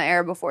stink in the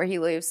air before he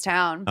leaves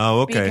town.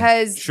 Oh, okay.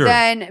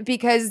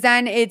 Because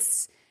then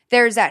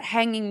there's that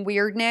hanging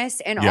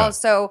weirdness and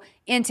also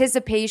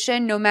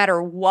anticipation no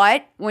matter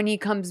what when he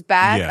comes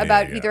back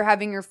about either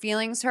having your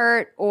feelings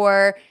hurt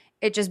or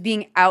it just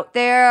being out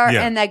there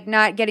and like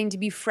not getting to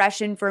be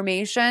fresh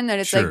information that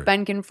it's like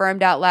been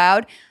confirmed out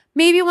loud.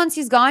 Maybe once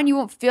he's gone, you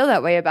won't feel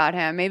that way about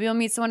him. Maybe you'll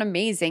meet someone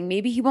amazing.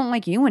 Maybe he won't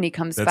like you when he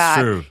comes back.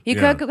 True. He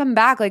could come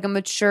back like a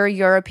mature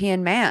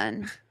European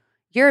man.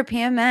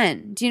 European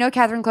men. Do you know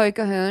Catherine Chloe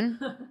Cahoon?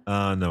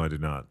 No, I do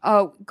not.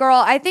 Oh, girl,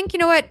 I think, you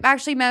know what?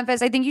 Actually,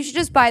 Memphis, I think you should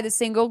just buy the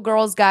Single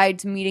Girl's Guide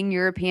to Meeting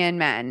European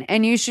Men.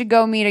 And you should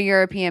go meet a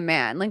European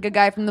man, like a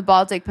guy from the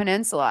Baltic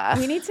Peninsula.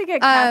 We need to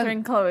get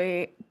Catherine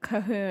Chloe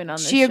Cahoon on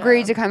this She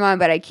agreed to come on,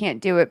 but I can't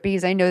do it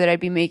because I know that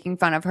I'd be making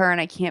fun of her and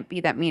I can't be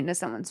that mean to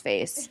someone's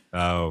face.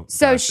 Oh,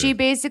 so she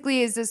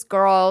basically is this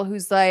girl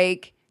who's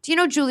like Do you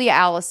know Julia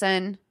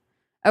Allison?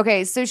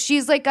 Okay, so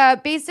she's like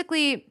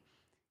basically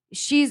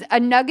she's a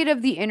nugget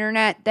of the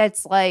internet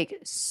that's like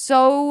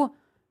so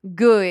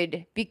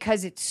good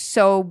because it's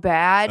so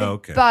bad.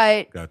 Okay.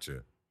 But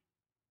Gotcha.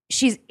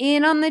 she's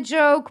in on the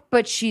joke,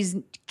 but she's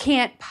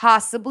can't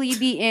possibly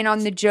be in on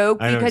the joke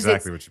I know because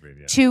exactly it's what you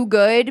mean. Yeah. too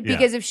good. Yeah.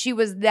 Because if she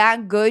was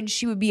that good,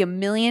 she would be a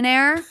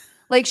millionaire.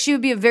 Like she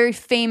would be a very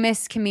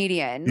famous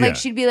comedian. Yeah. Like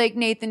she'd be like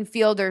Nathan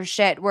Fielder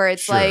shit, where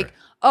it's Sure. like,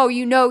 oh,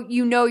 you know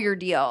your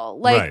deal.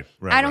 Like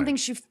Right, I don't right. think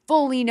she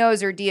fully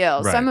knows her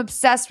deal. So Right. I'm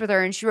obsessed with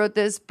her, and she wrote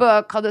this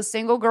book called The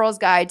Single Girl's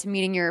Guide to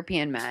Meeting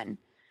European Men.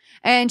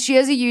 And she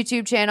has a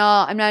YouTube channel.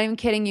 I'm not even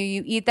kidding you.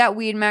 You eat that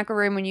weed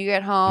macaroon when you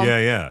get home.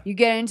 Yeah. You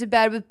get into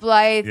bed with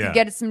Blythe. Yeah. You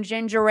get some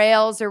ginger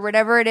ales or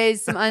whatever it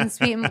is, some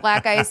unsweetened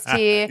black iced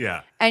tea.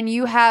 Yeah. And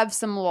you have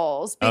some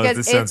lulz. Oh, Because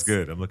this sounds it's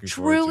good. I'm looking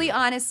forward truly, to it.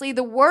 honestly,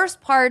 the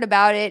worst part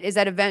about it is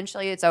that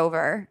eventually it's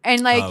over.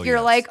 And like, Oh, you're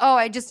yes. like,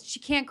 oh, she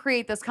can't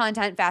create this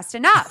content fast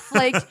enough.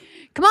 Like,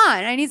 come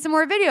on, I need some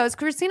more videos.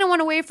 Christina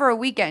went away for a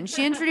weekend.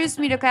 She introduced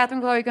me to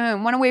Catherine Chloe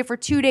Cahoon, went away for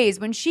 2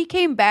 days. When she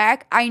came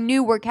back, I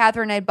knew where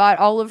Catherine had bought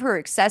all of her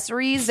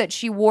accessories that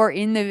she wore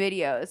in the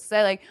videos. So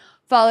I like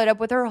followed up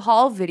with her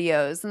haul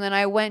videos. And then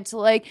I went to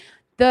like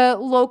the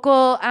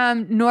local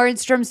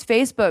Nordstrom's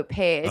Facebook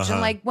page and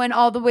like went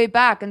all the way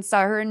back and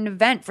saw her in an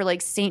event for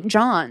like St.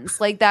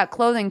 John's, like that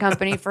clothing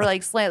company for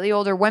like slightly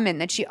older women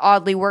that she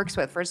oddly works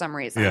with for some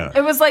reason. Yeah.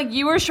 It was like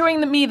you were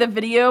showing me the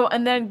video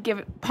and then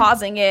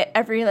pausing it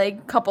every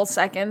like couple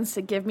seconds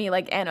to give me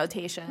like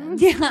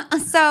annotations. Yeah.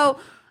 So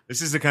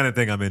This is the kind of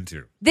thing I'm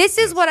into. this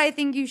is what I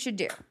think you should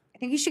do. I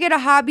think you should get a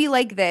hobby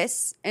like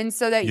this, and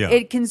so that Yeah.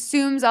 it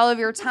consumes all of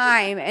your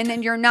time, and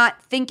then you're not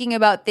thinking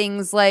about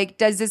things like,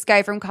 does this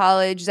guy from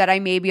college that I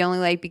maybe only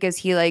like because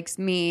he likes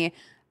me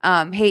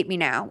hate me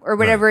now, or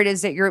whatever it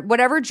is that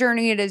whatever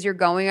journey it is you're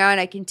going on.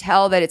 I can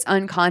tell that it's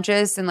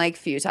unconscious and like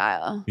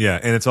futile. Yeah,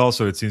 and it's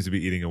also it seems to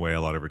be eating away a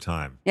lot of her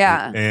time.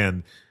 Yeah.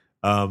 And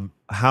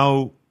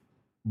how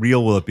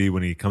real will it be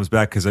when he comes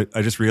back? Because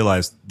I just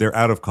realized they're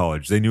out of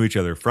college. They knew each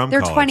other from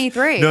They're college.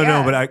 23, No,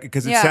 yeah. but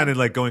because it Yeah. sounded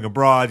like going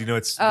abroad. You know,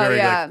 it's Oh, very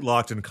yeah. like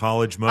locked in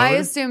college mode. I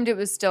assumed it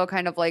was still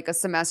kind of like a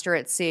semester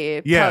at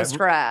sea, yeah, post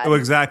grad. Oh,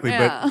 exactly.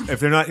 Yeah. But if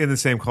they're not in the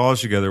same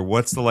college together,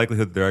 what's the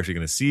likelihood that they're actually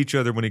going to see each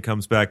other when he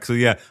comes back? So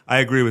yeah, I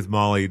agree with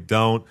Molly.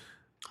 Don't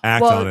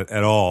act Well- on it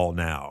at all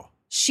now.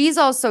 She's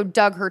also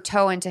dug her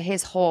toe into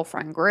his whole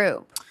friend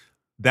group.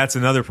 That's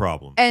another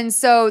problem. And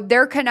so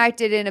they're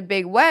connected in a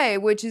big way,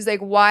 which is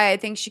like why I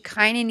think she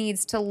kind of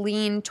needs to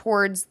lean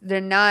towards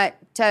the not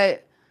to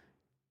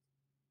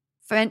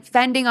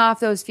fending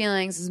off those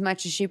feelings as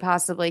much as she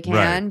possibly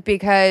can, Right.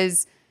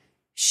 because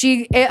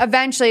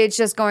eventually it's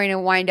just going to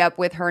wind up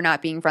with her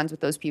not being friends with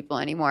those people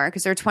anymore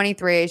because they're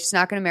 23. She's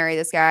not going to marry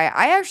this guy.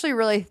 I actually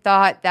really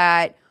thought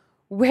that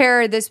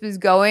where this was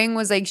going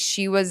was like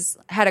she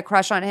had a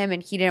crush on him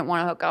and he didn't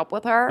want to hook up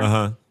with her.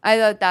 Uh-huh. I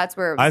thought that's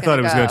where it was I thought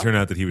it was going to go. turn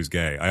out that he was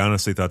gay. I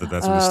honestly thought that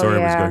that's where the Oh, story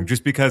was yeah. going.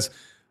 Just because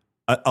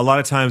a lot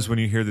of times when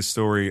you hear the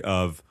story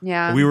of,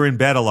 Yeah. we were in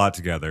bed a lot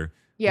together.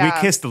 Yeah.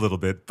 We kissed a little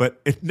bit, but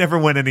it never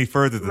went any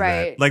further than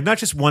Right. that. Like not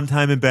just one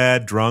time in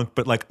bed, drunk,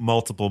 but like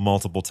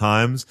multiple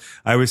times.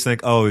 I always think,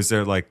 oh, is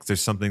there like,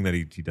 there's something that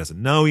he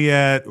doesn't know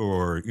yet,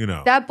 or, you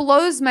know. That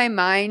blows my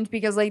mind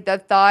because like the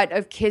thought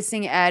of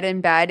kissing Ed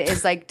in bed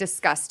is like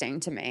disgusting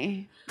to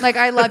me. Like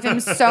I love him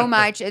so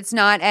much. It's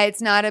not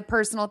a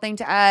personal thing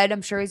to Ed.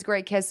 I'm sure he's a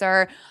great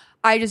kisser.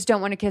 I just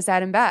don't want to kiss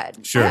Ed in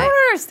bed. Sure.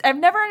 I've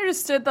never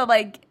understood the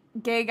like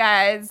gay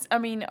guys. I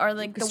mean, or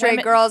like the Straight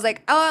women, girls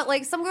like, oh,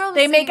 like some girls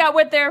They make out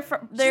with their She's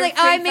like,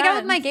 oh, I make out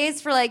with my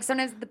gays for like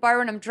sometimes at the bar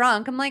when I'm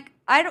drunk. I'm like,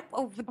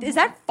 is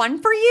that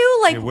fun for you?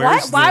 Like Yeah, what?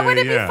 where's Why the- would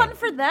it be yeah. fun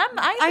for them?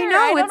 I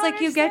know. It's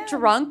like you get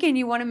drunk and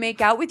you want to make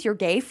out with your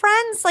gay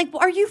friends. Like,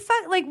 are you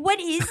like, what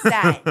is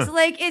that?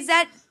 Like, is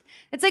that?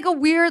 It's like a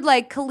weird,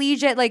 like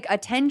collegiate, like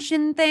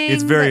attention thing.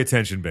 It's very that-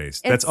 attention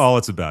based. That's it's- all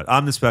it's about.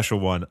 I'm the special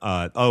one.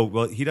 Oh,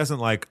 well, he doesn't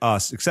like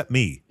us except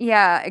me.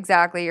 Yeah,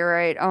 exactly. You're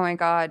right. Oh my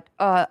god.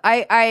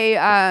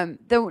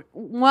 The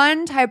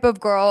one type of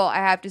girl I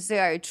have to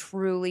say I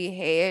truly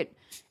hate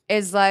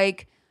is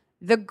like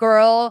the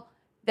girl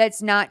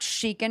that's not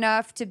chic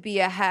enough to be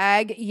a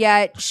hag,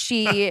 yet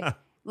she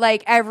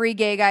like every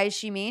gay guy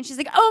she meets, she's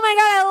like, oh my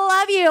god, I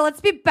love you. Let's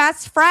be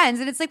best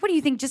friends. And it's like, what do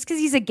you think? Just because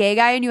he's a gay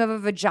guy and you have a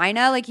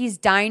vagina, like he's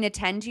dying to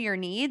tend to your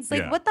needs?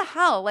 Like, Yeah. what the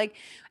hell? Like,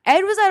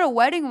 Ed was at a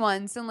wedding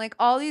once and like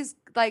all these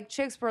like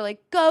chicks were like,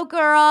 go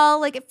girl,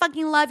 like I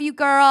fucking love you,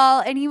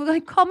 girl. And he would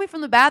like call me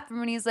from the bathroom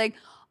and he's like,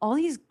 all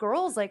these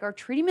girls like are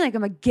treating me like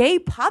I'm a gay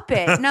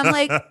puppet. And I'm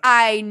like,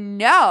 I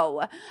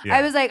know. Yeah.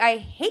 I was like, I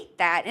hate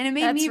that. And it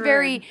made That's me rude.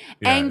 very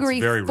Yeah, angry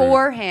it's very rude.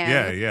 for him.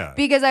 Yeah, yeah.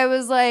 Because I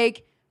was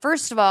like,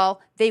 first of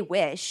all, they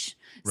wish.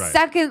 Right.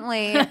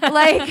 Secondly,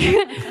 like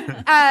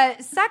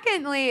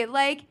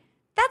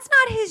that's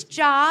not his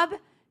job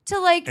to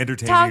like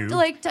Entertain talk you. to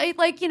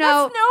like you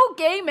know. That's no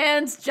gay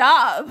man's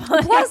job.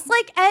 Plus,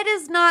 like Ed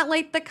is not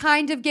like the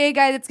kind of gay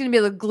guy that's gonna be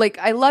like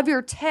I love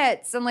your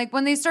tits, and like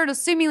when they start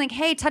assuming like,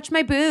 hey, touch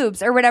my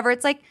boobs or whatever,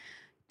 it's like,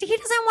 he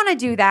doesn't want to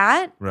do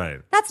that. Right.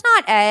 That's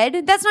not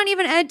Ed. That's not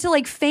even Ed to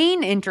like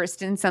feign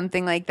interest in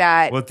something like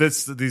that. Well,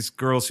 these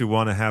girls who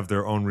want to have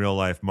their own real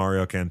life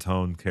Mario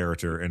Cantone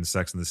character in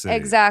Sex and the City.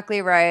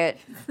 Exactly right.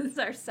 This is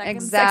our second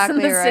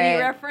Exactly Sex and the City right.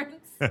 reference.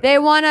 They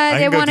want I to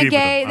can go want a deep with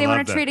gay them. I they want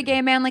love to treat that. a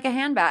gay man like a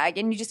handbag,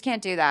 and you just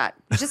can't do that.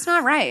 It's just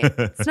not right.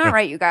 It's not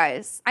right, you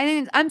guys. I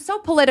think I'm so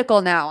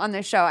political now on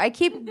this show. I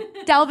keep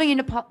delving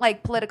into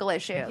political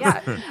issues. Yeah.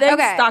 Thanks,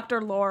 Okay.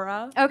 Dr.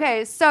 Laura.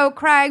 Okay, so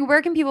Craig,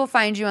 where can people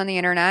find you on the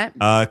internet?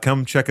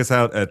 Come check us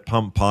out at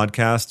Pump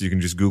Podcast. You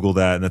can just Google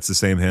that, and that's the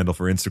same handle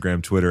for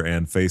Instagram, Twitter,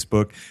 and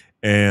Facebook.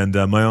 And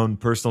my own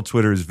personal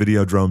Twitter is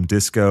Videodrome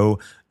Disco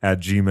at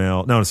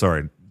Gmail. No,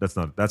 sorry,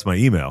 that's my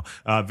email.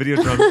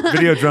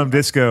 Videodrome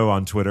Disco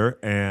on Twitter,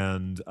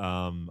 and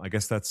I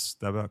guess that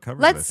about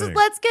covers it. I think.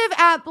 Let's give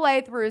at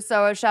Blythe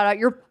Russo a shout out.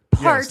 Your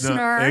Yes, no,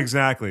 partner.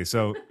 exactly.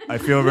 So I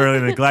feel very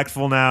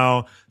neglectful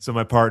now. So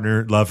my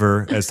partner,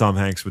 lover, as Tom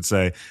Hanks would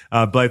say,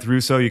 Blythe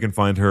Russo. You can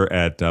find her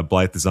at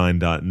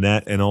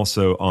blythedesign.net and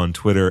also on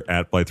Twitter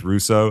at Blythe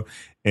Russo.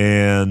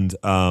 And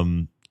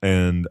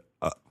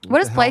What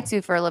does Blythe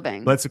do for a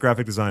living? Blythe's a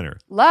graphic designer.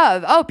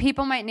 Love. Oh,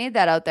 people might need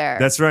that out there.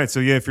 That's right. So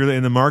yeah, if you're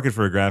in the market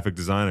for a graphic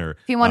designer, if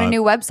you want a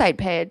new website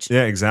page.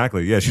 yeah,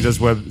 exactly. Yeah, she does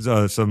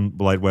some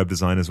light web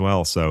design as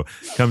well. So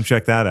come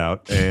check that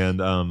out.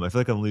 And I feel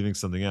like I'm leaving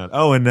something out.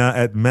 Oh, and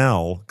at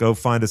Mel, go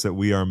find us at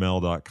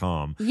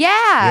wearemel.com.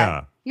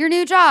 Yeah. Your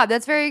new job.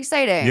 That's very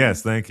exciting.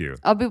 Yes, thank you.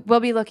 We'll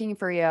be looking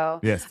for you.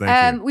 Yes,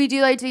 thank you. We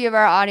do like to give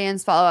our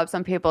audience follow-ups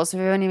on people. So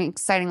if you have any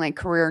exciting like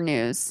career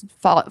news,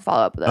 follow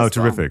up with us. Oh, We'll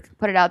terrific.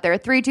 put it out there.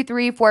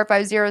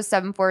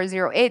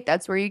 323-450-7408.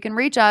 That's where you can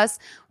reach us.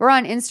 We're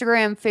on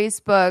Instagram,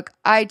 Facebook,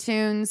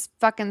 iTunes,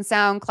 fucking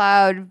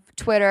SoundCloud,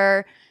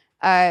 Twitter,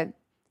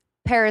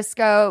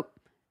 Periscope.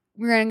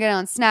 We're going to get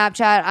on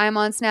Snapchat. I'm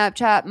on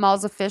Snapchat.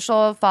 Malls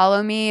Official.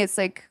 Follow me. It's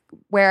like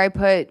where I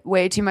put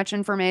way too much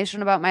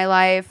information about my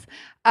life.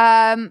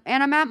 And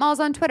I'm at Malls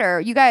on Twitter.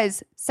 You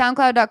guys,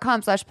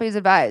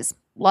 soundcloud.com/pleaseadvise.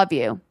 Love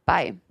you.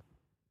 Bye.